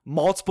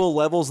 Multiple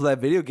levels of that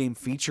video game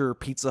feature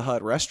Pizza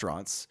Hut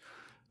restaurants.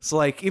 So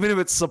like even if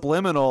it's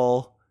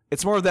subliminal,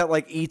 it's more of that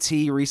like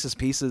E.T. Reese's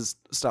Pieces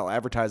style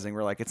advertising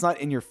where like it's not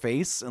in your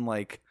face and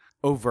like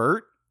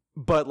overt,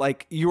 but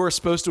like you are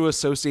supposed to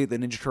associate the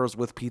Ninja Turtles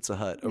with Pizza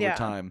Hut over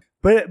time.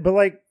 But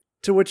like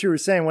to what you were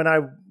saying, when I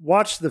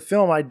watched the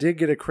film, I did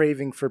get a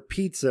craving for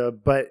pizza,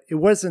 but it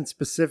wasn't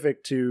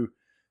specific to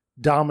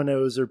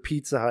Domino's or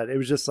Pizza Hut. It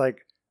was just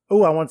like,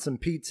 oh, I want some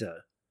pizza.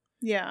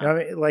 Yeah. You know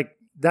what I mean? Like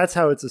that's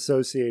how it's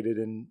associated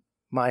in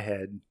my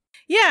head.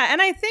 Yeah,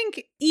 and I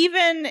think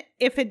even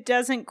if it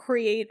doesn't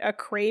create a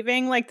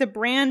craving, like the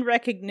brand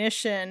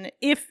recognition,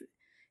 if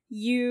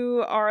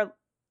you are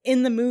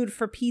in the mood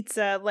for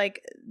pizza,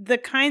 like the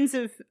kinds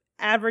of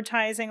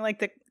advertising, like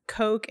the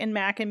Coke and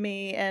Mac and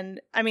Me, and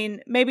I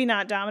mean, maybe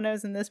not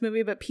Domino's in this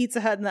movie, but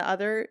Pizza Hut and the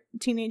other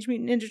Teenage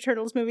Mutant Ninja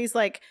Turtles movies,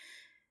 like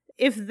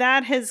if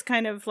that has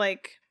kind of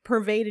like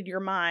pervaded your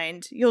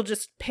mind, you'll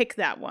just pick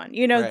that one.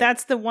 You know,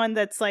 that's the one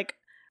that's like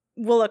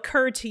will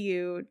occur to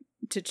you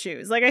to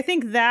choose. Like I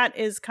think that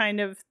is kind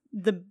of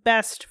the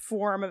best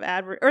form of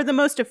or the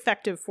most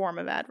effective form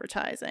of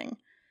advertising.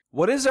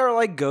 What is our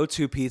like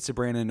go-to pizza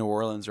brand in New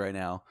Orleans right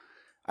now?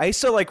 I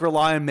used to like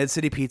rely on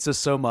Mid-City Pizza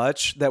so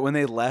much that when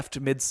they left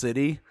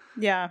Mid-City,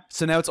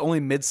 so now it's only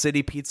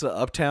Mid-City Pizza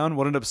Uptown.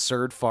 What an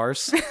absurd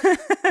farce.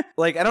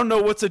 Like I don't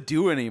know what to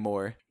do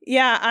anymore.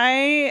 Yeah,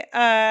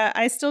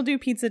 I still do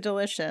Pizza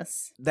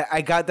Delicious. That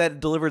I got that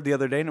delivered the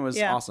other day and it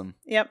was awesome.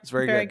 Yep, it's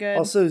very good.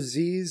 Also,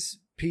 Z's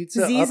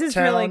Pizza Z's Uptown, is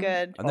really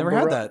good. I've never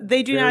had that.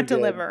 They do not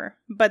deliver,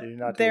 but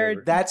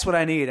they're that's what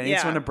I need. I need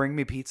someone to bring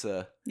me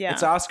pizza. Yeah,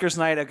 it's Oscars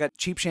night. I got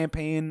cheap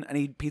champagne. I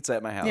need pizza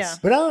at my house. Yeah,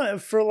 but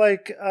for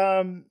like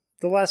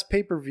the last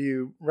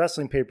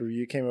wrestling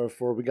pay-per-view came over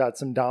for, we got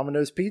some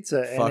Domino's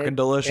pizza. Fucking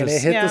delicious. And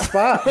it hit the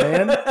spot,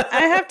 man.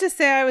 I have to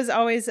say I was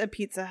always a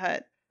Pizza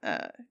Hut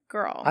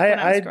girl when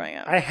I was growing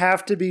up. I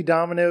have to be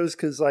Domino's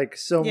because like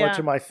so much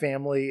of my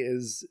family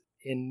is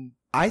in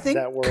I think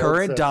that world,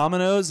 current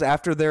Domino's,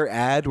 after their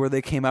ad where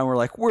they came out and were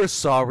like, we're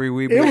sorry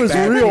we it made was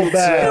bad real pizza.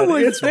 bad.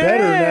 It's bad.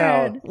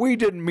 better now. We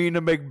didn't mean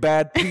to make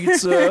bad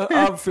pizza.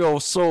 I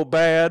feel so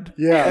bad.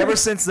 Yeah. Ever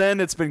since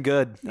then, it's been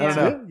good. I don't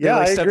know. Yeah,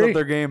 they I stepped agree. up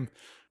their game.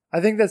 I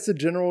think that's the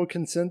general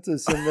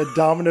consensus in the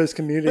Domino's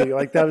community.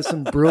 Like that was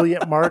some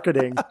brilliant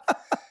marketing.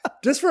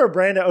 Just for a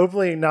brand to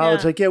openly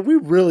acknowledge, like, yeah, we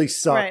really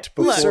sucked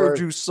We before.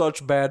 served you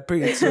such bad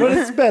pizza. But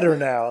it's better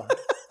now.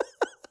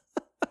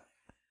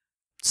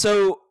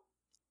 So,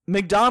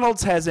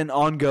 McDonald's has an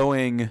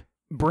ongoing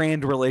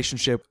brand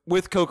relationship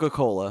with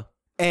Coca-Cola,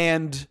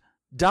 and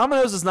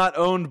Domino's is not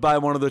owned by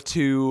one of the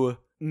two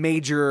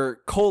major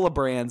cola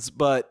brands,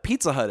 but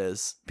Pizza Hut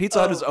is. Pizza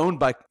Hut is owned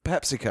by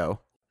PepsiCo.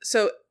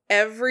 So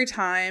every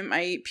time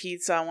I eat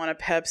pizza, I want a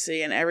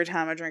Pepsi, and every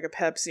time I drink a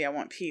Pepsi, I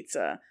want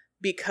pizza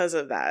because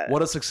of that.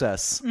 What a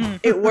success.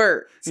 It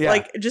works. Yeah.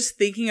 Like, just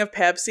thinking of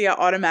Pepsi, I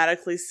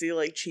automatically see,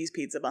 like, cheese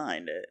pizza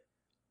behind it.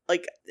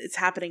 Like, it's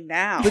happening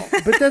now.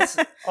 But that's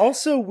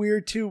also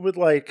weird, too, with,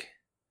 like...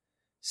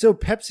 So,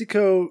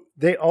 PepsiCo,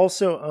 they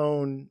also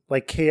own,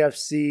 like,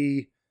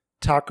 KFC,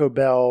 Taco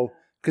Bell.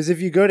 Because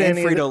if you go to And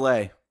any...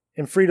 Frito-Lay.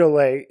 And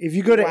Frito-Lay. If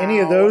you go to any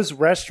of Wow. those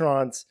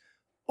restaurants,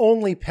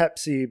 only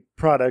Pepsi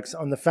products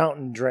on the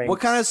fountain drinks. What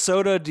kind of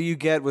soda do you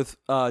get with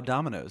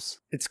Domino's?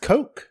 It's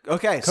Coke.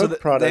 Okay, so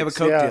Coke they have a products,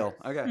 Coke yeah. deal.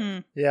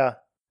 Okay. Yeah.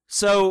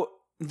 So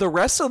the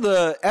rest of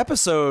the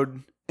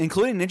episode,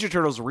 including Ninja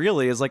Turtles,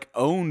 really is like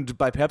owned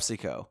by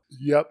PepsiCo,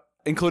 Yep.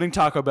 including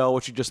Taco Bell,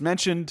 which you just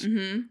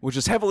mentioned, which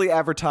is heavily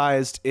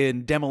advertised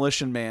in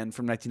Demolition Man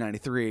from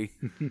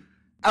 1993.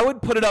 I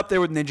would put it up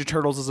there with Ninja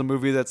Turtles as a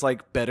movie that's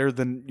like better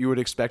than you would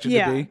expect it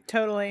to be.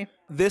 Totally.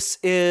 This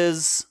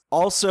is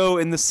also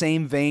in the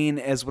same vein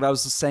as what I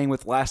was saying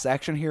with Last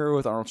Action Hero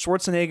with Arnold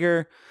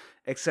Schwarzenegger,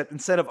 except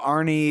instead of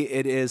Arnie,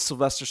 it is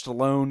Sylvester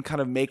Stallone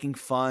kind of making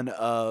fun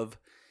of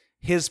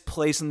his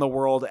place in the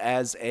world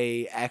as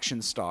a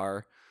action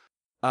star.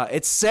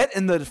 It's set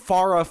in the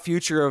far off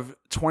future of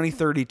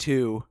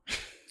 2032.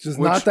 Just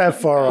not that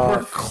far We're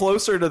off.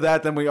 closer to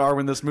that than we are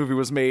when this movie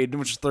was made,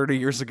 which is 30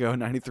 years ago,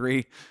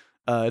 93.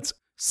 It's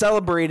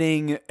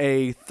celebrating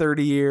a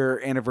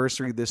 30-year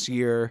anniversary this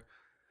year,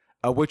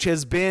 which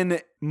has been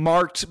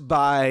marked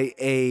by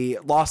a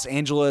Los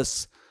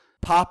Angeles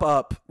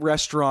pop-up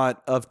restaurant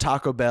of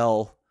Taco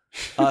Bell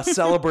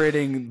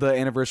celebrating the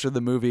anniversary of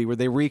the movie, where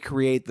they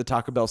recreate the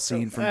Taco Bell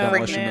scene from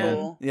Demolition Man.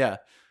 cool. Yeah.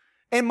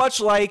 And much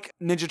like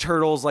Ninja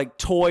Turtles, like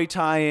toy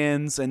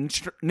tie-ins, and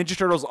Ninja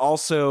Turtles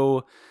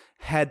also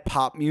had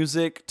pop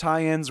music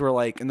tie-ins, where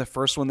like in the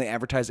first one they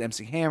advertised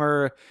MC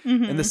Hammer,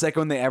 in the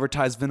second one they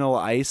advertised Vanilla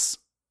Ice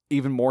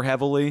even more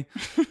heavily.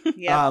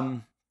 Yeah.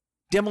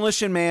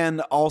 Demolition Man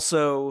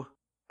also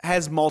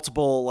has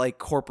multiple like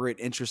corporate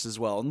interests as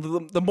well.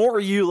 And the more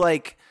you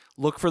like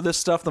look for this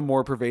stuff, the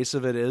more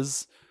pervasive it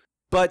is.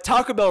 But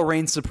Taco Bell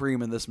reigns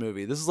supreme in this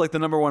movie. This is like the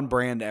number one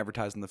brand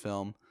advertised in the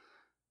film.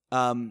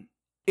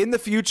 In the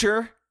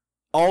future,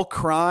 all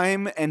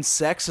crime and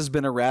sex has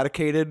been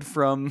eradicated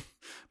from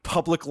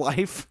public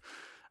life.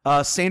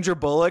 Sandra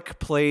Bullock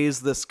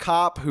plays this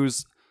cop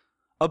who's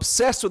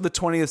obsessed with the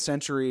 20th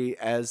century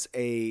as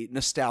a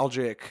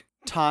nostalgic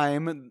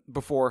time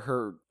before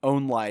her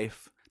own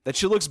life that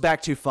she looks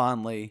back to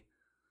fondly.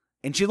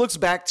 And she looks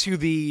back to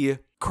the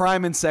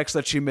crime and sex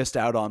that she missed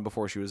out on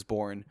before she was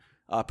born.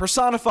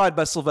 Personified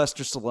by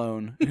Sylvester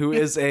Stallone, who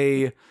is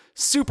a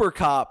super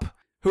cop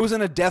who's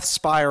in a death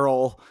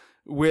spiral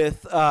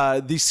with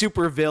the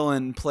super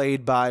villain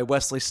played by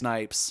Wesley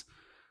Snipes.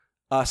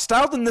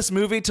 Styled in this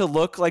movie to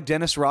look like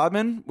Dennis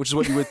Rodman, which is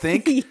what you would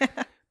think. Yeah.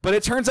 But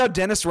it turns out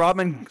Dennis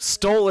Rodman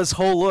stole his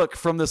whole look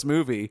from this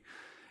movie.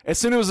 As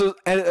soon as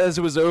it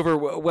was over,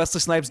 Wesley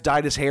Snipes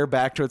dyed his hair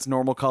back to its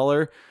normal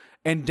color,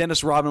 and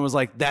Dennis Rodman was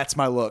like, "That's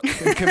my look."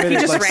 And committed He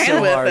just like ran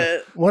so with hard.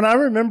 it. When I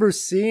remember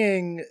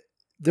seeing,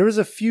 there was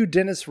a few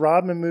Dennis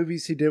Rodman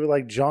movies he did with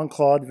like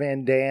Jean-Claude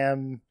Van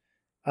Damme.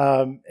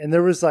 And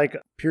there was like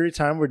a period of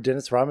time where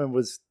Dennis Rodman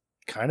was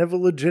kind of a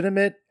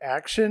legitimate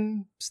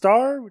action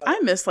star. I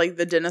miss like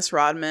the Dennis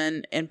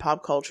Rodman in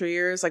pop culture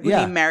years, like when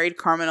Yeah. he married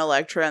Carmen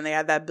Electra and they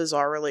had that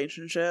bizarre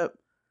relationship.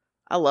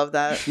 I love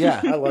that. Yeah.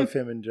 I love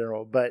him in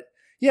general. But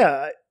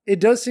yeah, it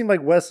does seem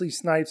like Wesley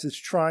Snipes is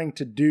trying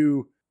to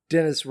do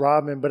Dennis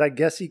Rodman, but I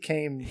guess he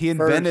came He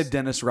invented first.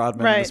 Dennis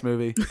Rodman in Right. this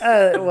movie.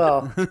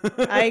 Well,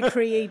 I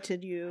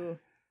created you.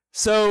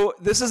 So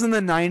this is in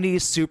the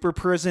 90s super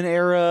prison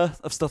era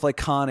of stuff like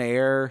Con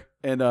Air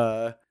and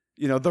The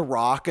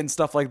Rock and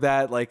stuff like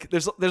that. Like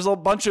there's a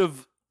bunch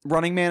of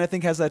Running Man, I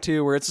think, has that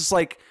too, where it's just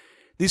like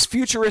these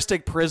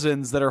futuristic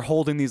prisons that are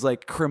holding these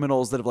like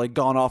criminals that have like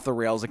gone off the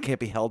rails and can't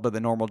be held by the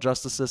normal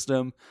justice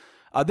system.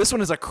 This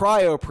one is a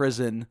cryo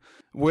prison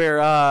where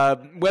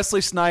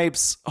Wesley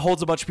Snipes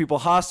holds a bunch of people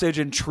hostage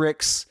and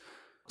tricks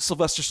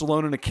Sylvester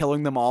Stallone into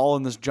killing them all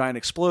in this giant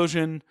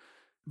explosion.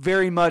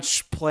 Very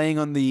much playing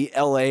on the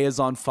LA is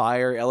on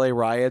fire, LA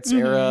riots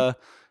era.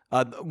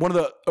 One of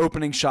the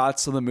opening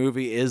shots of the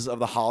movie is of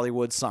the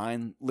Hollywood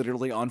sign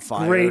literally on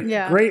fire.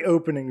 great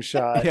opening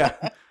shot.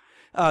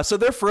 Yeah. So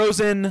they're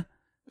frozen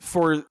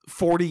for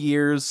 40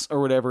 years or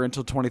whatever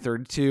until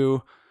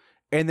 2032.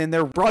 And then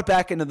they're brought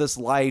back into this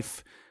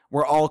life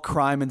where all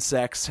crime and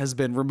sex has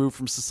been removed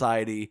from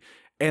society.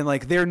 And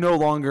like they're no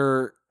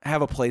longer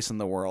have a place in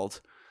the world.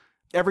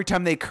 Every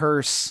time they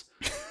curse,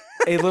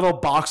 a little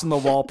box on the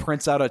wall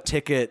prints out a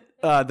ticket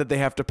that they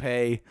have to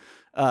pay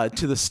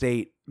to the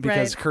state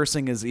because Right.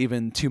 cursing is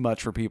even too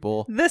much for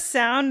people. The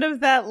sound of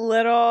that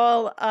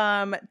little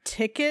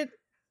ticket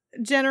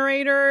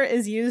generator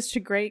is used to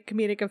great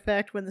comedic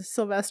effect when the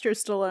Sylvester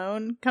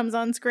Stallone comes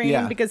on screen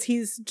Yeah. because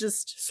he's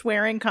just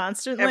swearing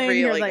constantly. Every, and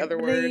you're like, other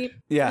word. bleep,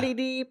 Yeah.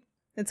 bleep.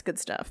 It's good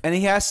stuff. And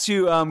he has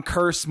to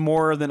curse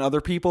more than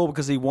other people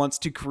because he wants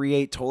to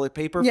create toilet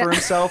paper Yeah. for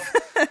himself.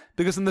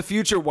 Because in the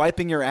future,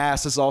 wiping your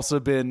ass has also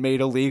been made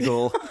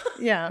illegal.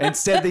 Yeah.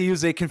 Instead, they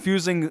use a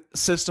confusing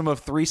system of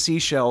 3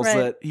 seashells Right.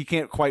 that he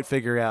can't quite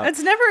figure out.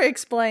 It's never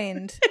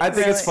explained. I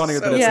think it's funnier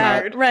that it's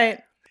yeah, not.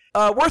 right.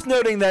 Worth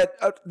noting that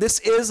this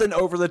is an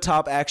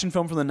over-the-top action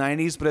film from the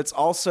 90s, but it's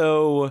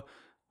also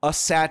a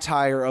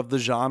satire of the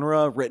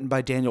genre written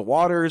by Daniel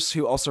Waters,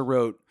 who also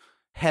wrote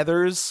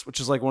Heathers, which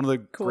is like one of the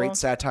great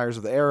satires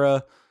of the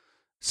era.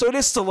 So it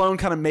is Stallone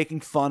kind of making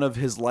fun of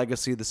his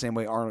legacy the same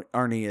way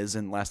Arnie is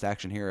in Last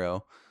Action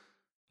Hero.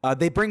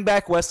 They bring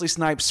back Wesley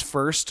Snipes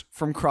first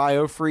from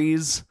cryo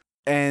freeze,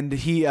 and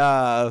he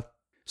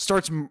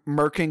starts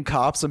murking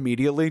cops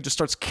immediately, just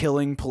starts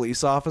killing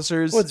police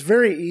officers. Well, it's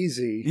very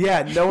easy.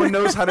 Yeah, no one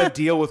knows how to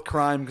deal with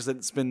crime because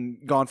it's been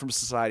gone from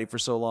society for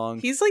so long.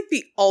 He's like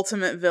the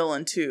ultimate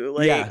villain too.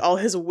 Like Yeah. all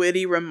his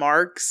witty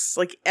remarks,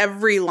 like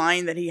every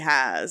line that he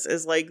has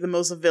is like the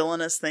most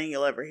villainous thing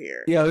you'll ever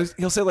hear. Yeah,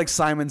 he'll say like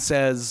Simon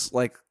Says,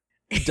 like,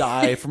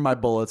 die from my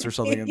bullets or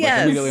something, and like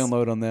Yes. immediately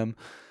unload on them.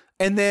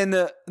 And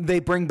then they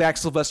bring back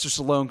Sylvester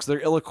Stallone because they're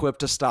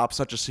ill-equipped to stop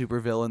such a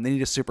supervillain. They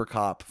need a super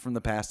cop from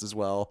the past as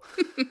well.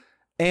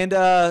 And,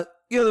 the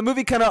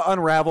movie kind of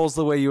unravels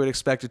the way you would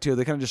expect it to.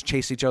 They kind of just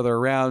chase each other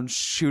around,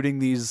 shooting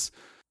these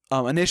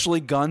initially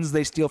guns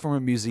they steal from a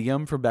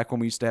museum from back when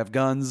we used to have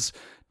guns,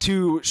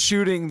 to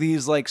shooting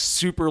these like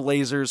super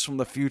lasers from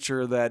the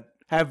future that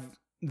have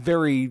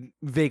very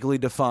vaguely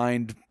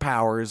defined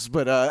powers.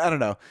 But I don't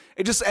know.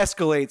 It just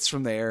escalates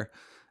from there.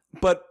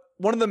 But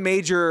one of the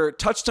major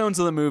touchstones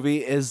of the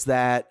movie is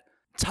that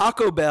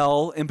Taco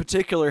Bell in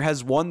particular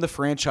has won the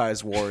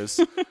franchise wars.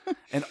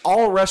 And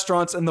all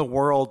restaurants in the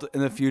world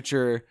in the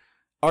future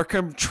are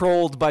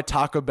controlled by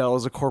Taco Bell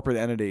as a corporate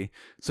entity.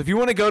 So if you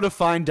want to go to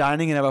fine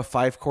dining and have a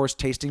 5-course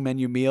tasting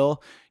menu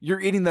meal,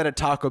 you're eating that at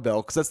Taco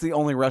Bell because that's the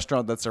only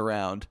restaurant that's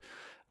around.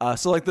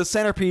 So like the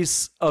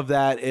centerpiece of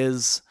that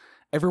is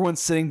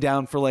everyone's sitting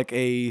down for like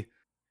a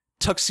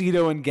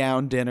tuxedo and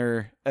gown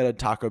dinner at a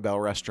Taco Bell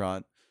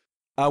restaurant.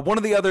 One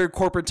of the other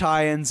corporate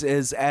tie-ins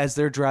is as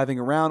they're driving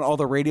around, all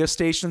the radio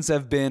stations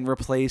have been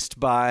replaced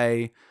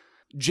by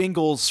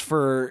jingles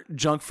for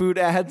junk food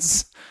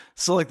ads.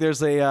 So like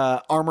there's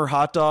a Armour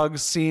hot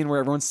dogs scene where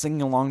everyone's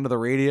singing along to the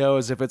radio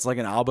as if it's like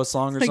an ABBA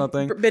song or like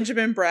something.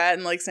 Benjamin Bratt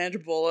and like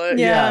Sandra Bullock.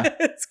 Yeah.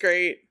 It's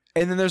great.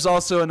 And then there's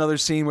also another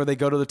scene where they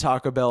go to the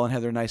Taco Bell and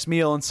have their nice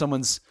meal, and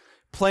someone's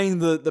playing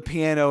the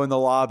piano in the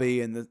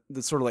lobby in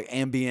the sort of like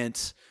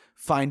ambient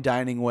fine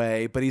dining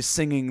way, but he's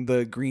singing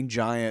the Green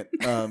Giant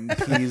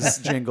peas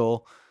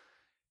jingle.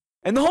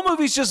 And the whole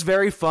movie's just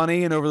very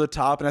funny and over the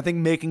top, and I think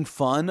making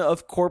fun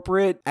of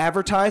corporate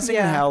advertising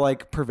and how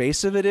like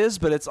pervasive it is,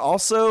 but it's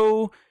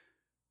also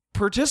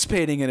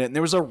participating in it. And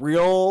there was a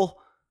real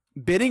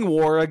bidding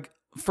war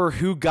for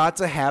who got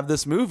to have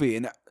this movie.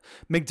 And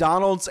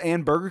McDonald's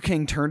and Burger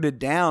King turned it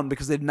down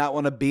because they did not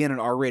want to be in an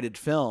R-rated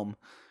film.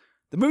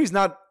 The movie's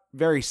not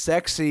very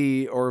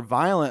sexy or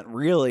violent,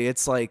 really.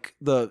 It's like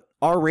the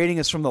R rating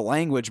is from the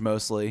language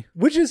mostly.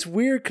 Which is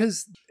weird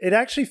because it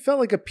actually felt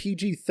like a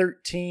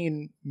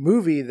PG-13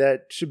 movie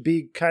that should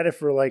be kind of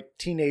for like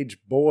teenage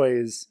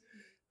boys.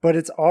 But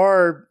it's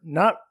R,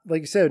 not,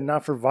 like you said,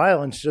 not for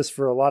violence, just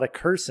for a lot of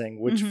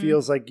cursing, which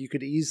feels like you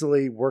could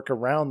easily work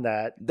around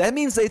that. That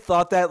means they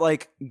thought that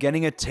like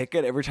getting a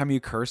ticket every time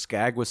you curse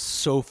gag was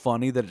so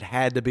funny that it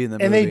had to be in the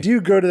movie. And they do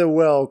go to the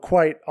well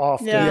quite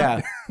often.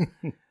 Yeah.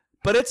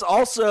 But it's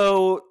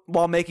also,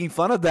 while making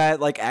fun of that,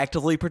 like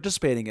actively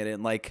participating in it.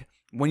 And like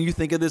when you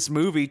think of this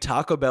movie,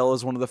 Taco Bell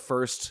is one of the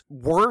first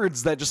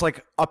words that just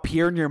like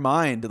appear in your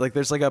mind. Like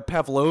there's like a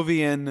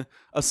Pavlovian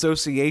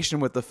association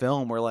with the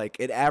film where like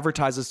it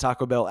advertises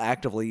Taco Bell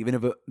actively,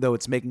 even though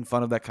it's making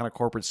fun of that kind of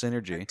corporate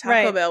synergy.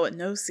 Taco Bell with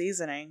no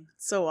seasoning.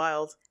 It's so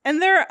wild.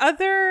 And there are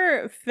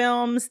other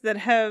films that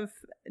have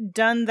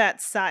done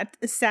that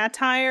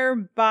satire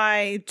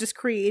by just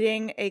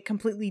creating a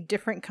completely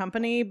different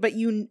company, but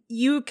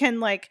you can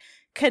like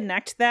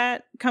connect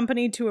that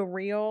company to a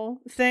real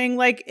thing.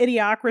 Like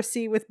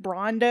Idiocracy with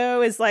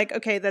Brando is like,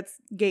 okay, that's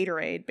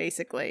Gatorade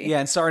basically. Yeah,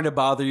 and Sorry to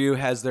Bother You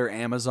has their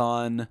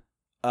Amazon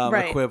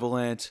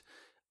equivalent.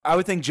 I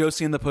would think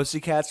Josie and the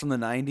Pussycats from the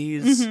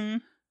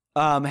 90s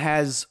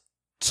has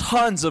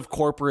tons of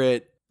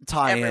corporate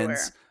tie-ins. Everywhere.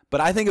 But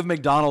I think of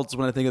McDonald's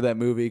when I think of that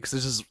movie because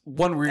there's just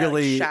one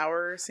really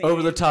shower scene.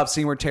 over-the-top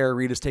scene where Tara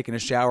Reid is taking a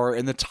shower,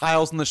 and the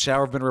tiles in the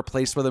shower have been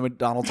replaced by the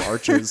McDonald's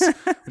arches,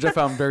 which I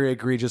found very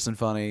egregious and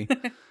funny.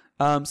 So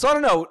I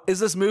don't know. Is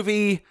this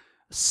movie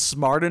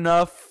smart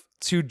enough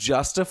to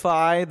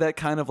justify that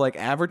kind of like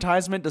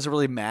advertisement? Does it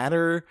really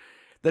matter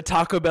that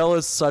Taco Bell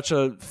is such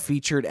a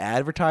featured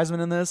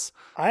advertisement in this?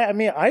 I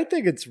mean, I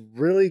think it's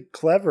really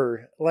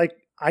clever. Like,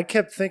 I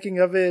kept thinking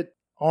of it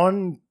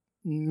on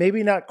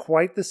maybe not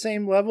quite the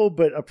same level,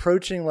 but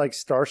approaching like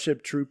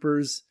Starship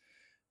Troopers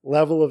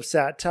level of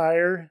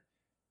satire.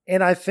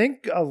 And I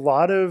think a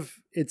lot of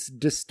its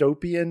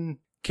dystopian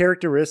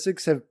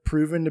characteristics have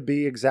proven to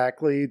be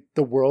exactly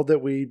the world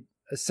that we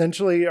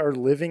essentially are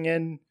living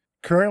in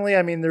currently.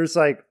 I mean, there's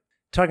like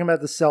talking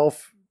about the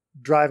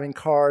self-driving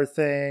car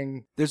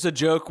thing. There's a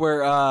joke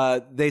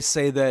where they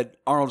say that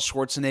Arnold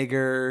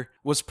Schwarzenegger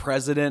was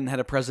president and had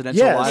a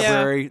presidential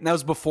library. And that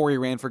was before he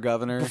ran for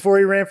governor. If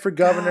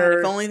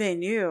only they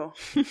knew.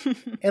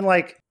 And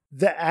like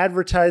the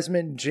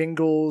advertisement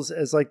jingles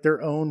as like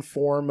their own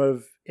form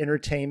of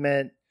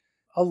entertainment.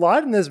 A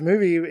lot in this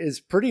movie is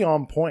pretty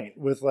on point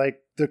with like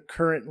the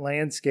current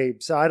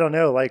landscape. So I don't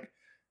know, like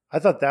I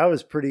thought that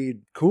was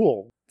pretty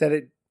cool that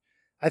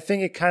I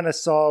think it kind of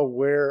saw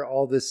where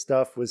all this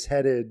stuff was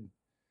headed.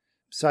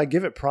 So I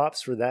give it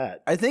props for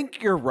that. I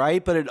think you're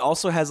right, but it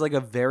also has like a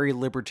very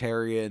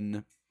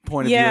libertarian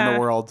point of view in the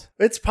world.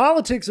 Its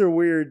politics are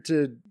weird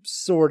to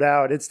sort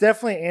out. It's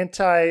definitely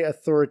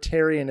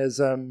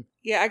anti-authoritarianism.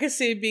 Yeah, I could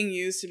see it being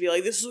used to be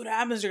like, this is what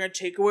happens. They're going to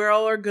take away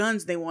all our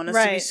guns. They want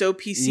us to be so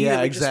PC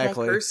that we just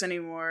won't curse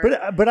anymore.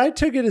 But I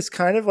took it as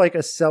kind of like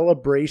a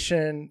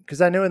celebration,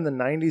 because I know in the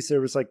 90s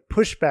there was like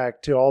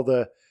pushback to all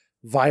the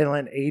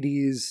violent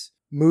 80s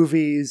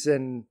movies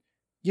and,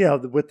 you know,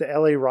 with the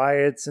LA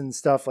riots and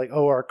stuff like,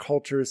 oh, our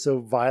culture is so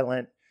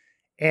violent.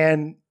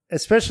 And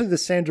especially the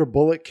Sandra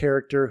Bullock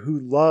character who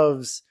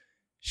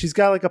she's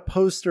got like a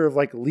poster of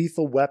like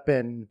Lethal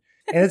Weapon.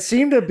 And it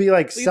seemed to be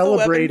like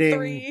celebrating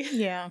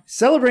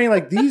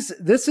like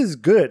this is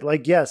good.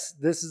 Like, yes,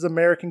 this is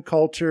American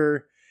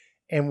culture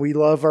and we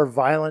love our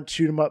violent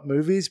shoot 'em up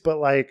movies, but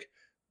like,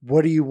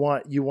 what do you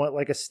want? You want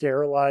like a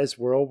sterilized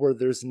world where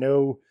there's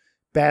no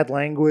bad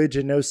language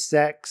and no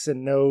sex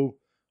and no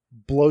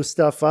blow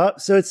stuff up.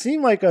 So it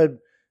seemed like a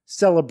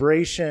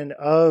celebration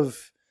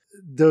of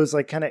those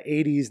like kind of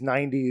 80s,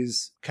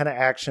 90s kind of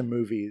action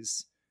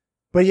movies.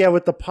 But yeah,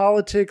 with the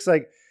politics,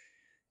 like,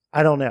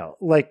 I don't know,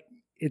 like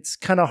it's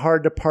kind of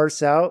hard to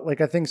parse out.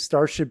 Like I think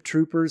Starship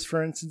Troopers,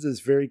 for instance,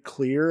 is very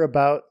clear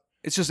about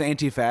It's just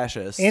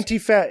anti-fascist.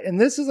 and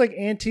this is like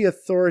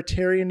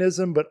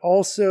anti-authoritarianism, but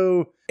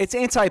also It's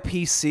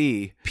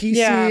anti-PC. PC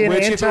Yeah. and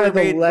Which, if it were anti the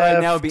made left.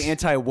 right now, would be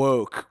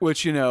anti-woke.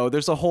 Which, you know,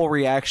 there's a whole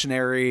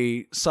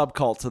reactionary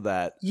subcult to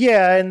that.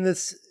 Yeah, and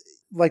this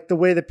like the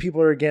way that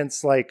people are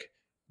against like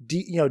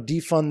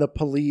defund the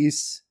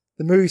police.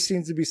 The movie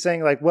seems to be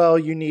saying like, well,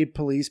 you need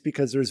police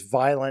because there's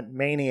violent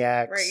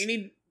maniacs. Right, you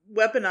need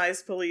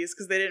weaponized police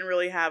because they didn't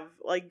really have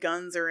like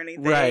guns or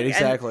anything. Right,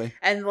 exactly.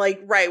 And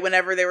like, right,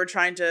 whenever they were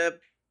trying to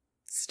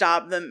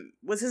stop them,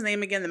 what's his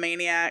name again? The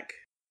maniac?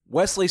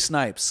 Wesley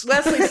Snipes.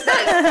 Wesley Snipes.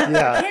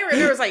 Yeah. I can't remember.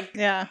 There was like,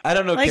 Yeah. I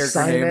don't know Like character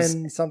Simon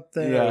names.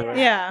 something. Yeah.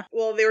 Yeah.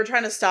 well, they were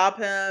trying to stop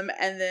him,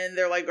 and then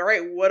they're like, all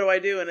right, what do I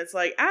do? And it's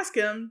like, ask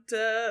him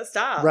to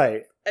stop.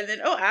 Right. And then,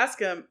 ask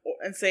him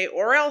and say,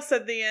 or else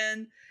at the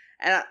end.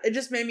 And it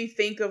just made me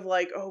think of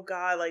like, oh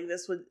God, like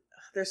this would,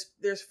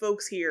 there's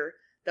folks here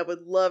that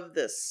would love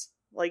this.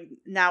 Like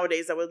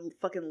nowadays, I would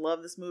fucking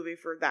love this movie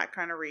for that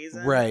kind of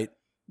reason. Right.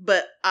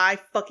 But I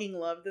fucking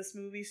love this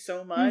movie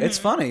so much. It's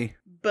funny.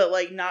 But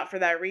like not for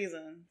that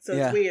reason. So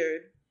Yeah. it's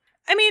weird.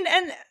 I mean,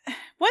 and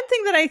one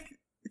thing that I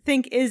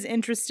think is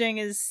interesting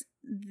is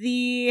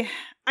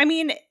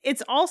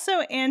it's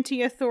also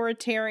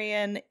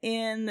anti-authoritarian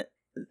in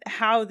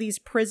how these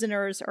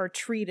prisoners are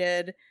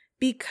treated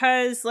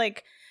because,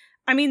 like,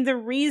 I mean, the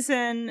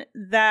reason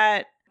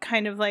that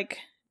kind of like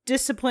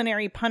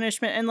disciplinary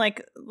punishment and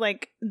like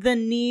the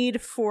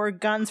need for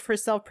guns for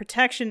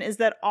self-protection is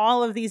that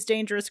all of these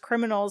dangerous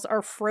criminals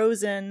are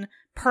frozen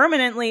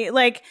permanently.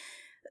 Like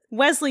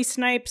Wesley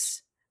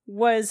Snipes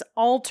was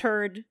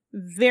altered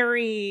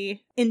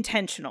very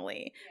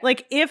intentionally.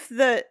 Like if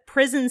the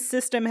prison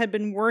system had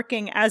been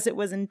working as it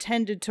was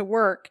intended to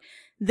work,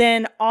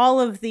 then all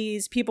of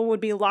these people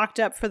would be locked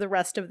up for the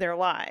rest of their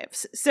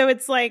lives. So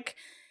it's like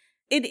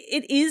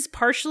it is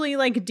partially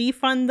like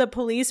defund the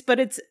police, but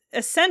it's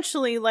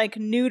essentially like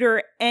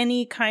neuter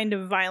any kind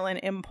of violent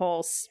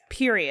impulse,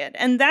 period.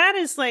 And that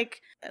is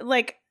like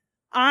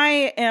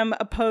I am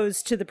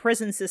opposed to the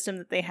prison system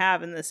that they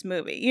have in this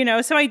movie, you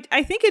know? So I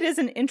think it is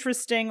an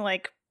interesting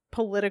like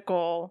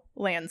political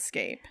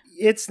landscape.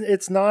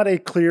 It's not a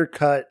clear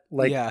cut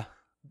like yeah.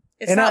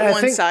 It's And not I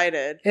think-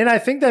 one-sided. And I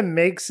think that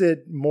makes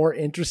it more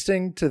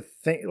interesting to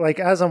think, like,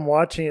 as I'm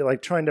watching it,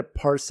 like trying to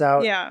parse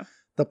out Yeah.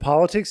 the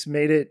politics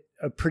made it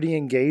a pretty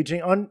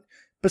engaging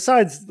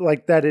besides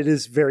like that, it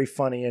is very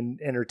funny and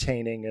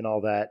entertaining and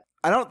all that.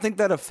 I don't think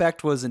that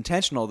effect was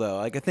intentional, though.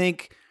 Like, I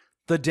think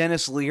the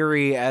Dennis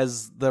Leary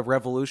as the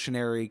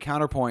revolutionary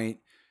counterpoint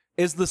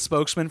is the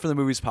spokesman for the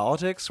movie's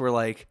politics, where,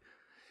 like,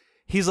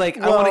 he's like,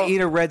 I want to eat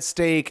a red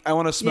steak, I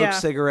want to smoke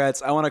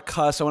cigarettes, I want to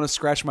cuss, I want to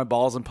scratch my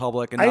balls in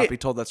public and not be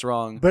told that's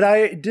wrong. But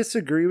I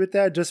disagree with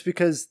that just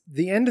because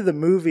the end of the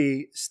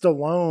movie,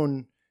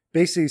 Stallone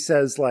basically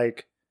says,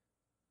 like,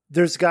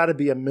 there's got to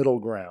be a middle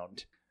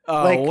ground.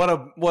 Oh,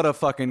 like- what a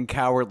fucking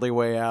cowardly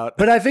way out.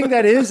 But I think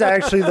that is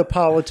actually the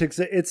politics.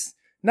 It's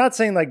not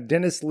saying like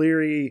Dennis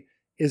Leary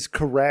is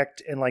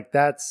correct and like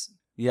that's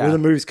where the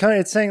movie's coming.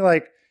 It's saying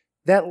like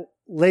that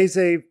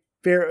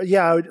laissez-faire,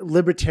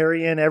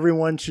 libertarian,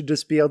 everyone should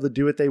just be able to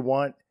do what they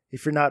want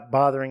if you're not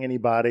bothering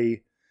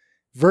anybody,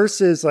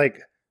 versus like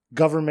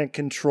government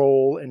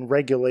control and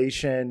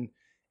regulation.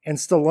 And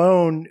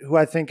Stallone, who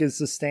I think is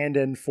the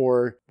stand-in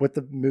for what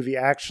the movie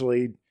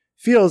actually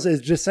feels,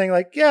 is just saying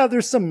like, yeah,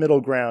 there's some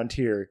middle ground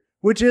here,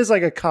 which is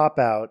like a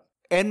cop-out.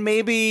 And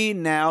maybe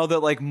now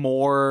that like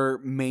more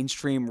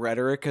mainstream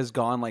rhetoric has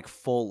gone like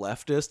full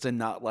leftist and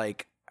not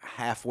like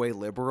halfway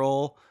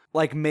liberal,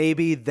 like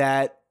maybe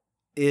that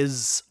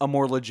is a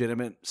more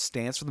legitimate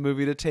stance for the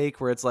movie to take,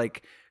 where it's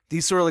like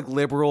these sort of like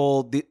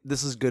liberal,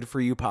 this is good for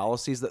you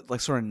policies that like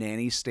sort of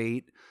nanny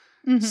state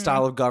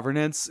style of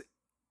governance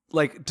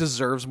like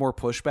deserves more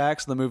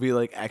pushback. So the movie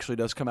like actually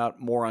does come out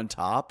more on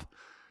top.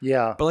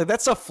 Yeah. But like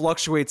that stuff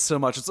fluctuates so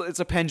much. It's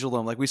a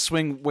pendulum. Like we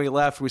swing way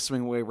left, we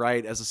swing way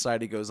right as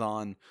society goes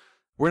on.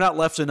 We're not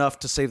left enough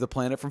to save the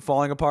planet from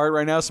falling apart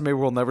right now, so maybe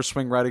we'll never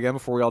swing right again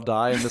before we all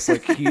die in this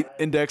like heat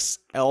index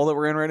L that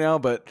we're in right now.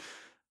 But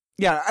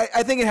yeah,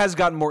 I think it has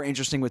gotten more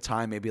interesting with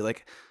time, maybe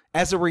like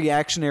as a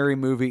reactionary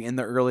movie in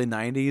the early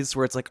 90s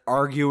where it's like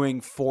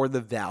arguing for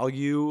the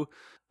value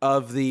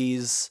of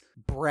these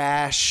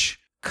brash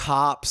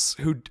cops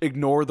who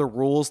ignore the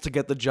rules to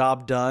get the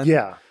job done.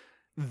 Yeah.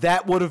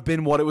 That would have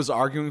been what it was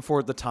arguing for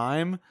at the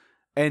time.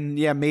 And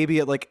yeah, maybe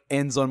it like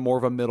ends on more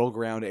of a middle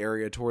ground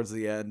area towards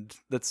the end.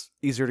 That's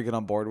easier to get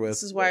on board with.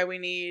 This is why we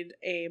need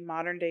a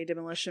modern day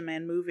Demolition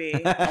Man movie.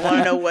 I want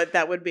to know what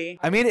that would be.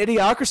 I mean,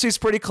 Idiocracy is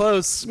pretty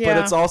close, but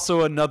Yeah. it's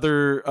also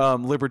another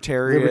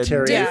libertarian.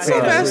 Didn't Yeah.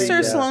 Sylvester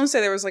Yeah. Stallone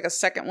say there was like a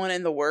second one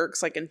in the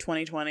works, like in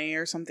 2020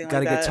 or something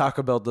Gotta like that? get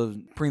Taco Bell to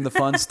bring the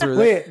funds through.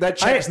 Wait, that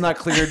check's not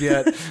cleared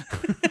yet.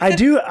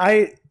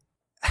 I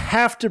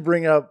have to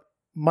bring up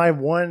my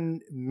one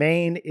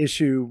main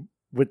issue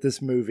with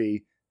this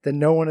movie that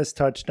no one has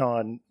touched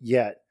on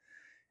yet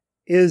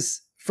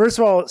is, first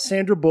of all,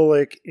 Sandra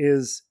Bullock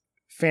is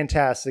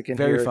fantastic in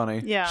Very here.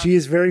 funny. Yeah. She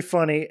is very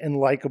funny and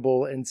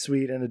likable and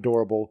sweet and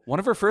adorable. One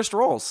of her first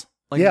roles.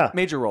 Like Yeah.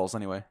 major roles,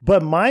 anyway.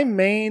 But my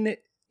main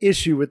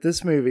issue with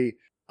this movie,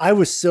 I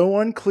was so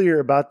unclear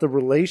about the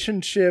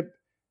relationship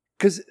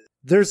because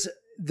there's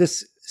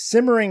this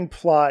simmering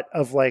plot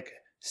of like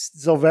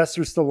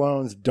Sylvester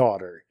Stallone's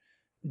daughter.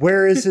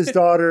 Where is his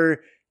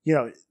daughter? You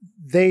know,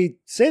 they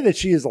say that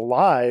she is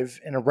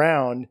alive and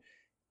around,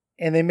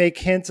 and they make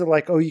hints of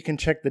like, oh, you can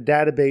check the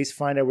database,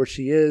 find out where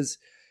she is.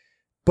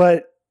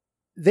 But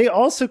they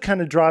also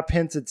kind of drop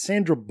hints that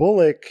Sandra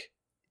Bullock,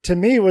 to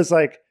me, was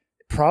like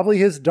probably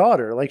his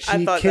daughter. Like she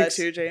I thought kicks,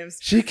 that too, James.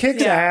 she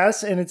kicks Yeah.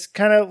 ass, and it's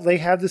kind of, they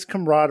have this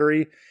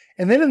camaraderie.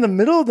 And then in the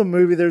middle of the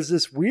movie, there's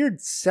this weird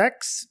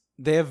sex,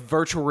 They have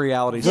virtual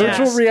reality. Yes.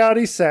 virtual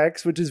reality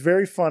sex, which is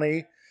very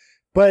funny.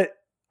 But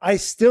I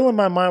still in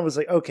my mind was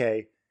like,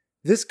 okay,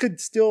 this could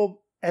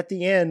still, at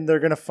the end, they're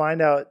going to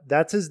find out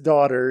that's his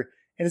daughter.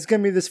 And it's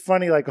going to be this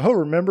funny, like, oh,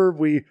 remember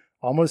we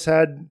almost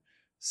had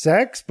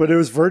sex, but it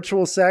was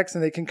virtual sex,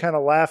 and they can kind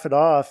of laugh it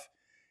off.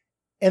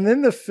 And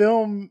then the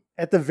film,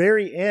 at the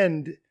very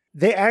end,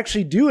 they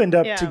actually do end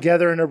up Yeah.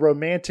 together in a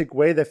romantic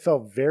way that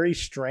felt very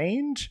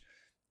strange.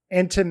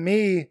 And to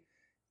me,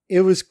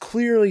 it was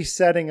clearly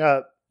setting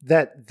up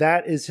that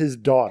that is his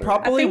daughter. I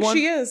Probably think one,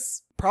 she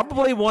is.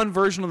 probably one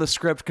version of the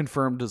script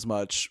confirmed as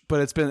much, but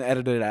it's been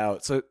edited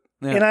out. So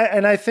yeah.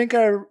 And I think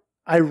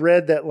I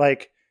read that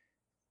like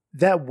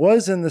that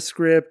was in the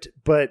script,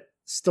 but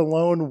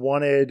Stallone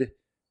wanted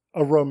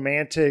a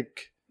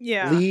romantic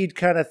Yeah. lead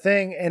kind of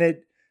thing, and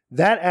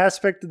that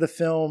aspect of the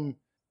film,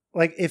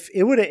 like if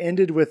it would have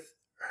ended with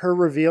her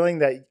revealing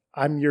that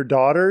I'm your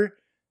daughter,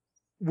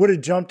 would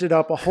have jumped it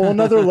up a whole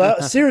nother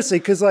level. Seriously,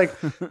 because like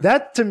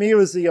that to me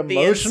was the The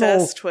emotional.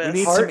 incest we twist.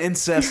 need some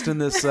incest in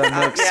this mix.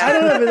 I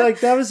don't know, but like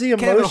that was the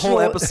Can't have a emotional. whole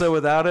episode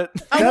without it.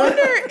 I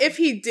wonder if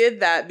he did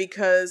that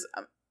because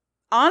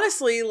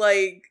honestly,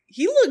 like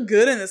he looked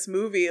good in this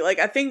movie. Like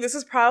I think this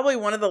is probably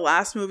one of the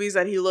last movies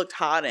that he looked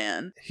hot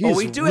in. Well, He's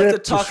we do have to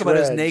ripped talk about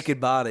his shreds. naked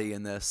body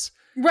in this,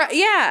 Right?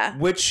 Yeah.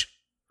 which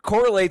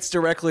correlates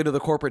directly to the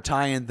corporate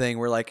tie-in thing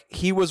where like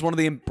he was one of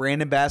the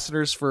brand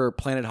ambassadors for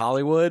Planet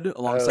Hollywood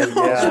alongside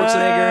Oh, yeah.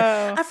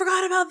 Schwarzenegger. I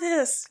forgot about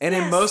this. And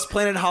in Yes. most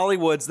Planet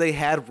Hollywoods, they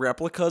had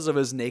replicas of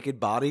his naked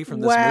body from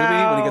this movie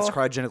Wow. when he gets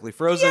cryogenically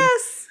frozen.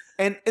 Yes.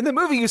 And in the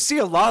movie, you see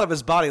a lot of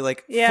his body,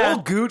 like Yeah.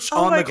 full gooch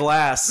Oh on my the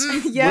glass.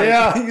 Yeah.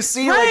 Yeah. You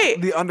see Right.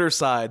 like the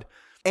underside.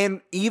 And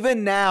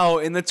even now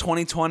in the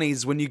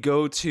 2020s, when you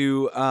go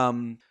to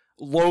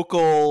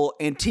local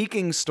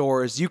antiquing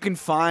stores, you can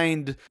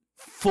find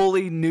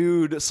fully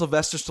nude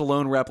Sylvester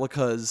Stallone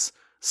replicas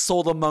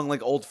sold among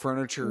like old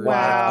furniture. and, like,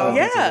 Wow. other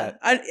things like Yeah.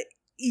 that.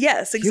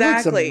 Yes, He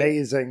exactly. looks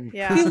amazing.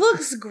 Yeah. He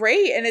looks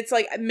great, and it's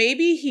like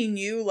maybe he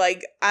knew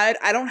like I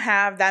don't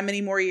have that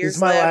many more years This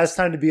is my left. last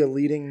time to be a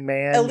leading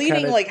man. A leading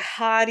kinda- like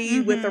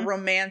hottie with a Mhm.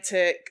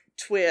 romantic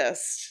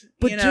twist.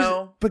 but you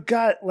know, but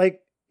God, like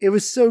it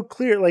was so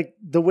clear, like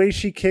the way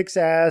she kicks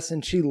ass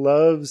and she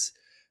loves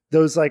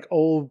those like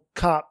old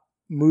cop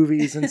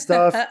movies and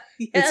stuff.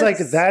 It's like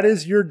Yes. that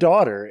is your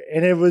daughter,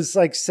 and it was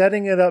like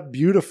setting it up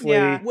beautifully.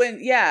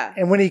 Yeah.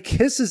 And when he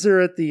kisses her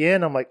at the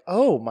end, I'm like,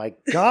 oh my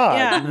God,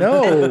 Yeah.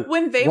 no.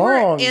 when they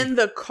wrong. were in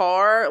the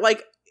car,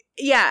 like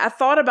yeah, I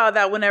thought about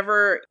that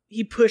whenever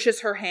he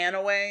pushes her hand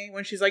away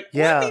when she's like,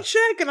 Yeah. let me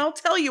check and I'll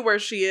tell you where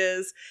she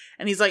is.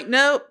 And he's like,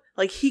 nope.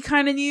 Like he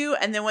kind of knew.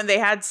 And then when they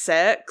had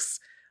sex,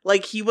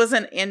 like he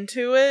wasn't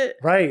into it,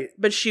 Right.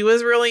 but she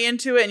was really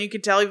into it. And you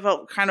could tell he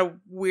felt kind of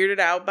weirded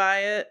out by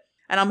it.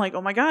 And I'm like,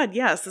 oh my God,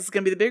 yes, this is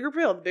going to be the big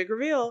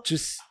reveal.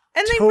 Just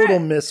And they total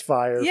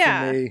misfire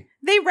Yeah. for me.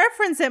 They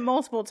reference it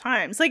multiple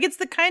times. Like it's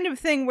the kind of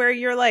thing where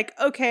you're like,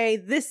 okay,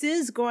 this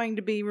is going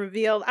to be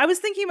revealed. I was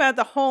thinking about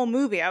the whole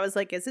movie. I was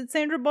like, is it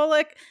Sandra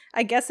Bullock?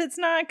 I guess it's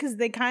not because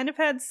they kind of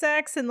had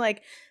sex and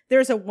like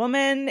there's a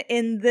woman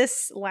in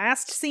this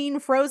last scene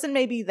frozen.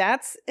 Maybe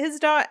that's his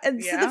daughter.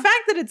 And so Yeah. the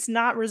fact that it's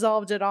not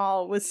resolved at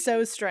all was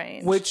so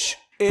strange. Which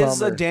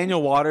is a Bummer.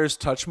 Daniel Waters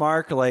touch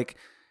mark. Like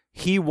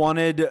he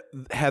wanted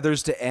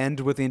Heather's to end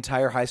with the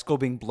entire high school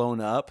being blown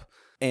up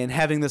and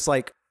having this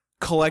like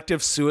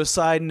collective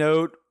suicide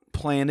note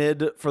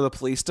planted for the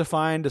police to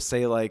find to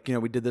say like, you know,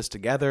 we did this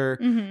together.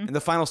 Mhm. And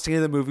the final scene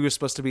of the movie was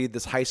supposed to be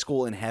this high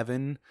school in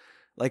heaven,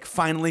 like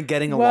finally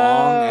getting Whoa.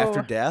 along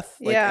after death.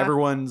 Like Yeah.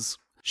 everyone's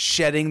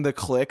shedding the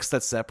cliques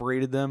that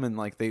separated them, and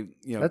like they,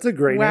 That's a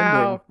great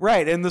Wow. ending.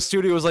 right. And the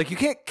studio was like, you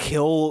can't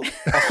kill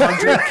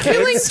 100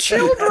 Killing kids.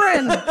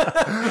 children.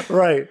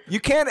 Right. You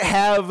can't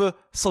have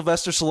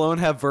Sylvester Stallone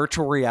have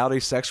virtual reality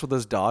sex with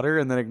his daughter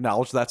and then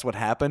acknowledge that's what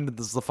happened.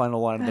 This is the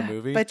final line of the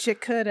movie. But you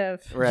could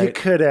have. You right.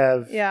 could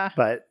have. Yeah.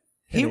 But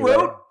He anyway.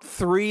 wrote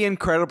 3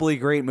 incredibly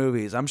great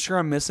movies. I'm sure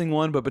I'm missing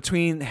one, but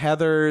between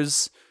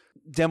Heathers,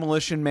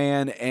 Demolition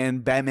Man,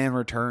 and Batman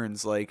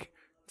Returns, like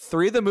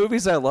 3 of the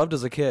movies I loved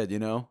as a kid,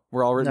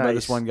 were all written by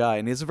this Nice. one guy.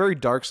 And he has a very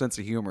dark sense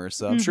of humor,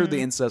 so I'm sure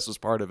the incest was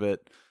part of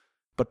it.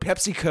 But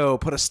PepsiCo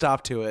put a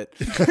stop to it.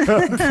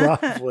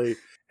 Probably.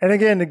 And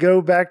again, to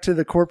go back to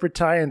the corporate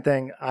tie-in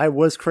thing, I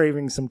was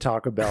craving some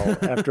Taco Bell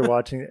after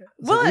watching it.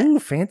 It's like, Well, ooh,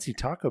 fancy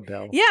Taco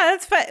Bell. Yeah,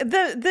 that's fine.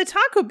 The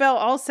Taco Bell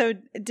also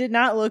did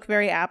not look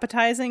very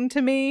appetizing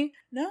to me.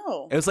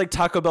 No. It was like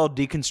Taco Bell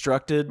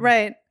deconstructed.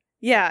 Right.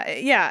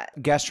 Yeah.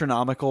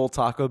 Gastronomical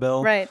Taco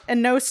Bell. Right.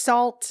 And no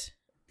salt.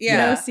 Yeah.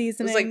 No It was like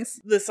seasonings.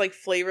 this like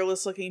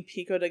flavorless looking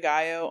pico de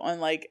gallo on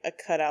like a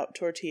cutout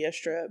tortilla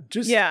strip.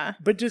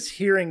 But just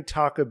hearing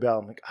Taco Bell,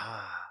 I'm like,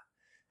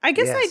 I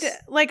guess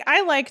Yes.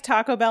 I like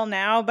Taco Bell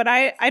now, but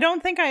I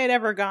don't think I had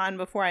ever gone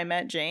before I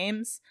met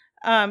James.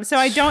 So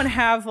I don't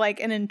have like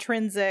an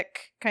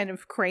intrinsic kind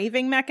of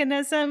craving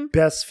mechanism.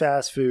 best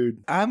fast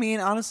food. I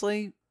mean,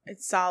 honestly,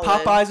 It's solid.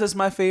 Popeyes is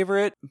my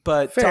favorite,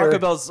 but Fair. Taco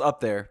Bell's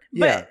up there.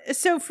 Yeah. But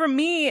so for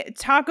me,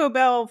 Taco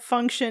Bell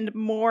functioned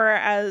more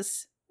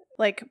as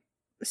like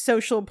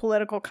social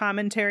political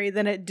commentary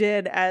than it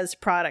did as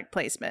product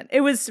placement. It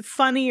was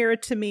funnier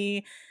to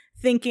me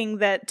thinking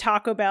that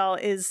Taco Bell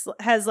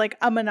has like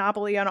a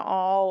monopoly on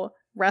all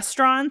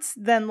restaurants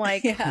than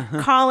like Yeah.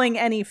 calling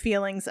any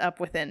feelings up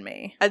within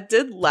me. I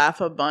did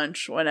laugh a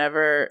bunch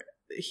whenever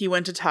he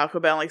went to Taco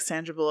Bell. Like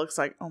Sandra Bullock's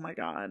like, "Oh my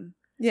god,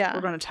 Yeah.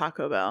 we're going to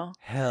Taco Bell,"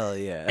 Hell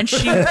yeah. and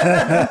she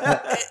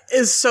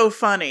is so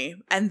funny.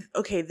 And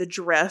okay, the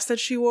dress that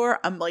she wore,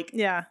 I'm like,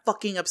 Yeah.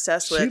 fucking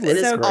obsessed She with. It looks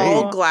is great.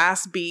 all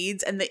glass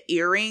beads, and the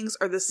earrings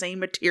are the same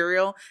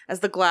material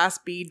as the glass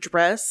bead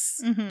dress.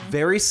 Mhm.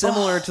 Very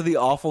similar to the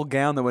awful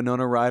gown that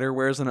Winona Ryder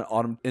wears in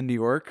Autumn in New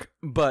York,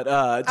 but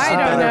just I a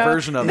don't better know.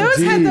 version of Those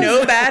it. had Indeed. those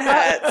No bad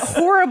hats.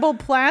 horrible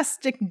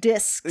plastic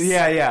discs.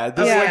 Yeah.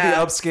 This is like Yeah.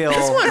 the upscale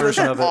This one was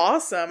version of it.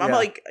 awesome. I'm Yeah.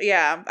 like,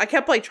 yeah. I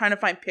kept like trying to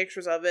find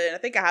pictures of it, and I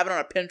think I have it on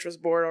a Pinterest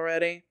board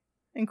already.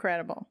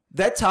 Incredible.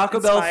 That Taco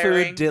Bell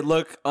Inspiring. food did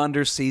look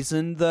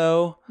underseasoned,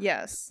 though,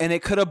 Yes. and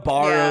it could have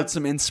borrowed Yeah.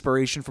 some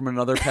inspiration from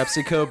another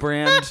PepsiCo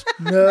brand.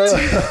 No.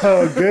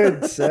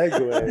 Good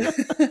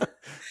segue.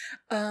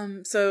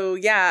 So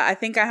yeah, I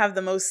think I have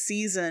the most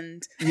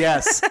seasoned.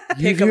 Yes,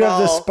 You Pick do 'em have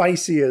the all.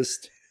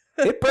 spiciest.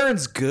 it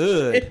burns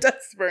good. It does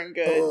burn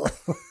good.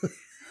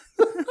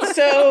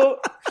 So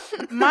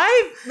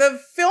the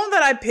film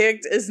that I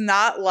picked is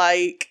not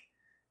like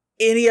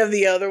any of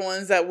the other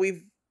ones that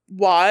we've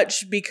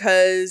watched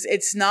because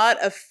it's not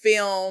a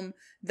film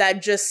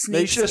that just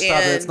They sneaks should have in.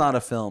 stopped it. It's not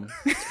a film.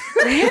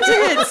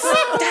 Brandon,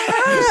 stop!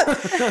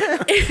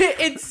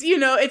 It's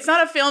it's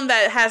not a film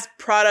that has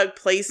product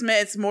placement.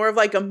 It's more of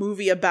like a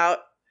movie about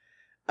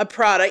a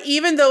product,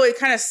 even though it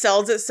kind of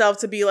sells itself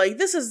to be like,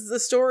 this is the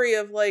story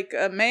of like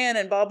a man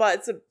and blah blah.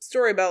 It's a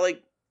story about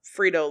like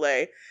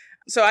Frito-Lay.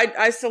 So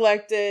I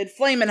selected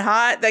Flamin'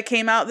 Hot that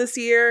came out this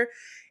year.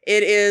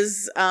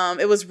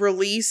 It was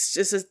released.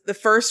 This is the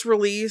first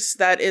release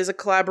that is a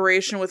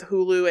collaboration with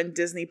Hulu and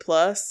Disney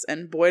Plus,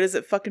 and boy does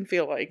it fucking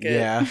feel like it.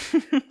 Yeah,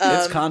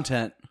 it's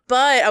content.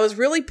 But I was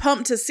really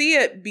pumped to see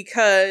it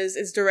because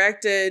it's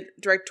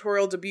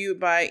directorial debut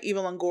by Eva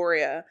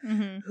Longoria,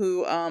 Mhm.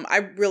 who I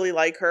really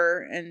like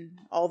her and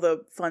all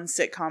the fun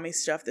sitcom-y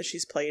stuff that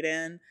she's played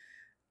in.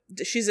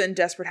 She's in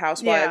Desperate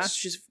Housewives. Yeah.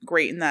 She's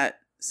great in that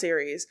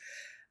series.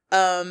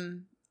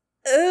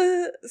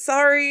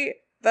 Sorry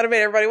that I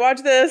made everybody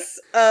watch this.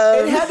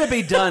 It had to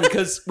be done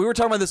because we were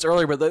talking about this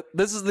earlier, but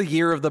this is the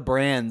year of the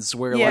brands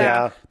where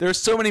Yeah. like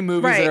there's so many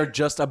movies Right. that are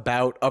just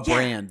about a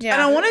brand. Yeah.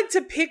 And I wanted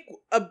to pick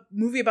a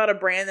movie about a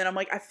brand, and I'm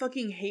like, I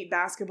fucking hate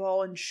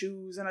basketball and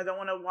shoes, and I don't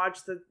want to watch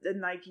the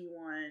Nike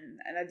one,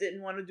 and I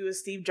didn't want to do a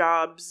Steve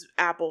Jobs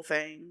Apple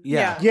thing.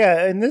 Yeah.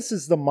 Yeah, and this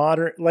is the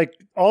modern, like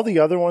all the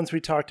other ones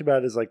we talked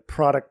about is like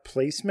product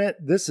placement.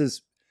 This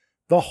is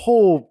the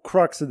whole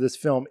crux of this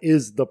film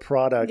is the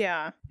product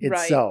Yeah.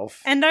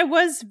 itself. And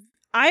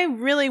I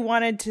really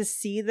wanted to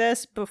see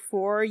this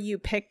before you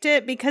picked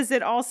it because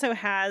it also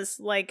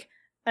has like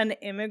an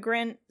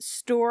immigrant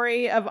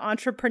story of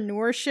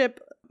entrepreneurship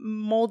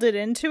molded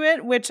into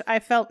it, which I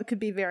felt could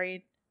be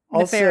very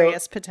Also,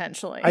 nefarious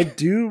potentially. I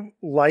do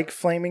like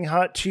Flaming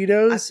Hot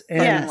Cheetos, I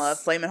and Yes. love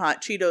Flamin'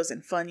 Hot Cheetos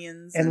and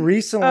Funyuns. and Oh,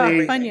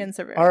 recently Funyuns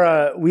are very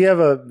our we have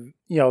a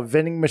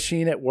vending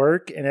machine at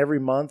work, and every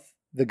month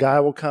the guy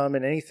will come,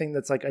 and anything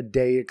that's like a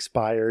day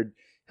expired,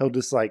 he'll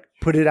just like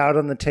put it out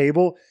on the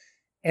table.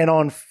 And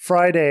on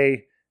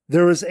Friday,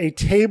 there was a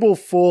table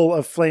full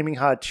of Flaming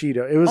Hot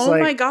Cheeto. It was oh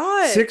like my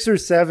god, 6 or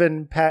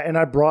 7 and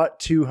I brought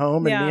 2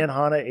 home, and Yeah. me and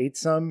Hannah ate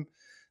some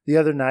the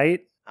other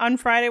night. On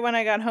Friday when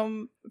I got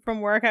home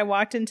from work, I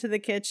walked into the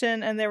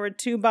kitchen and there were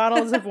 2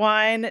 bottles of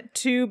wine,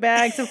 2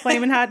 bags of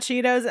Flamin' Hot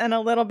Cheetos, and a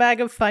little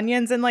bag of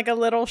Funyuns and like a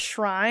little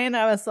shrine.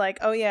 I was like,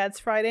 oh yeah, it's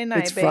Friday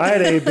night, It's baby.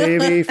 Friday,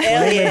 baby.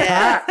 Flamin'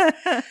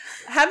 hot.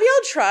 Have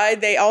y'all tried?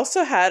 They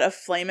also had a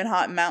Flamin'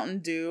 Hot Mountain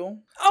Dew.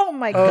 Oh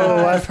my Oh,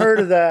 god. I've heard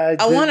of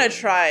that. I want to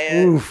try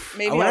it. Oof.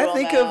 Maybe When I I will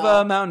think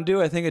now. of Mountain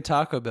Dew, I think of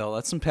Taco Bell.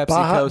 That's some PepsiCo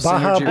Baja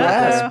synergy right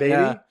Blast, there. baby.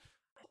 Yeah.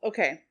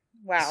 Okay.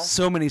 Wow.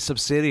 So many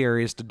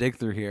subsidiaries to dig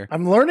through here.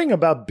 I'm learning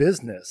about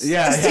business.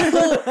 Yeah.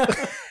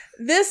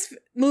 This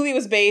movie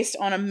was based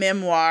on a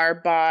memoir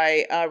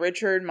by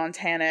Richard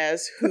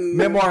Montanez, who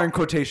Memoir in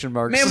quotation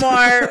marks.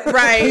 memoir,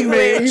 right? He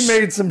which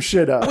made some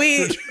shit up.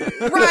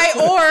 right,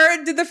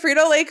 or did the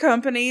Frito-Lay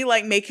company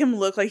like make him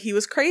look like he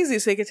was crazy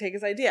so he could take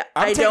his idea?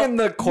 I'm I taking don't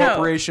the know.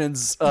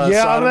 corporation's yeah,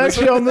 side I'm of this.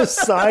 actually on the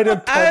side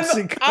of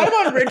PepsiCo.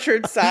 I'm on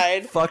Richard's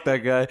side. Fuck that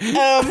guy.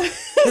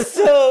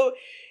 So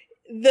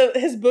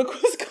his book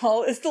was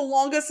called, it's the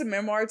longest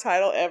memoir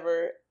title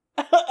ever.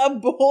 A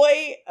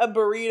boy, a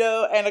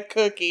burrito, and a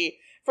cookie,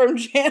 from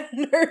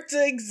janitor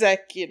to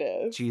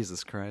executive.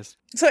 Jesus Christ.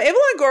 So Eva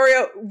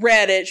Longoria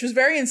read it. She was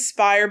very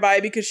inspired by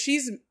it because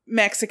she's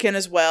Mexican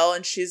as well.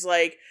 And she's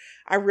like,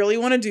 I really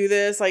want to do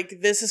this. Like,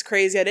 this is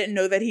crazy. I didn't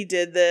know that he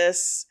did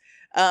this.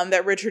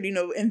 That Richard,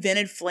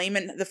 invented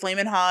the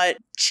Flamin' Hot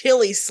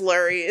chili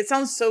slurry. It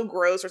sounds so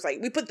gross. It's like,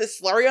 we put this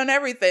slurry on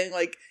everything.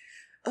 Like,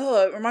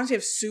 oh, it reminds me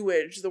of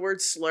sewage. The word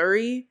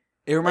slurry.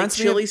 It reminds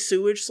like chili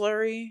sewage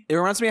slurry. It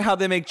reminds me of how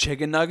they make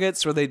chicken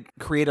nuggets where they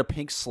create a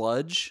pink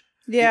sludge.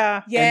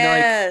 Yeah.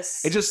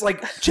 Yes. It's just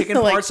like chicken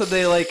Like- parts that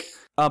they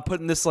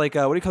put in this what do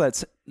you call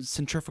that?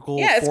 Centrifugal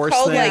Yeah, it's force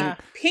called thing. like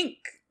pink.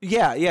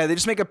 Yeah, they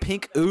just make a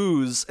pink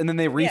ooze and then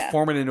they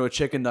reform it into a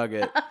chicken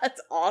nugget.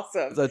 That's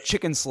awesome. It's a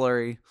chicken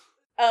slurry.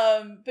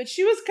 But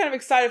she was kind of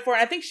excited for it.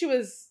 I think she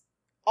was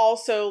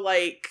also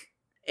like,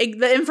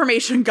 the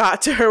information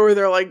got to her where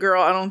they're like,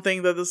 girl, I don't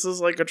think that this is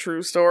like a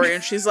true story.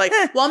 And she's like,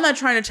 well, I'm not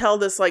trying to tell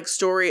this like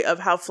story of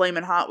how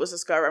Flamin' Hot was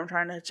discovered. I'm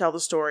trying to tell the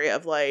story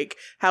of like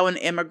how an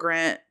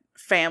immigrant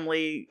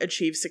family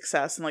achieved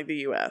success in like the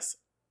US.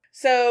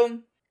 So,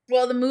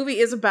 well, the movie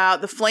is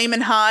about the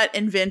Flamin' Hot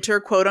inventor,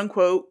 quote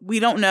unquote. We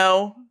don't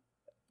know.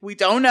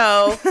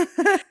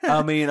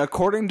 I mean,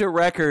 according to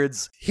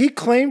records, He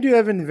claimed to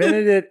have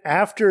invented it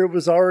after it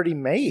was already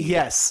made.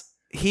 yes,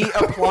 he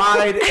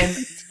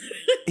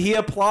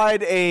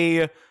applied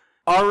a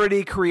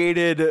already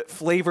created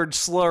flavored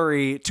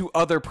slurry to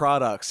other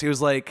products. He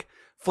was like,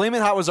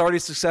 Flamin' Hot was already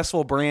a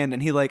successful brand,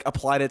 and he like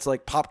applied it to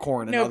like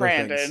popcorn and No, other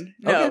Brandon. things.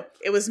 No, Okay.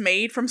 it was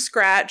made from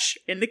scratch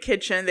in the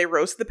kitchen. They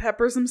roast the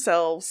peppers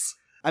themselves.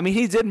 I mean,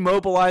 he did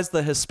mobilize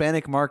the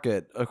Hispanic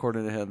market,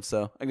 according to him.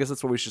 So I guess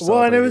that's what we should.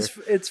 Well, and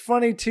celebrate here. it's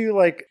funny too,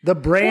 like the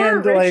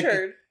brand Poor like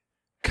Richard.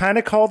 kind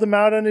of called him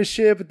out on his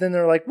shit, but then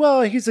they're like,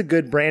 well, he's a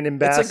good brand It's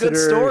ambassador. a good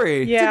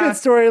story. It's Yeah. a good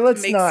story.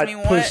 Let's Makes not me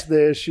push want-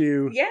 the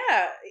issue.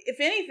 Yeah, if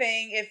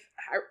anything,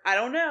 I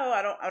don't know,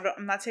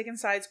 I'm not taking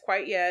sides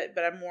quite yet,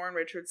 but I'm more on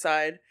Richard's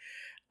side.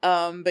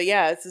 But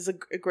yeah, this is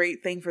a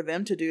great thing for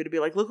them to do, to be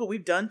like, look what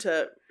we've done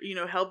to,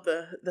 help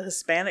the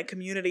Hispanic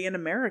community in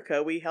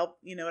America. We help,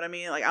 you know what I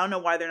mean? Like, I don't know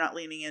why they're not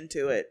leaning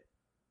into it,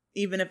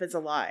 even if it's a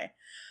lie.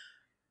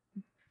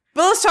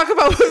 But let's talk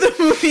about what the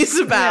movie's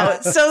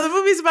about. Yeah. So the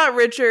movie's about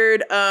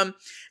Richard.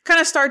 Kind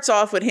of starts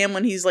off with him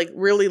when he's like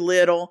really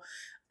little.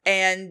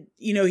 And,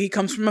 he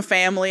comes from a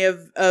family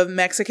of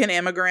Mexican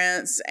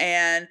immigrants,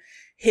 and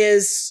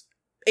his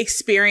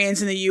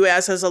experience in the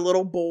U.S. as a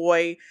little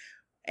boy,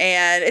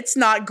 and it's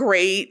not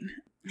great.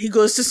 He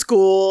goes to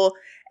school,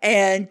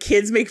 and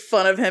kids make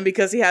fun of him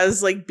because he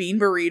has like bean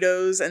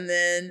burritos, and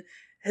then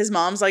his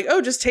mom's like,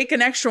 oh, just take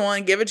an extra one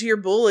and give it to your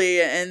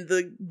bully, and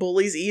the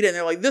bullies eat it, and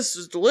they're like, this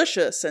is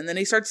delicious, and then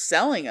he starts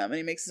selling them, and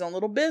he makes his own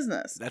little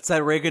business. That's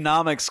that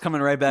Reaganomics coming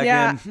right back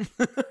Yeah. in.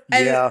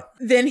 And Yeah.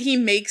 then he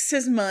makes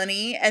his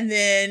money, and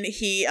then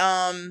he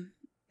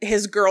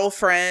his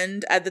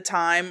girlfriend at the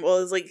time, well,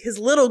 it was like his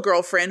little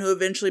girlfriend who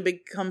eventually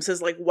becomes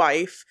his like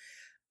wife.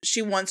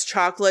 She wants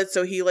chocolate,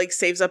 so he like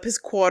saves up his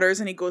quarters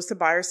and he goes to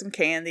buy her some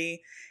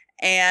candy.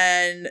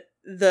 And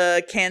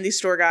the candy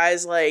store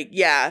guy's like,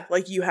 yeah,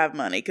 like you have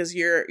money because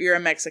you're a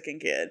Mexican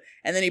kid.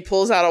 And then he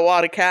pulls out a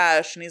wad of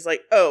cash and he's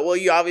like, oh, well,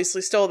 you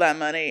obviously stole that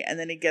money. And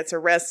then he gets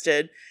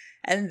arrested.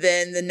 And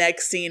then the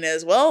next scene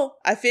is, well,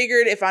 I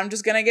figured if I'm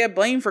just going to get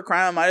blamed for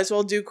crime, I might as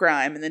well do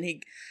crime. And then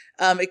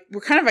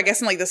we're kind of, I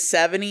guess, in like the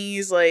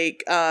 70s,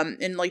 like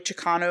in like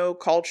Chicano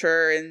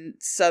culture in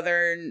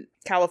Southern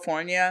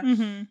California.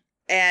 Mm-hmm.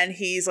 And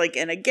he's like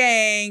in a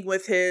gang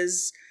with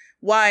his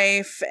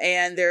wife,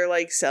 and they're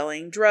like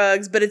selling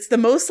drugs, but it's the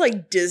most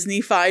like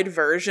Disney-fied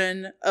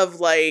version of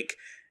like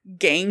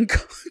gang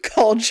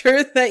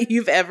culture that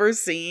you've ever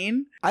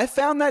seen. I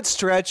found that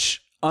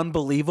stretch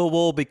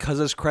unbelievable because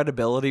his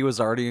credibility was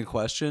already in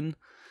question.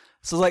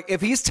 So like,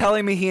 if he's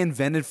telling me he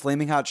invented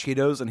Flaming Hot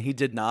Cheetos and he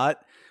did not,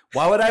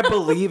 why would I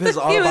believe his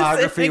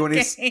autobiography when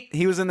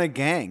he was in a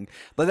gang?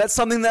 But that's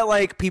something that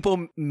like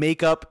people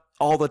make up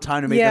all the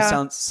time to make Yeah.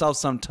 themselves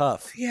sound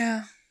tough.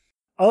 Yeah.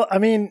 Oh, I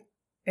mean,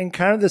 and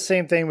kind of the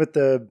same thing with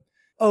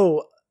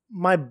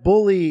my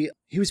bully,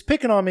 he was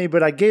picking on me,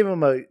 but I gave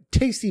him a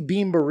tasty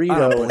bean burrito. I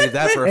don't believe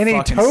that for a and he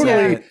fucking totally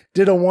second.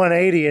 did a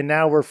 180, and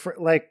now we're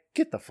like,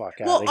 get the fuck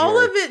out of here. Well, all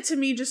of it to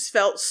me just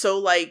felt so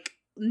like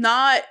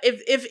not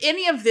if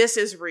any of this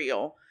is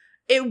real,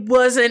 it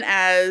wasn't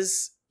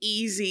as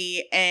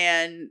easy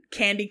and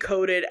candy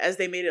coated as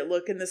they made it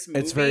look in this movie.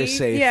 It's very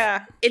safe.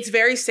 Yeah. It's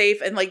very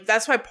safe, and like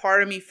that's why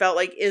part of me felt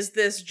like, is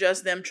this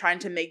just them trying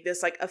to make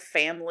this like a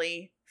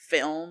family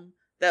film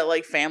that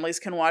like families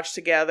can watch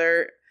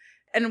together?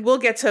 And we'll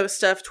get to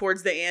stuff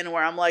towards the end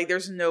where I'm like,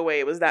 there's no way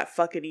it was that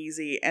fucking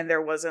easy, and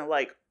there wasn't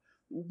like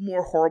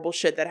more horrible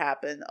shit that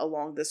happened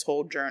along this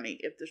whole journey,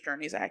 if this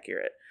journey is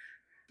accurate.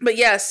 But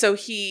yeah, so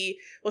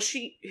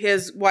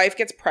his wife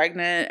gets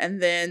pregnant,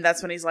 and then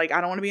that's when he's like, I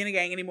don't want to be in a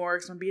gang anymore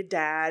because I'm going to be a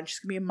dad. She's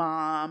going to be a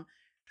mom.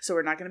 So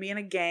we're not going to be in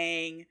a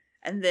gang.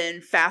 And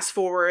then fast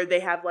forward, they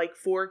have like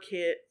 3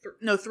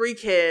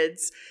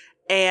 kids,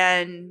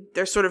 and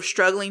they're sort of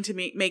struggling to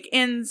make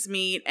ends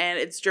meet. And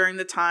it's during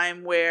the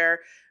time where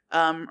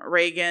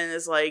Reagan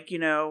is like,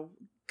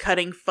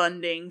 cutting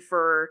funding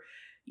for,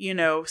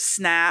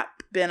 SNAP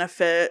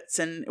benefits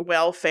and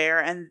welfare,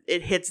 and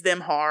it hits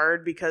them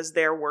hard because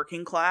they're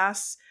working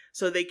class,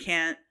 so they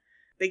can't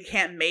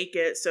make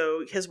it.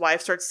 So his wife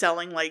starts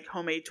selling like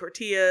homemade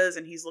tortillas,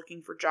 and he's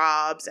looking for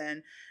jobs,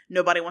 and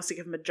nobody wants to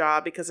give him a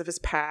job because of his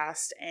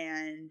past,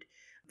 and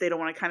they don't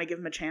want to kind of give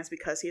him a chance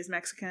because he is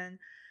Mexican.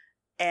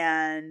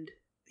 And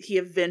he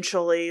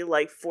eventually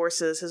like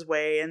forces his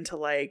way into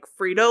like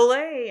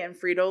Frito-Lay, and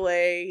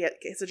Frito-Lay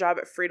gets a job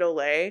at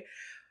Frito-Lay.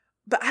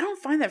 But I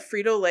don't find that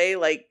Frito-Lay,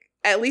 like,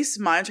 at least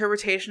my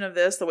interpretation of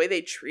this, the way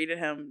they treated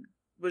him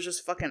was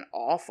just fucking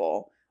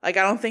awful. Like,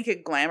 I don't think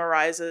it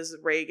glamorizes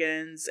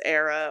Reagan's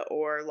era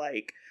or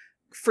like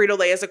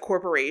Frito-Lay as a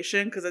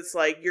corporation, because it's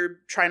like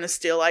you're trying to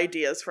steal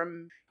ideas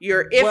from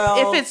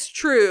if it's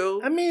true.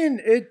 I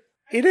mean,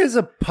 it is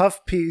a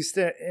puff piece,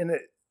 and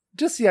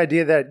just the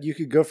idea that you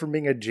could go from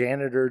being a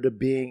janitor to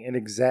being an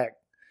exec.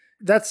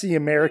 That's the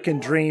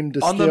American dream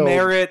distilled. On the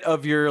merit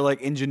of your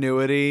like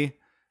ingenuity.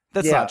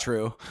 That's not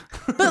true.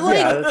 But like,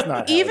 that's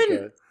not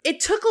even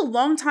it took a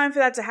long time for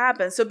that to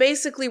happen. So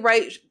basically,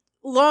 right,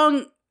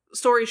 long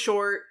story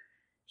short,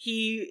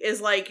 he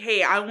is like,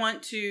 hey, I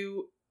want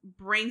to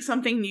bring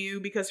something new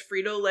because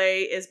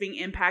Frito-Lay is being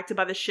impacted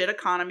by the shit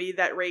economy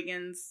that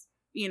Reagan's,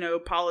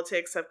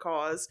 politics have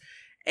caused.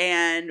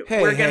 And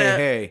we're gonna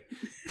I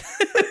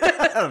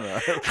don't know.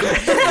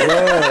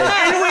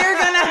 and we're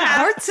gonna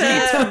have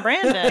to from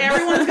Brandon.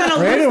 everyone's gonna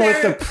Brandon lose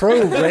with their the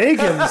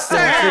pro-Reagan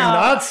stuff. Did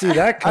not see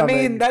that I coming.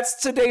 mean, that's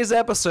today's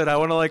episode. I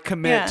want to like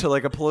commit to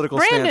like a political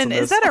stance on Brandon,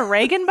 this. is that a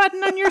Reagan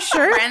button on your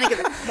shirt? Brandon,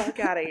 get the fuck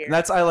out of here.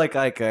 That's I like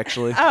Ike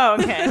actually. Oh,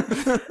 okay.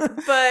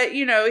 But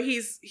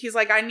he's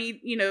like, I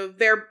need,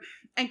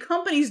 and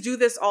companies do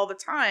this all the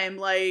time.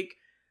 Like,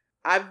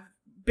 I've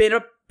been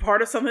a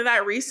part of something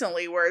that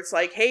recently where it's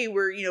like, hey,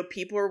 we're going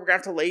to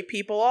have to lay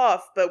people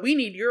off, but we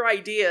need your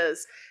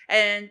ideas.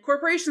 And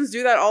corporations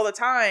do that all the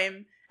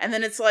time. And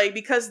then it's like,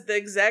 because the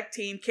exec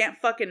team can't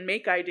fucking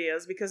make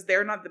ideas because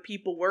they're not the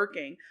people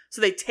working, so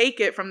they take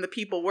it from the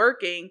people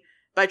working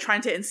by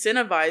trying to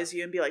incentivize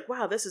you and be like,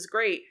 wow, this is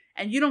great,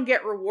 and you don't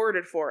get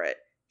rewarded for it.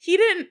 He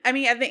didn't. I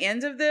mean, at the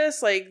end of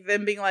this, like,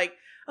 them being like,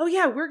 oh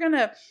yeah, we're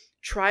gonna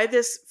try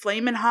this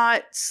flaming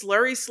hot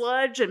slurry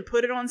sludge and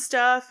put it on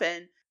stuff,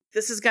 and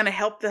this is going to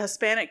help the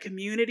Hispanic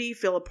community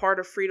feel a part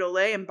of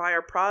Frito-Lay and buy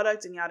our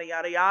product and yada,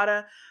 yada,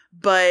 yada.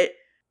 But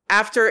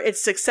after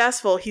it's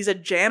successful, he's a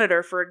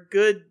janitor for a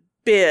good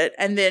bit.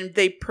 And then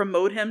they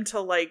promote him to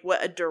like,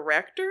 a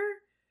director?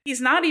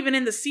 He's not even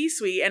in the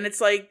C-suite. And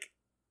it's like,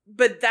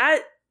 but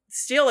that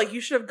still, like,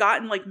 you should have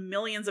gotten like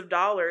millions of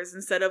dollars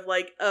instead of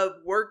like a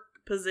work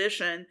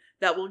position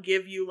that will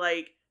give you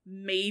like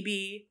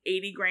maybe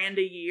 80 grand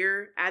a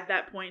year at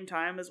that point in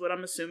time is what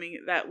I'm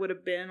assuming that would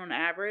have been on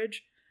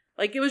average.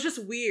 Like, it was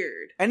just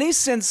weird. And he's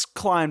since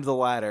climbed the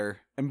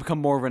ladder and become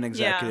more of an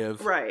executive.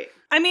 Yeah, right.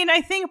 I mean,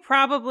 I think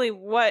probably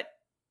what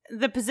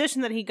the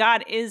position that he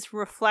got is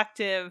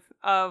reflective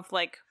of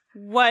like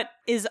what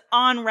is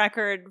on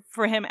record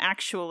for him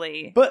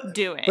actually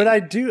doing. But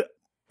I do,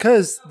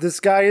 because this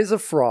guy is a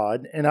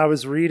fraud, and I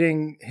was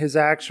reading his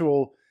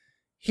actual.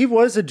 He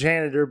was a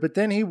janitor, but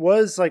then he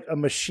was like a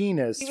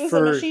machinist. He was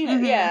a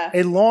machinist, yeah.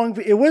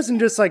 It wasn't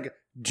just like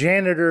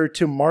janitor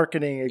to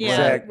marketing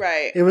exec. Yeah,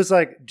 right. It was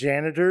like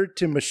janitor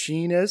to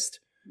machinist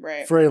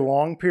for a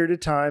long period of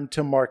time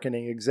to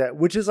marketing exec,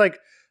 which is like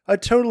a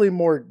totally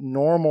more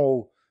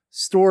normal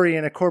story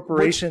in a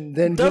corporation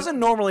than doesn't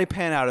normally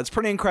pan out. It's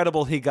pretty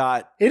incredible he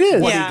got it is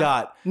what he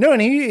got. No,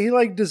 and he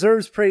like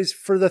deserves praise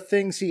for the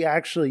things he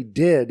actually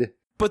did.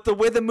 But the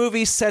way the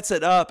movie sets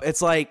it up,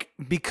 it's like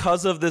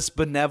because of this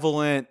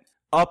benevolent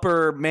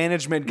upper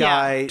management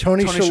guy,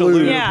 Tony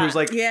Shalhoub, who's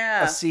like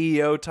a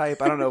CEO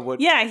type. I don't know what.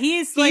 Yeah,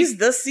 he's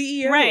the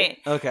CEO, right?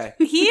 Okay,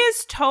 he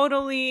is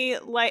totally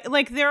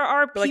like there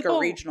are people, like a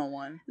regional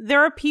one.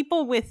 There are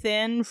people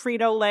within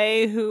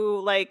Frito-Lay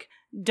who like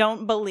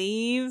don't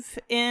believe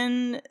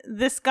in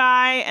this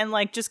guy and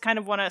like just kind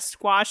of want to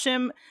squash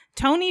him.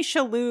 Tony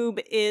Shalhoub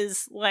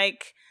is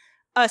like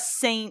a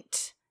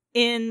saint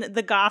in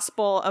the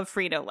gospel of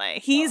Frito-Lay.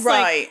 He's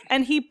Right. like,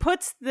 and he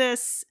puts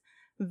this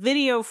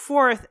video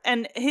forth,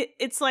 and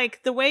it's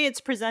like the way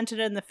it's presented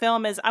in the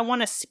film is, I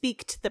want to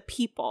speak to the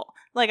people.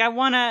 Like, I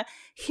want to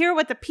hear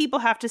what the people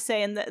have to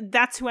say, and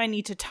that's who I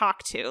need to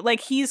talk to.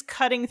 Like, he's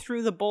cutting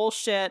through the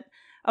bullshit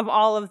of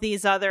all of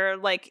these other,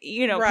 like,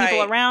 you know, Right.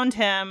 people around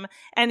him,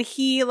 and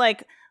he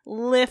like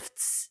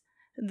lifts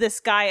this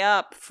guy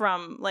up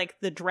from like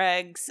the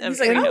dregs of He's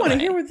like, I want to Frito-Lay.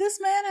 hear what this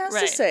man has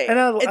Right. to say. And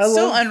I It's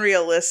so love-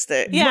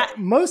 unrealistic. Yeah.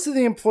 Most of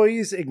the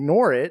employees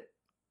ignore it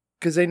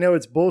because they know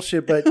it's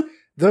bullshit, but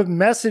the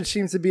message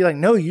seems to be like,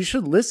 no, you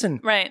should listen.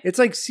 Right. It's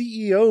like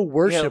CEO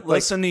worship. Like,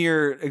 listen to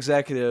your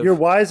executive. your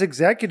wise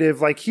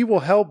executive, like he will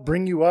help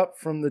bring you up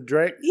from the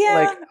drag.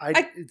 Yeah,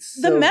 it's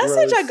the so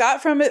message gross. I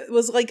got from it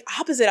was like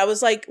opposite. I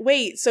was like,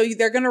 wait, so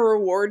they're going to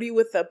reward you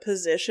with a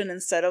position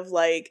instead of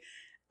like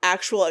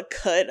actual a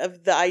cut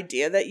of the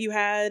idea that you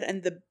had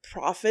and the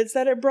profits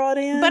that it brought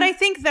in? But I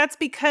think that's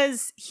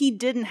because he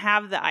didn't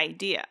have the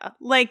idea.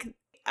 Like,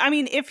 I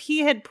mean, if he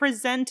had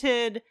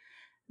presented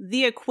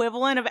the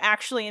equivalent of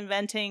actually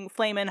inventing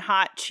Flamin'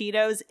 Hot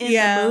Cheetos in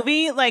the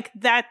movie, like,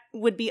 that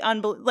would be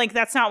like,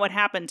 that's not what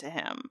happened to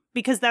him,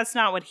 because that's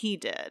not what he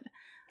did.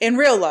 In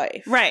real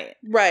life. Right.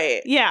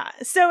 Right. Yeah.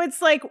 So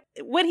it's like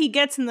what he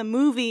gets in the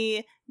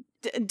movie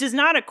does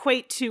not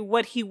equate to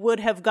what he would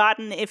have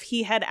gotten if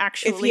he had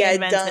actually If he had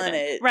invented done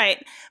it. Right.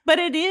 But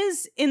it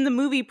is in the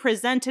movie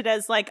presented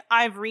as like,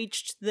 I've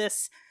reached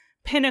this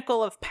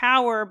pinnacle of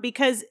power,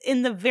 because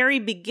in the very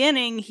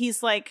beginning,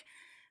 he's like,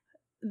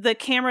 the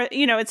camera,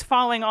 you know, it's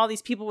following all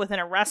these people within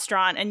a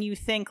restaurant, and you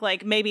think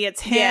like maybe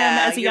it's him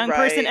as a young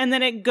person, and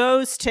then it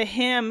goes to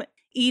him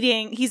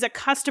eating. He's a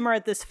customer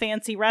at this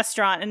fancy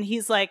restaurant, and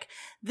he's like,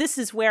 this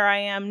is where I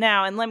am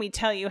now, and let me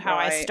tell you how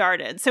I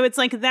started. So it's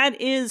like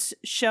that is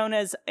shown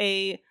as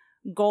a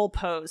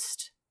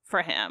goalpost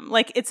for him.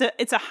 Like it's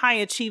a high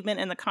achievement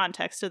in the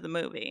context of the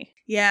movie.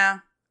 Yeah.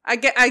 I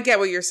get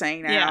what you're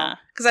saying now. Yeah.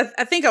 Because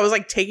I think I was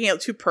like taking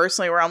it too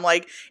personally, where I'm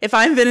like, if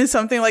I invented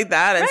something like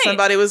that and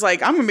somebody was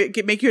like, I'm going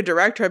to make you a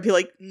director, I'd be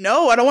like,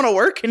 no, I don't want to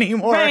work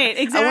anymore. Right,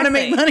 exactly. I want to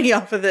make money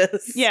off of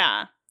this.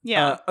 Yeah.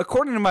 Yeah.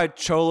 According to my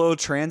Cholo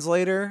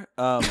translator,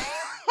 Oh,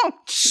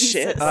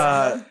 shit.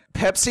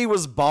 Pepsi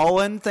was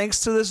ballin' thanks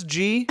to this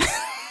G.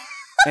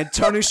 And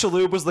Tony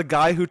Shalhoub was the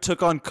guy who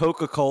took on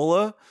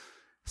Coca-Cola.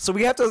 So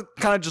we have to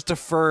kind of just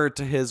defer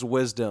to his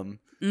wisdom.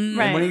 And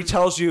when he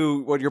tells you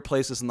what your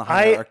place is in the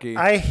hierarchy.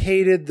 I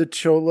hated the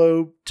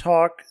Cholo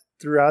talk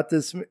throughout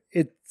this.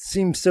 It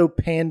seems so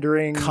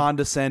pandering,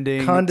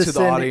 condescending to the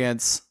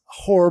audience.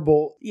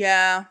 Horrible.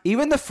 Yeah.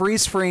 Even the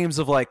freeze frames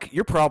of like,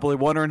 you're probably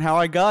wondering how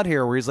I got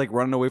here, where he's like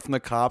running away from the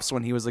cops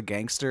when he was a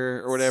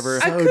gangster or whatever.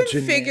 I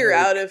couldn't figure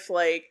out if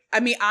like, I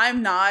mean,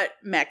 I'm not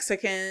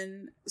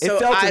Mexican, so I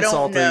don't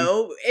insulting.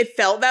 know. It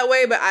felt that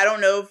way, but I don't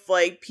know if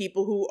like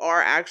people who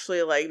are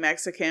actually like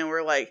Mexican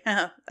were like,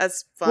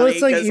 that's funny. Well,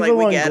 it's like Eva even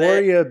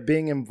Longoria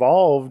being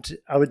involved,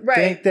 I would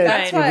think that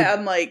that's why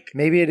I'm like,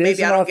 maybe it is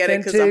maybe an I don't get it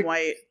because I'm authentic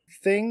white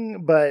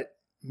thing, but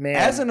man,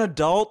 As an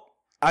adult,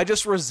 I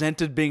just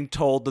resented being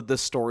told that this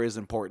story is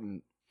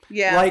important.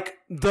 Yeah. Like,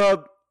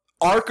 the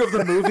arc of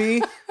the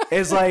movie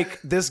is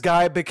like, this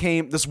guy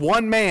became, this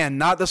one man,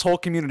 not this whole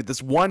community,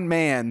 this one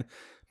man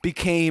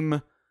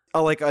became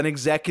like an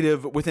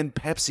executive within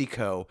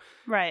PepsiCo.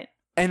 Right.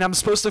 And I'm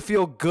supposed to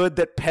feel good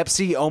that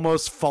Pepsi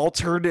almost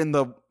faltered in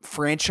the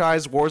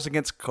franchise wars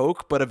against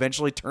Coke, but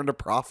eventually turned a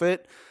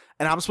profit.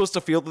 And I'm supposed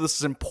to feel that this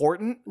is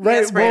important? right?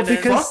 Yes, well, Brandon.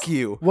 because Fuck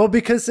you. Well,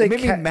 because they It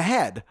made me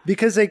mad.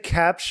 because they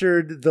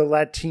captured the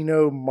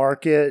Latino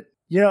market.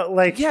 You know,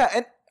 like Yeah,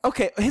 and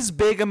okay, his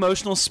big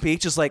emotional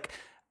speech is like,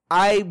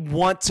 I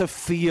want to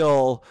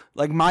feel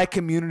like my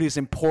community is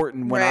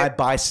important when I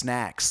buy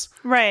snacks.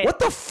 Right. What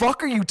the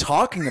fuck are you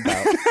talking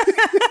about?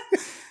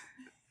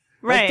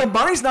 Right. Like, the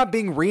money's not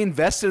being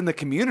reinvested in the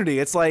community.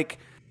 It's like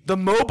the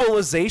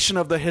mobilization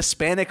of the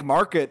Hispanic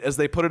market, as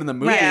they put it in the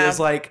movie, Yeah. is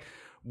like,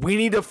 we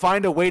need to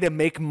find a way to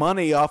make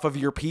money off of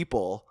your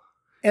people.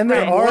 and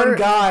there And are one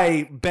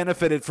guy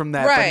benefited from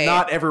that, Right. but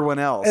not everyone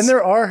else. and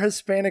there are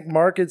Hispanic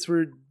markets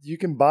where you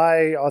can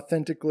buy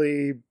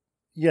authentically,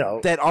 you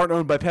know, that aren't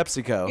owned by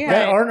PepsiCo. Yeah.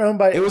 that aren't owned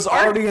by. It was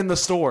already in the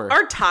store.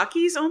 Are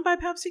Takis owned by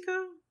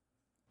PepsiCo?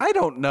 I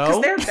don't Because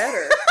know. they're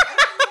better.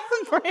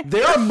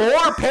 There are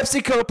more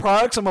PepsiCo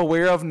products I'm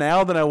aware of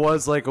now than I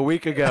was like a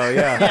week ago.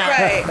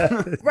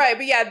 Yeah. Right.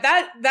 But yeah,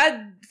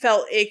 that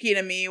felt icky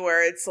to me,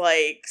 where it's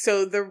like,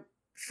 so the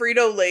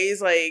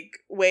Frito-Lay's like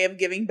way of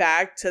giving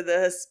back to the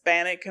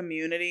Hispanic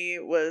community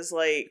was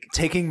like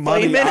Taking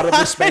money Flamin' out of the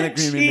Hot Hispanic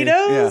community.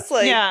 Cheetos. Yeah.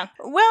 Like, yeah.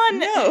 Well, and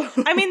no.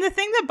 I mean, the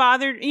thing that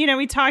bothered, you know,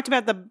 we talked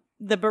about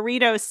the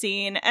burrito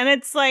scene, and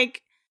it's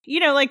like, you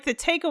know, like the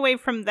takeaway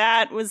from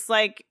that was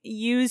like,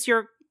 use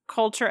your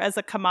culture as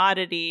a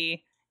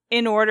commodity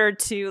in order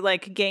to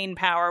like gain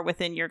power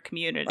within your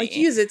community. like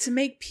use it to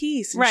make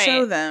peace and Right.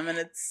 show them, and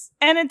it's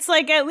And it's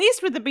like, at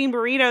least with the bean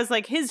burritos,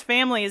 like his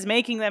family is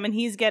making them and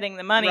he's getting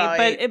the money.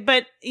 Right.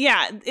 But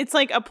yeah, it's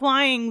like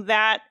applying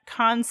that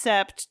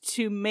concept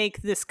to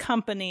make this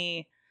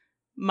company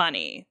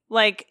money.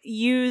 Like,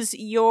 use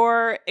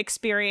your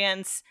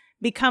experience,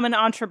 become an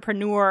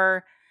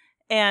entrepreneur,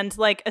 and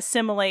like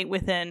assimilate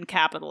within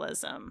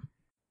capitalism.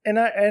 And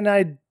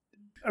I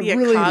Be a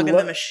really cog in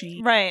the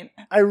machine. Right.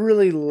 I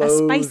really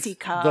loathe spicy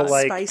cog. the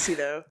like Spicy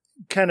though.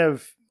 kind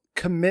of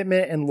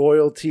commitment and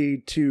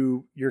loyalty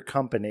to your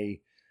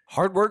company.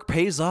 Hard work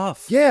pays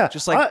off. Yeah,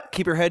 Just like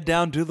keep your head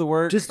down, do the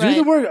work. Just do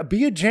the work.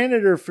 Be a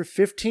janitor for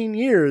 15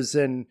 years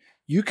and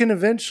you can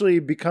eventually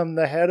become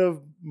the head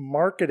of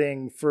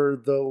marketing for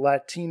the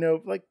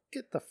Latino. Like,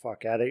 get the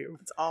fuck out of here.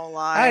 It's all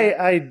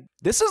lie.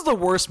 This is the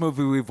worst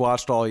movie we've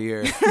watched all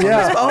year.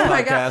 Yeah. Oh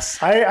my God.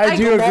 I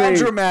do The agree.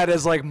 Laundromat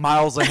is like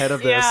miles ahead of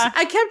this. Yeah.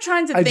 I kept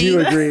trying to I think do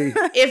agree.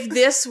 if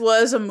this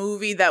was a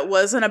movie that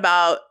wasn't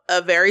about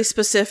a very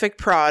specific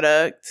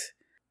product,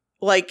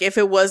 like if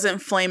it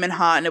wasn't Flamin'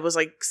 Hot and it was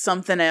like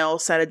something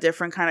else at a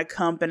different kind of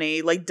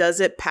company, like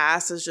does it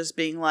pass as just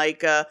being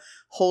like a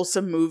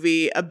wholesome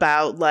movie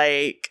about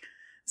like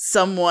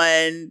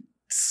someone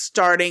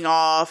starting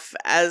off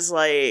as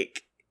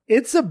like...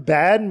 It's a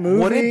bad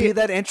movie. Would it be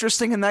that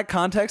interesting in that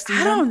context? I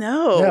even? don't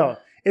know. No,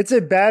 it's a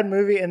bad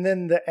movie, and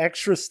then the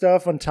extra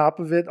stuff on top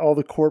of it, all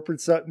the corporate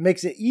stuff,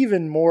 makes it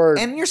even more.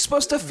 And you're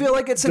supposed to feel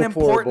like it's an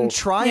deplorable. important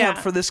triumph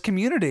Yeah. for this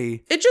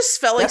community. It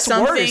just felt like That's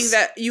something worse.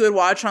 that you would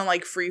watch on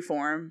like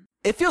Freeform.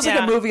 It feels like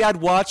Yeah. a movie I'd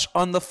watch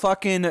on the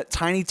fucking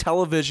tiny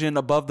television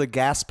above the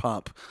gas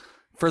pump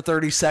for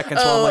 30 seconds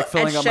while I'm like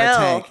filling at up my Shell.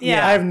 tank.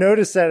 Yeah. I've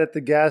noticed that at the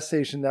gas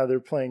station now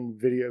they're playing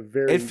video.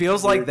 Very. It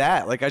feels like weird.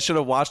 that. Like I should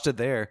have watched it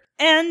there.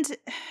 And,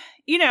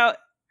 you know,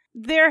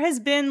 there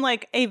has been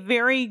like a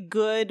very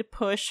good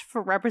push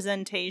for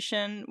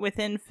representation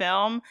within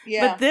film.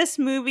 Yeah. But this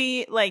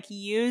movie like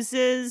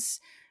uses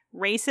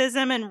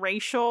racism and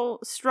racial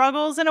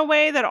struggles in a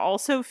way that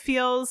also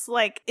feels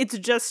like it's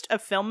just a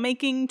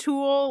filmmaking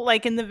tool.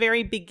 Like in the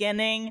very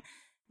beginning,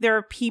 there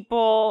are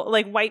people,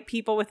 like white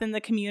people within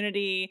the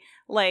community,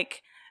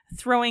 like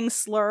throwing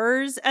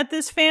slurs at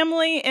this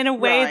family in a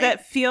way Right.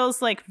 that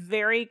feels like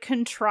very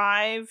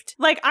contrived.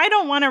 Like, I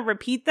don't want to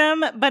repeat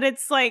them, but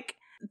it's like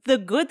the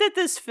good that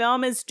this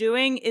film is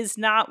doing is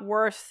not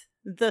worth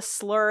the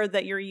slur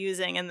that you're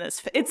using in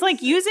this. It's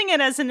like using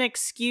it as an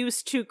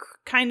excuse to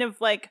kind of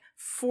like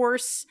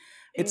force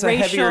It's a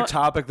heavier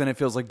topic than it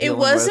feels like dealing It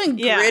wasn't with.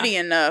 Yeah. gritty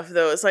enough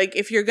though. It's like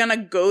if you're gonna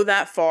go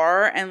that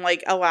far and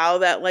like allow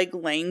that like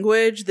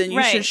language, then you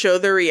Right. should show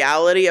the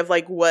reality of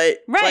like what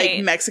Right.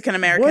 like Mexican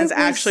Americans What was-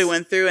 actually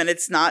went through, and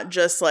it's not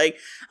just like,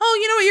 oh,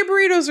 you know what, your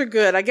burritos are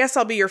good. I guess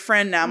I'll be your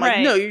friend now. I'm like,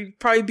 Right. no, you'd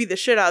probably beat the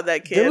shit out of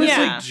that There kid. was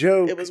Yeah. a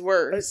joke. It was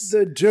worse.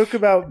 The joke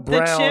about the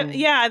Brown.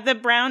 the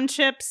brown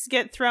chips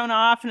get thrown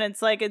off, and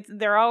it's like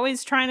they're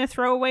always trying to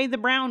throw away the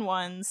brown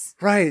ones.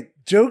 Right.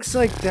 Jokes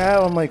like that,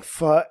 I'm like,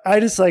 fuck. I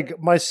just like,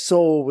 my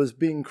soul was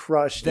being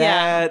crushed.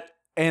 That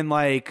and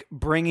like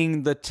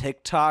bringing the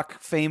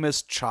TikTok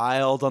famous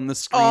child on the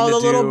screen Oh, to the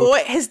little do boy,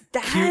 his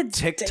cute dad,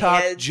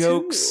 TikTok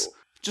jokes.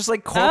 Just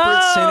like corporate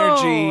Oh.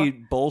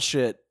 synergy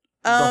bullshit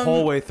the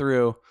whole way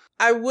through.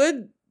 I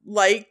would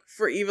like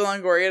for Eva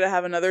Longoria to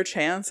have another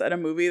chance at a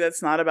movie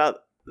that's not about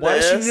Why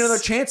this. did she need another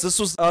chance? This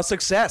was a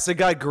success. It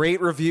got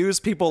great reviews.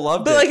 People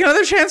loved But it. like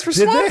another chance for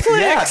Did they? Swamp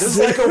Flix. Yeah, this is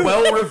like a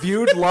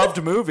well-reviewed,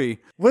 loved movie.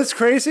 What's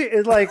crazy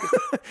is like,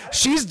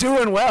 She's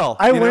doing well.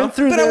 I you know? went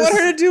through But this. I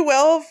want her to do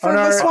well for On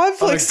the our-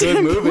 Swamp on a Flix good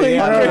movie, standpoint.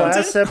 yeah. on our Yeah.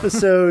 last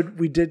episode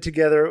we did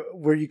together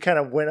where you kind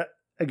of went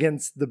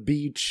against the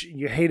beach.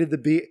 You hated the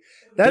beach.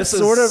 That's This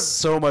sort is of.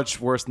 so much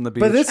worse than the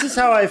beach. But this is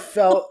how I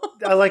felt.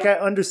 I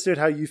understood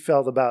how you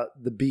felt about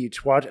the beach.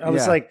 I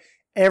was Yeah. like,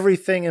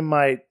 everything in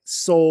my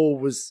soul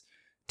was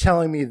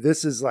telling me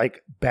this is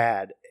like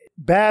bad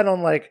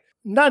on like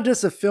not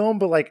just a film,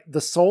 but like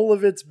the soul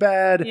of it's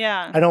bad.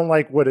 Yeah. I don't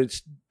like what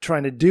it's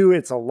trying to do.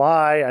 It's a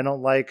lie. I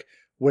don't like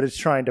what it's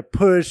trying to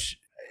push.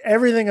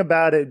 Everything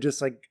about it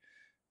just like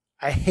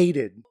I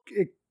hated.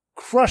 It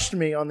crushed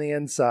me on the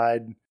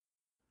inside.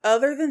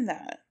 Other than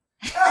that,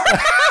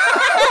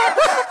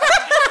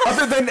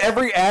 Other than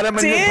every atom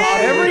in your Damn.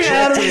 body. Every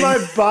atom in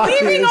my body.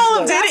 Leaving is all of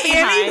like- that did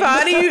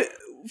anybody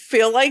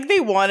feel like they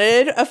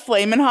wanted a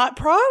Flamin' Hot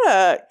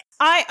product?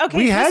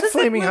 We this had was the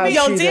Flaming Hot movie-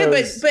 Y'all did,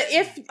 Cheetos. but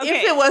if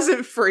Okay. it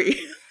wasn't free,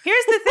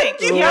 Here's the thing.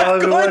 You Yeah, Well, it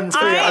going wasn't to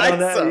free. I don't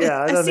buy know. some.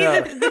 Yeah, I don't See,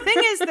 know. the thing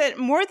is that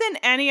more than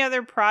any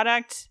other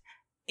product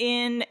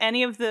in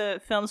any of the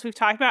films we've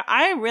talked about,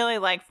 I really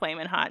like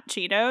Flamin' Hot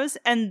Cheetos,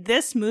 and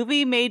this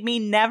movie made me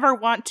never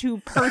want to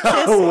purchase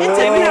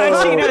Flamin'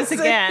 Hot Cheetos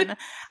again.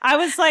 I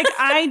was like,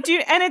 I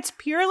do, and it's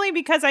purely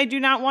because I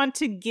do not want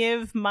to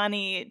give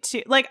money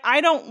to, like,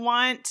 I don't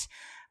want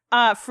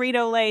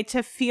Frito-Lay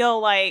to feel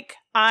like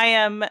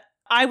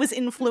I was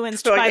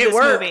influenced Like, by it this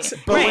worked.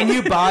 movie. But when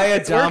you buy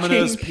a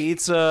Domino's working.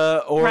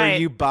 pizza or Right.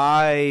 you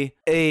buy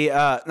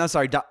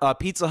a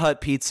Pizza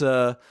Hut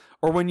pizza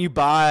or when you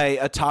buy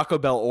a Taco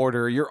Bell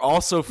order, you're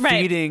also Right.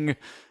 feeding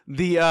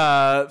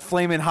the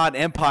Flamin' Hot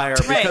Empire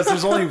because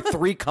there's only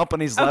 3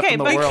 companies left in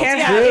the world.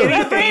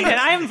 But Brandon,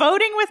 I'm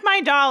voting with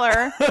my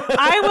dollar.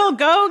 I will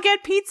go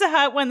get Pizza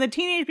Hut when the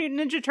Teenage Mutant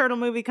Ninja Turtle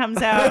movie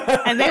comes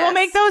out, and they will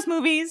make those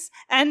movies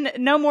and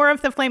no more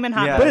of the Flamin'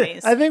 Hot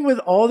movies. But I think with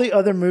all the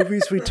other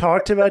movies we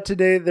talked about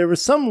today, there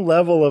was some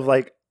level of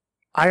like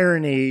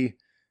irony,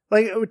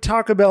 like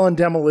Taco Bell and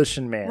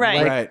Demolition Man.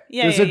 Right. Like,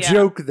 there's a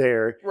joke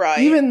there. Right.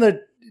 Even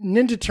the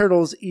Ninja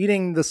Turtles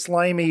eating the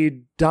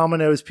slimy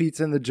Domino's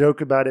pizza and the joke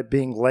about it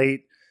being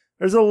late.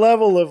 There's a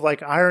level of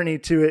like irony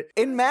to it.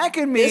 In Mac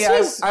and Me,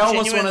 I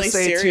almost want to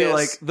say too,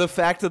 like the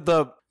fact that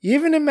the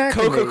even in Mac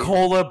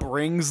Coca-Cola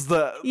brings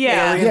the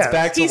aliens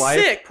back to life.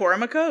 He's sick. Pour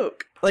him a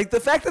Coke. Like the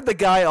fact that the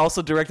guy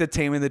also directed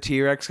Taming the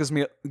T-Rex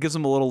gives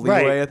him a little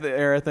leeway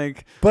there, I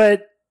think.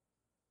 But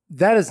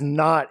that is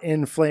not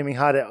in Flaming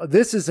Hot.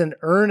 This is an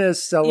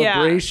earnest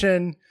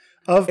celebration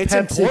of it's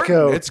PepsiCo.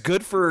 Important. It's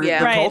good for the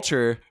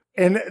culture.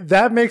 And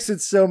that makes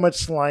it so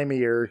much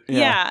slimier.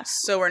 Yeah.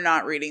 So we're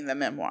not reading the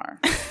memoir.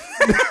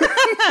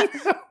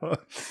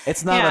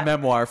 It's not a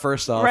memoir,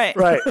 first off. Right.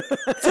 Right.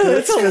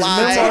 It's a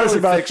lie. Memoirs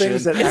about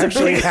things that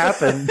actually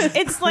happened.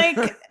 It's like,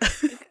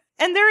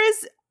 and there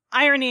is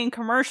irony in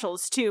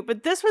commercials too,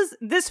 but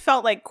this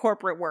felt like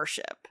corporate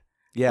worship.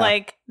 Yeah.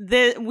 Like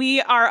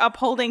we are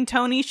upholding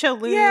Tony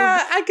Shalhoub.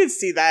 Yeah, I could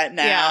see that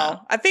now. Yeah.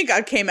 I think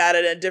I came at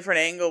it at a different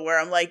angle where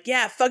I'm like,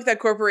 yeah, fuck that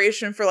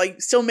corporation for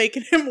like still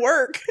making him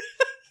work.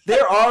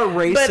 There are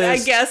racist, but I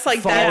guess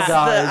like that's the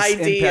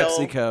ideal.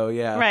 In PepsiCo,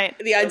 yeah, right.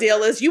 The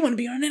ideal is you want to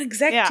be on an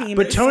exec team,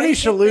 but Tony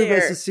Shalhoub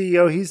as the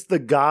CEO, he's the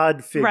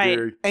god figure,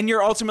 right. And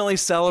you're ultimately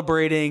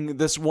celebrating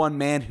this one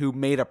man who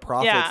made a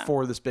profit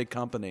for this big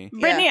company.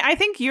 Brittany, I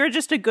think you're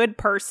just a good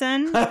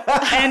person,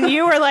 and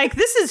you were like,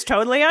 "This is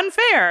totally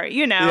unfair,"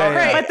 you know.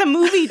 Right. But the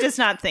movie does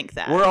not think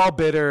that. We're all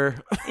bitter.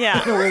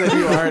 Yeah, the way that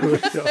you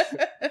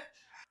are.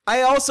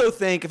 I also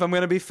think, if I'm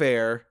going to be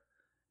fair,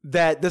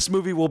 that this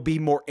movie will be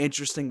more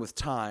interesting with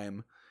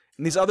time.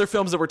 And these other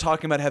films that we're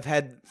talking about have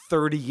had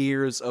 30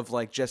 years of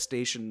like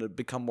gestation to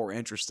become more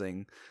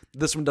interesting.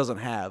 This one doesn't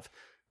have.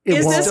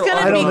 Is this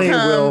going to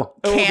become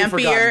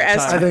campier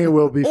as I think it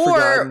will be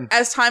forgotten. Or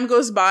as time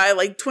goes by,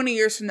 like 20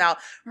 years from now,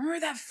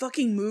 remember that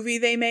fucking movie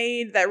they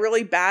made? That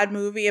really bad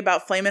movie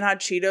about Flamin' Hot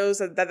Cheetos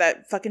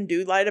that fucking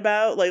dude lied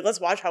about? Like,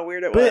 let's watch how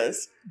weird it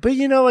was. But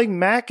you know, like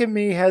Mac and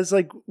Me has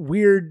like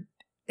weird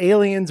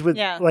aliens with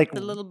like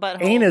the little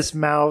butthole. Anus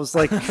mouths.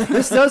 Like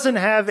this doesn't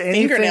have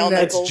anything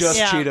that's just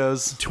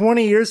Cheetos.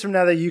 20 years from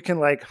now that you can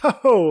like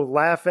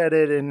laugh at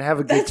it and have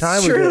a good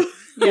time with it.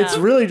 It's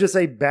really just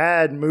a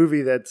bad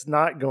movie that's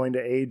not going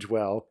to age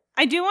well.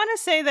 I do want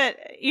to say that,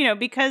 you know,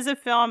 because a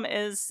film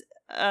is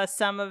a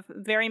sum of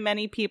very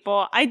many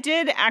people, I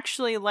did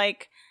actually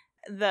like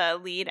the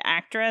lead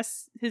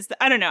actress.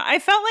 I don't know. I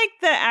felt like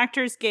the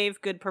actors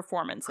gave good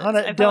performances.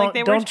 Hannah,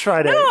 don't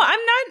try to. No, I'm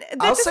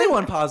not. I'll say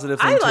one positive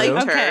thing, I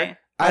liked her. Okay.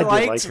 I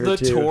liked the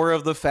tour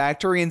of the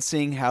factory and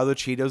seeing how the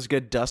Cheetos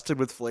get dusted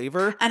with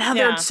flavor. And how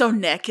they're so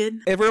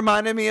naked. It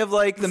reminded me of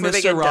like the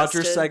Mr.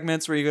 Rogers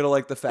segments where you go to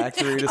like the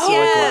factory to see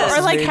like glasses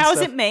or like how's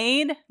stuff. it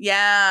made?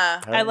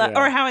 Yeah.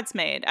 Or how it's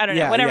made. I don't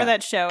know. Whatever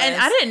that show is. And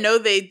I didn't know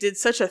they did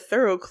such a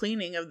thorough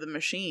cleaning of the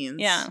machines.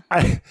 Yeah.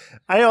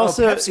 I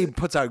also Pepsi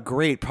puts out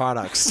great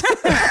products.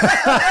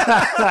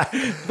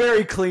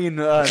 Very clean.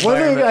 One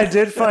thing I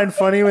did find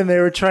funny when they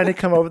were trying to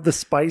come up with the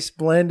spice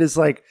blend is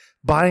like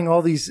buying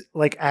all these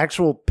like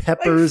actual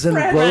peppers and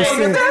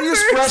roasting. They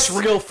use fresh,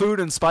 real food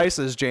and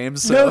spices,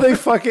 James. So. No, they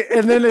fucking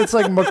and then it's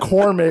like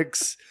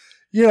McCormick's.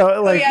 You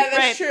know, like yeah,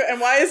 that's true.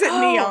 And why is it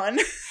neon?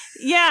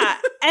 Yeah,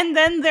 and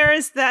then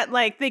there's that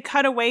like they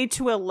cut away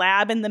to a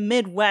lab in the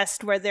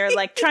Midwest where they're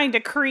like trying to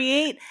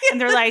create,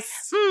 and they're like,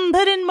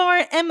 put in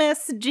more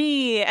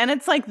MSG, and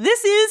it's like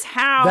this is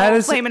how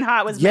Flamin'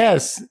 Hot was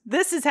made.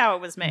 This is how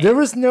it was made. There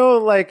was no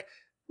like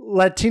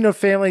Latino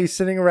family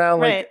sitting around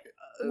like.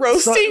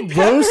 Roasting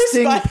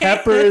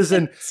peppers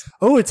and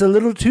it's a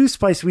little too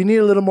spicy. We need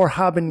a little more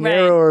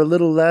habanero or a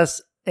little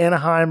less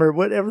Anaheim or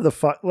whatever the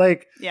fuck.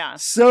 Like,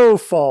 so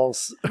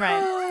false.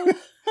 Right.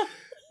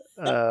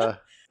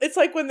 It's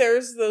like when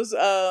there's those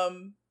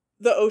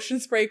the Ocean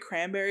Spray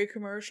cranberry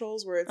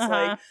commercials where it's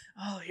like,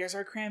 here's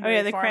our cranberry. Oh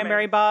yeah, the farming.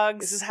 cranberry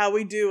bogs. This is how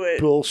we do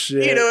it.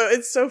 Bullshit. You know,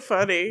 it's so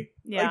funny.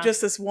 Yeah. Like just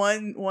this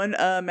one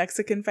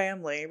Mexican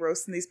family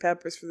roasting these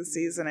peppers for the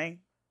seasoning.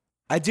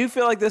 I do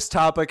feel like this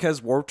topic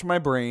has warped my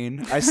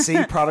brain. I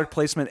see product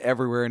placement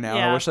everywhere now.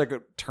 I wish I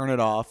could turn it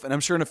off. And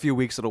I'm sure in a few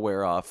weeks it'll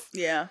wear off.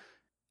 Yeah.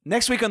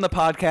 Next week on the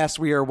podcast,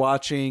 we are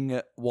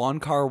watching Wong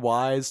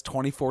Kar-wai's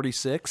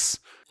 2046.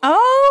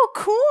 Oh,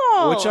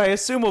 cool. Which I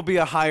assume will be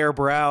a higher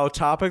brow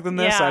topic than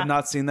this. Yeah. I've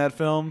not seen that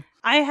film.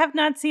 I have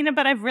not seen it,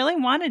 but I've really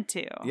wanted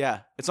to.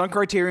 Yeah. It's on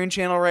Criterion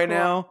Channel right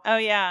now. Oh,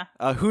 yeah.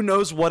 Who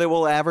knows what it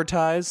will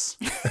advertise?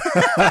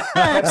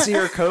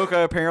 Pepsi or Coke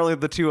are apparently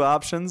the two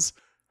options.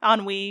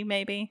 On Wii,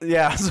 maybe.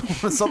 Yeah,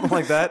 something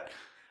like that.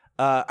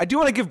 I do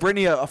want to give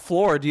Brittany a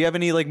floor. Do you have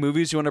any like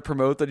movies you want to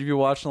promote that you've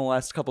watched in the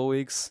last couple of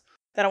weeks?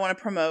 That I want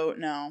to promote?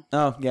 No.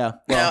 Oh, yeah.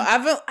 Well.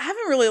 No, I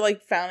haven't really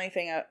like found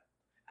anything out.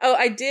 Oh,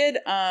 I did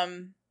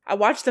I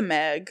watched The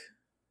Meg,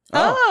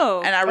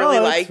 Oh. and I really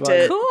that's liked fun.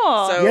 it.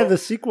 Cool. So Yeah, the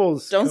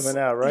sequel's don't coming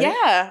out, right?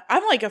 Yeah,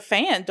 I'm like a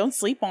fan. Don't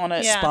sleep on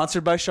it. Yeah.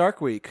 Sponsored by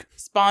Shark Week.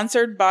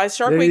 Sponsored by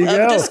Shark There Week, you a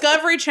go.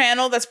 Discovery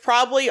Channel that's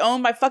probably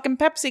owned by fucking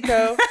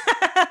PepsiCo.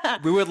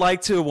 We would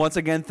like to once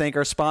again thank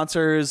our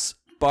sponsors,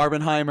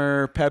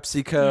 Barbenheimer,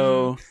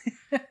 PepsiCo,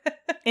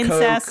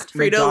 Incest. Coke,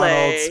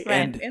 McDonald's, Frito-Lay.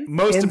 and Right.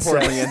 most Incest.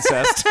 importantly,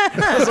 incest.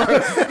 That's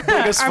our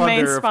biggest Our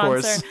main funder, of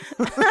course.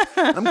 sponsor.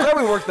 I'm glad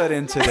we worked that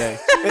in today.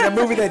 In a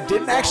movie that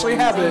didn't actually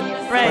have it,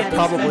 Right. but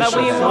probably But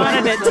should we have.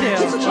 wanted it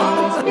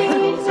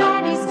to.